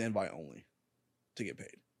Facebook is invite only to get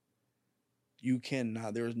paid. You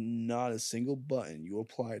cannot. There is not a single button you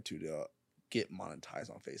apply to get monetized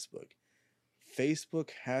on Facebook.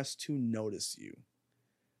 Facebook has to notice you.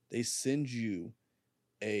 They send you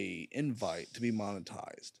a invite to be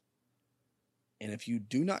monetized, and if you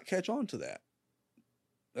do not catch on to that,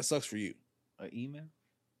 that sucks for you. An email?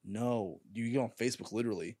 No, you get on Facebook.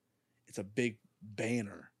 Literally, it's a big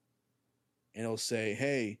banner, and it'll say,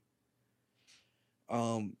 "Hey,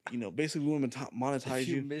 basically we want to monetize If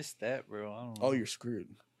you." you missed that, bro, I don't know. Oh, you're screwed.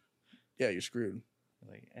 Yeah, you're screwed.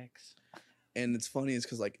 Like X. And it's funny is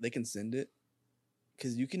because like they can send it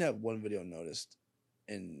because you can have one video noticed,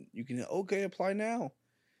 and you can okay apply now,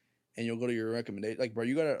 and you'll go to your recommendation. Like, bro,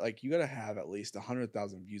 you gotta have at least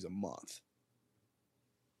 100,000 views a month,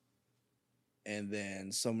 and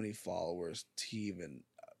then so many followers to even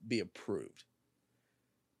be approved.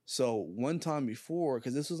 So one time before,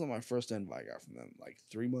 because this wasn't my first invite I got from them, like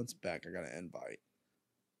 3 months back, I got an invite,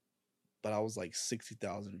 but I was like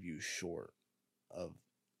 60,000 views short of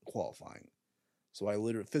qualifying. So I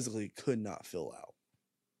literally physically could not fill out.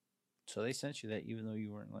 So they sent you that even though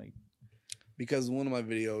you weren't like. Because one of my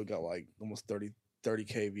videos got like almost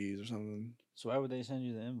 30K views or something. So why would they send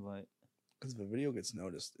you the invite? Because if a video gets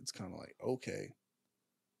noticed, it's kind of like, okay,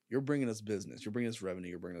 you're bringing us business, you're bringing us revenue,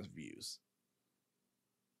 you're bringing us views.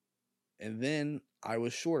 And then I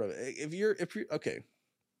was short of it. If you're okay,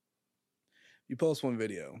 you post one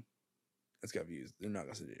video, it's got views. They're not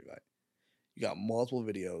gonna send you an invite. You got multiple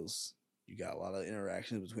videos. You got a lot of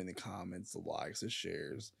interactions between the comments, the likes, the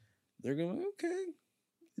shares. They're going, okay,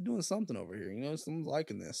 you're doing something over here. You know, someone's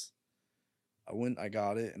liking this. I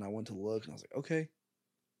got it, and I went to look, and I was like, okay,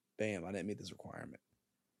 bam, I didn't meet this requirement.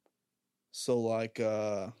 So, like,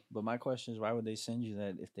 But my question is, why would they send you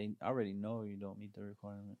that if they already know you don't meet the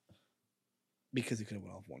requirement? because you could have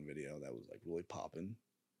went off one video that was, like, really popping.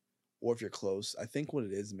 Or if you're close, I think what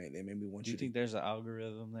it is, man, they maybe want Do you you think there's an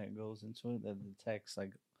algorithm that goes into it that detects,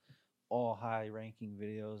 like, all high-ranking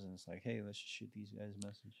videos, and it's like, hey, let's just shoot these guys a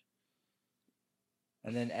message?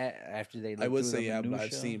 And then after they look I would through say, the yeah, but I've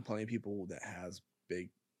minutia- seen plenty of people that has big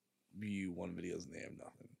view one videos and they have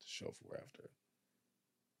nothing to show for after.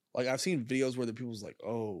 Like, I've seen videos where the people's like,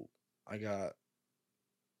 oh, I got,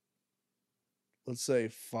 let's say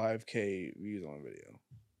 5K views on a video.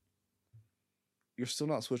 You're still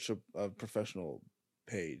not switched to a professional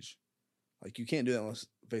page. Like, you can't do that unless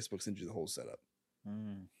Facebook sends you the whole setup.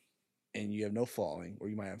 Mm, And you have no following, or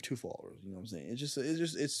you might have 2 followers. You know what I'm saying?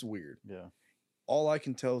 It's weird. yeah. All I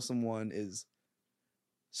can tell someone is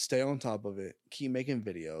stay on top of it, keep making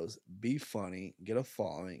videos, be funny, get a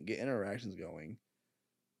following, get interactions going.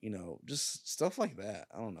 You know, just stuff like that.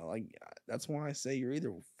 I don't know. Like, that's why I say you're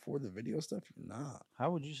either for the video stuff or not. How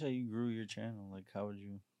would you say you grew your channel? Like, how would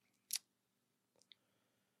you?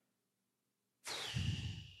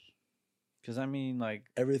 Because I mean, like,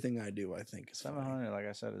 Everything I do, I think, is funny. 700, like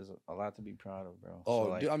I said, is a lot to be proud of, bro. Oh, So,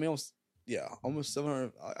 like, dude, I mean, almost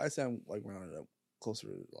 700. I say I'm like rounded up closer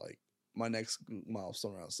to like my next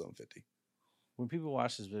milestone around 750. when people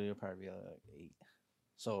watch this video, probably be like 8.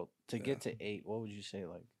 So to get to 8, what would you say?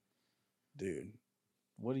 Like, Dude,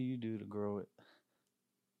 what do you do to grow it?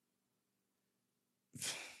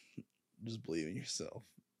 just believe in yourself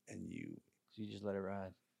and you Just let it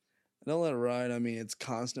ride. don't let it ride. I mean, it's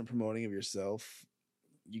constant promoting of yourself.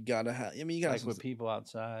 You gotta have. I mean, you gotta Like with people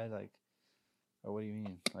outside, like, or what do you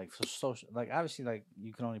mean? Like for social, like obviously, like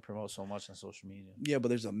you can only promote so much on social media. Yeah, but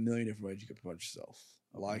there's a million different ways you can promote yourself.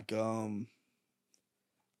 Okay. Like,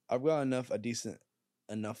 I've got a decent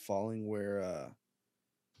enough following where,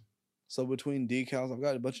 so between decals, I've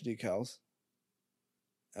got a bunch of decals.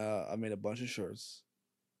 I made a bunch of shirts.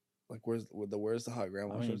 Like, where's the hot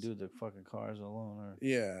grandma I mean, you shirts? do the fucking cars alone, or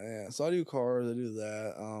Yeah. So I do cars, I do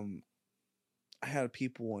that. I had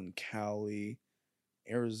people in Cali,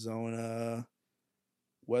 Arizona,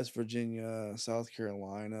 West Virginia, South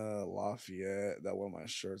Carolina, Lafayette that wore my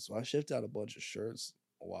shirts. So I shipped out a bunch of shirts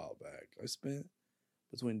a while back. I spent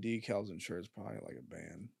between decals and shirts probably like a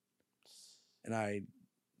band. And I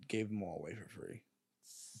gave them all away for free.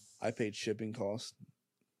 I paid shipping costs.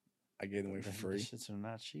 I gave them away for The free. shits are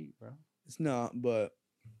not cheap, bro. It's not, but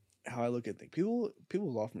how I look at things. People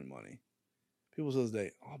offer me money. People say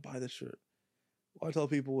today, I'll buy this shirt. What I tell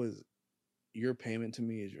people is your payment to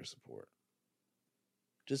me is your support.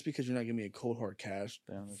 Just because you're not giving me a cold hard cash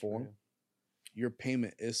Damn, that's form, real. your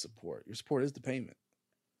payment is support. Your support is the payment.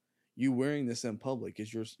 You wearing this in public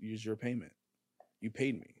is your payment. You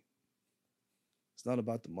paid me. It's not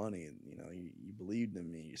about the money, and you know, you believed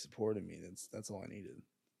in me, you supported me. That's all I needed.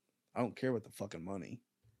 I don't care about the fucking money.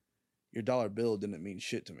 Your dollar bill didn't mean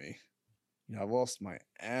shit to me. You know, I've lost my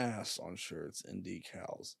ass on shirts and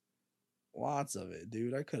decals. Lots of it,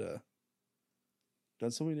 dude. I could have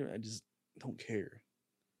done so many different. I just don't care.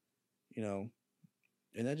 You know,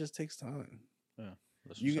 and that just takes time. Yeah,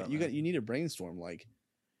 You need to brainstorm. Like,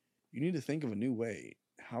 you need to think of a new way.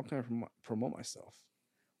 How can I promote myself?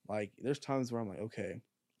 Like, there's times where I'm like, okay,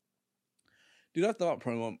 dude, I thought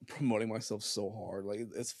promoting myself so hard. Like,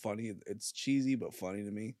 it's funny. It's cheesy, but funny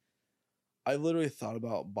to me. I literally thought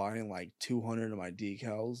about buying like 200 of my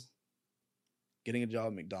decals, getting a job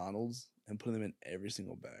at McDonald's, and putting them in every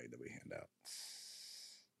single bag that we hand out.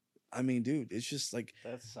 I mean, dude, it's just like,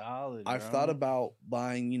 that's solid. I've thought about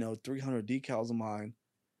buying, 300 decals of mine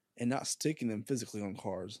and not sticking them physically on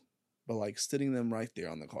cars, but like sitting them right there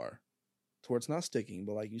on the car to where it's not sticking,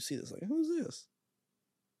 but like you see this, like, who's this?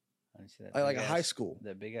 I see that Like a high school.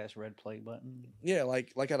 That big ass red play button. Yeah,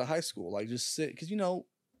 like at a high school, like just sit, because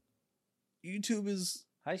YouTube is.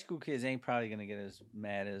 High school kids ain't probably gonna get as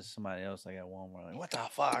mad as somebody else like at Walmart. Like, what the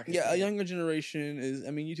fuck? Yeah, a younger generation is.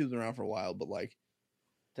 I mean, YouTube's been around for a while, but like,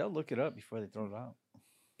 they'll look it up before they throw it out.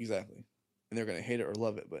 Exactly, and they're gonna hate it or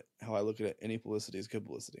love it. But how I look at it, any publicity is good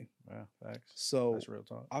publicity. Yeah, facts. So that's real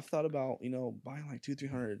talk. I've thought about buying like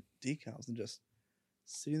 200-300 decals and just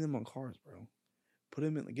sitting them on cars, bro. Put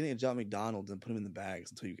them in, like, getting a job at McDonald's and put them in the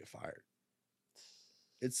bags until you get fired.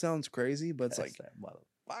 It sounds crazy, but it's That's like, that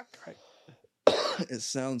motherfucker. It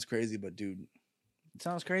sounds crazy, but dude, it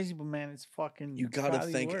sounds crazy, but man, it's fucking. You gotta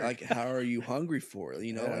think work. like, how are you hungry for it?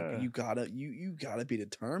 Yeah. Like you gotta be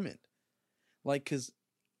determined. Like, cause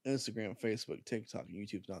Instagram, Facebook, TikTok, and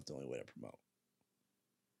YouTube's not the only way to promote.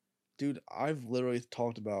 Dude, I've literally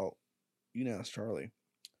talked about, ask Charlie.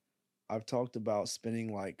 I've talked about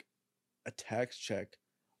spending like a tax check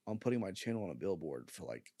on putting my channel on a billboard for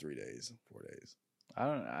like 3 days, 4 days. I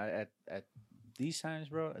don't. At these times,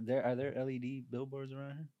 bro. Are there LED billboards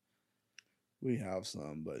around here? We have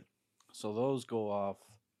some, but so those go off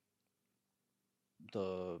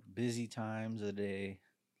the busy times of the day.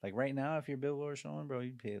 Like right now, if your billboard's showing, bro,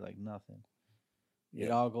 you pay like nothing. Yeah.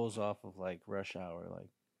 It all goes off of like rush hour, like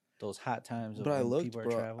those hot times. But I looked,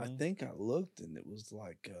 bro. I think I looked, and it was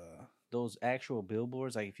like those actual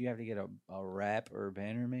billboards. Like if you have to get a wrap or a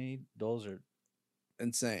banner made, those are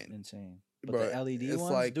insane. But bro, the LED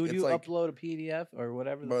ones, like, dude, you like, upload a PDF or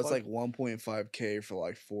whatever. Bro, it's like 1.5K for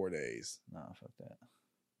like 4 days. Nah, fuck that.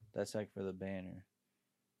 That's like for the banner.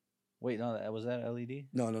 Wait, no, was that LED?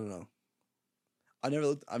 No.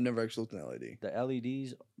 I've never actually looked at LED. The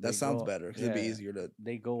LEDs. That sounds better because it'd be easier to.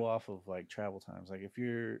 They go off of like travel times. Like if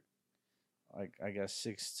you're, like I guess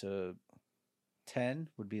 6 to 10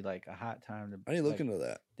 would be like a hot time to. I need to look into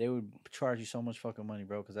that. They would charge you so much fucking money,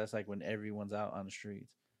 bro, because that's like when everyone's out on the streets.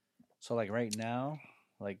 So like right now,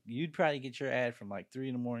 like you'd probably get your ad from like 3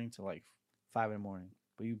 a.m. to like 5 a.m,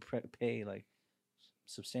 but you pay like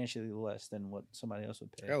substantially less than what somebody else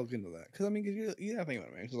would pay. I gotta look into that because I mean, you gotta think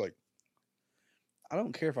about it, man. Because like, I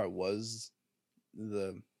don't care if I was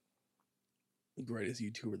the greatest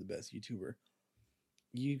YouTuber, the best YouTuber.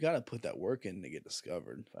 You gotta put that work in to get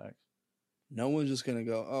discovered. Facts. No one's just gonna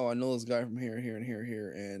go, oh, I know this guy from here, here, and here, here,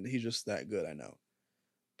 and he's just that good. I know.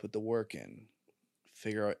 Put the work in.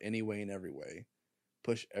 Figure out any way and every way.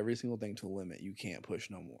 Push every single thing to a limit. You can't push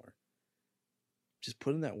no more. Just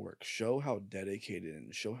put in that work. Show how dedicated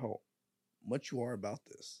and show how much you are about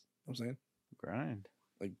this. You know what I'm saying? Grind.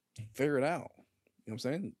 Like, figure it out. You know what I'm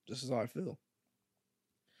saying? This is how I feel.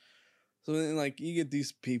 So then, like, you get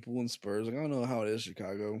these people in Spurs. Like, I don't know how it is in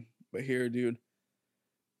Chicago. But here, dude,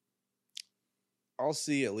 I'll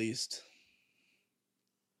see at least...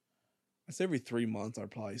 I'd say every 3 months,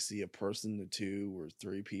 I'd probably see a person to 2 or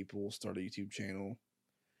 3 people start a YouTube channel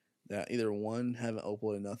that either one haven't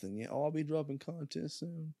uploaded nothing yet. Oh, I'll be dropping content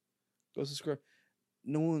soon. Go subscribe.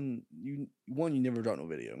 You never drop no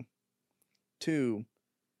video. 2,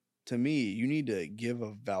 to me, you need to give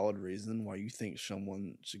a valid reason why you think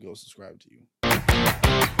someone should go subscribe to you.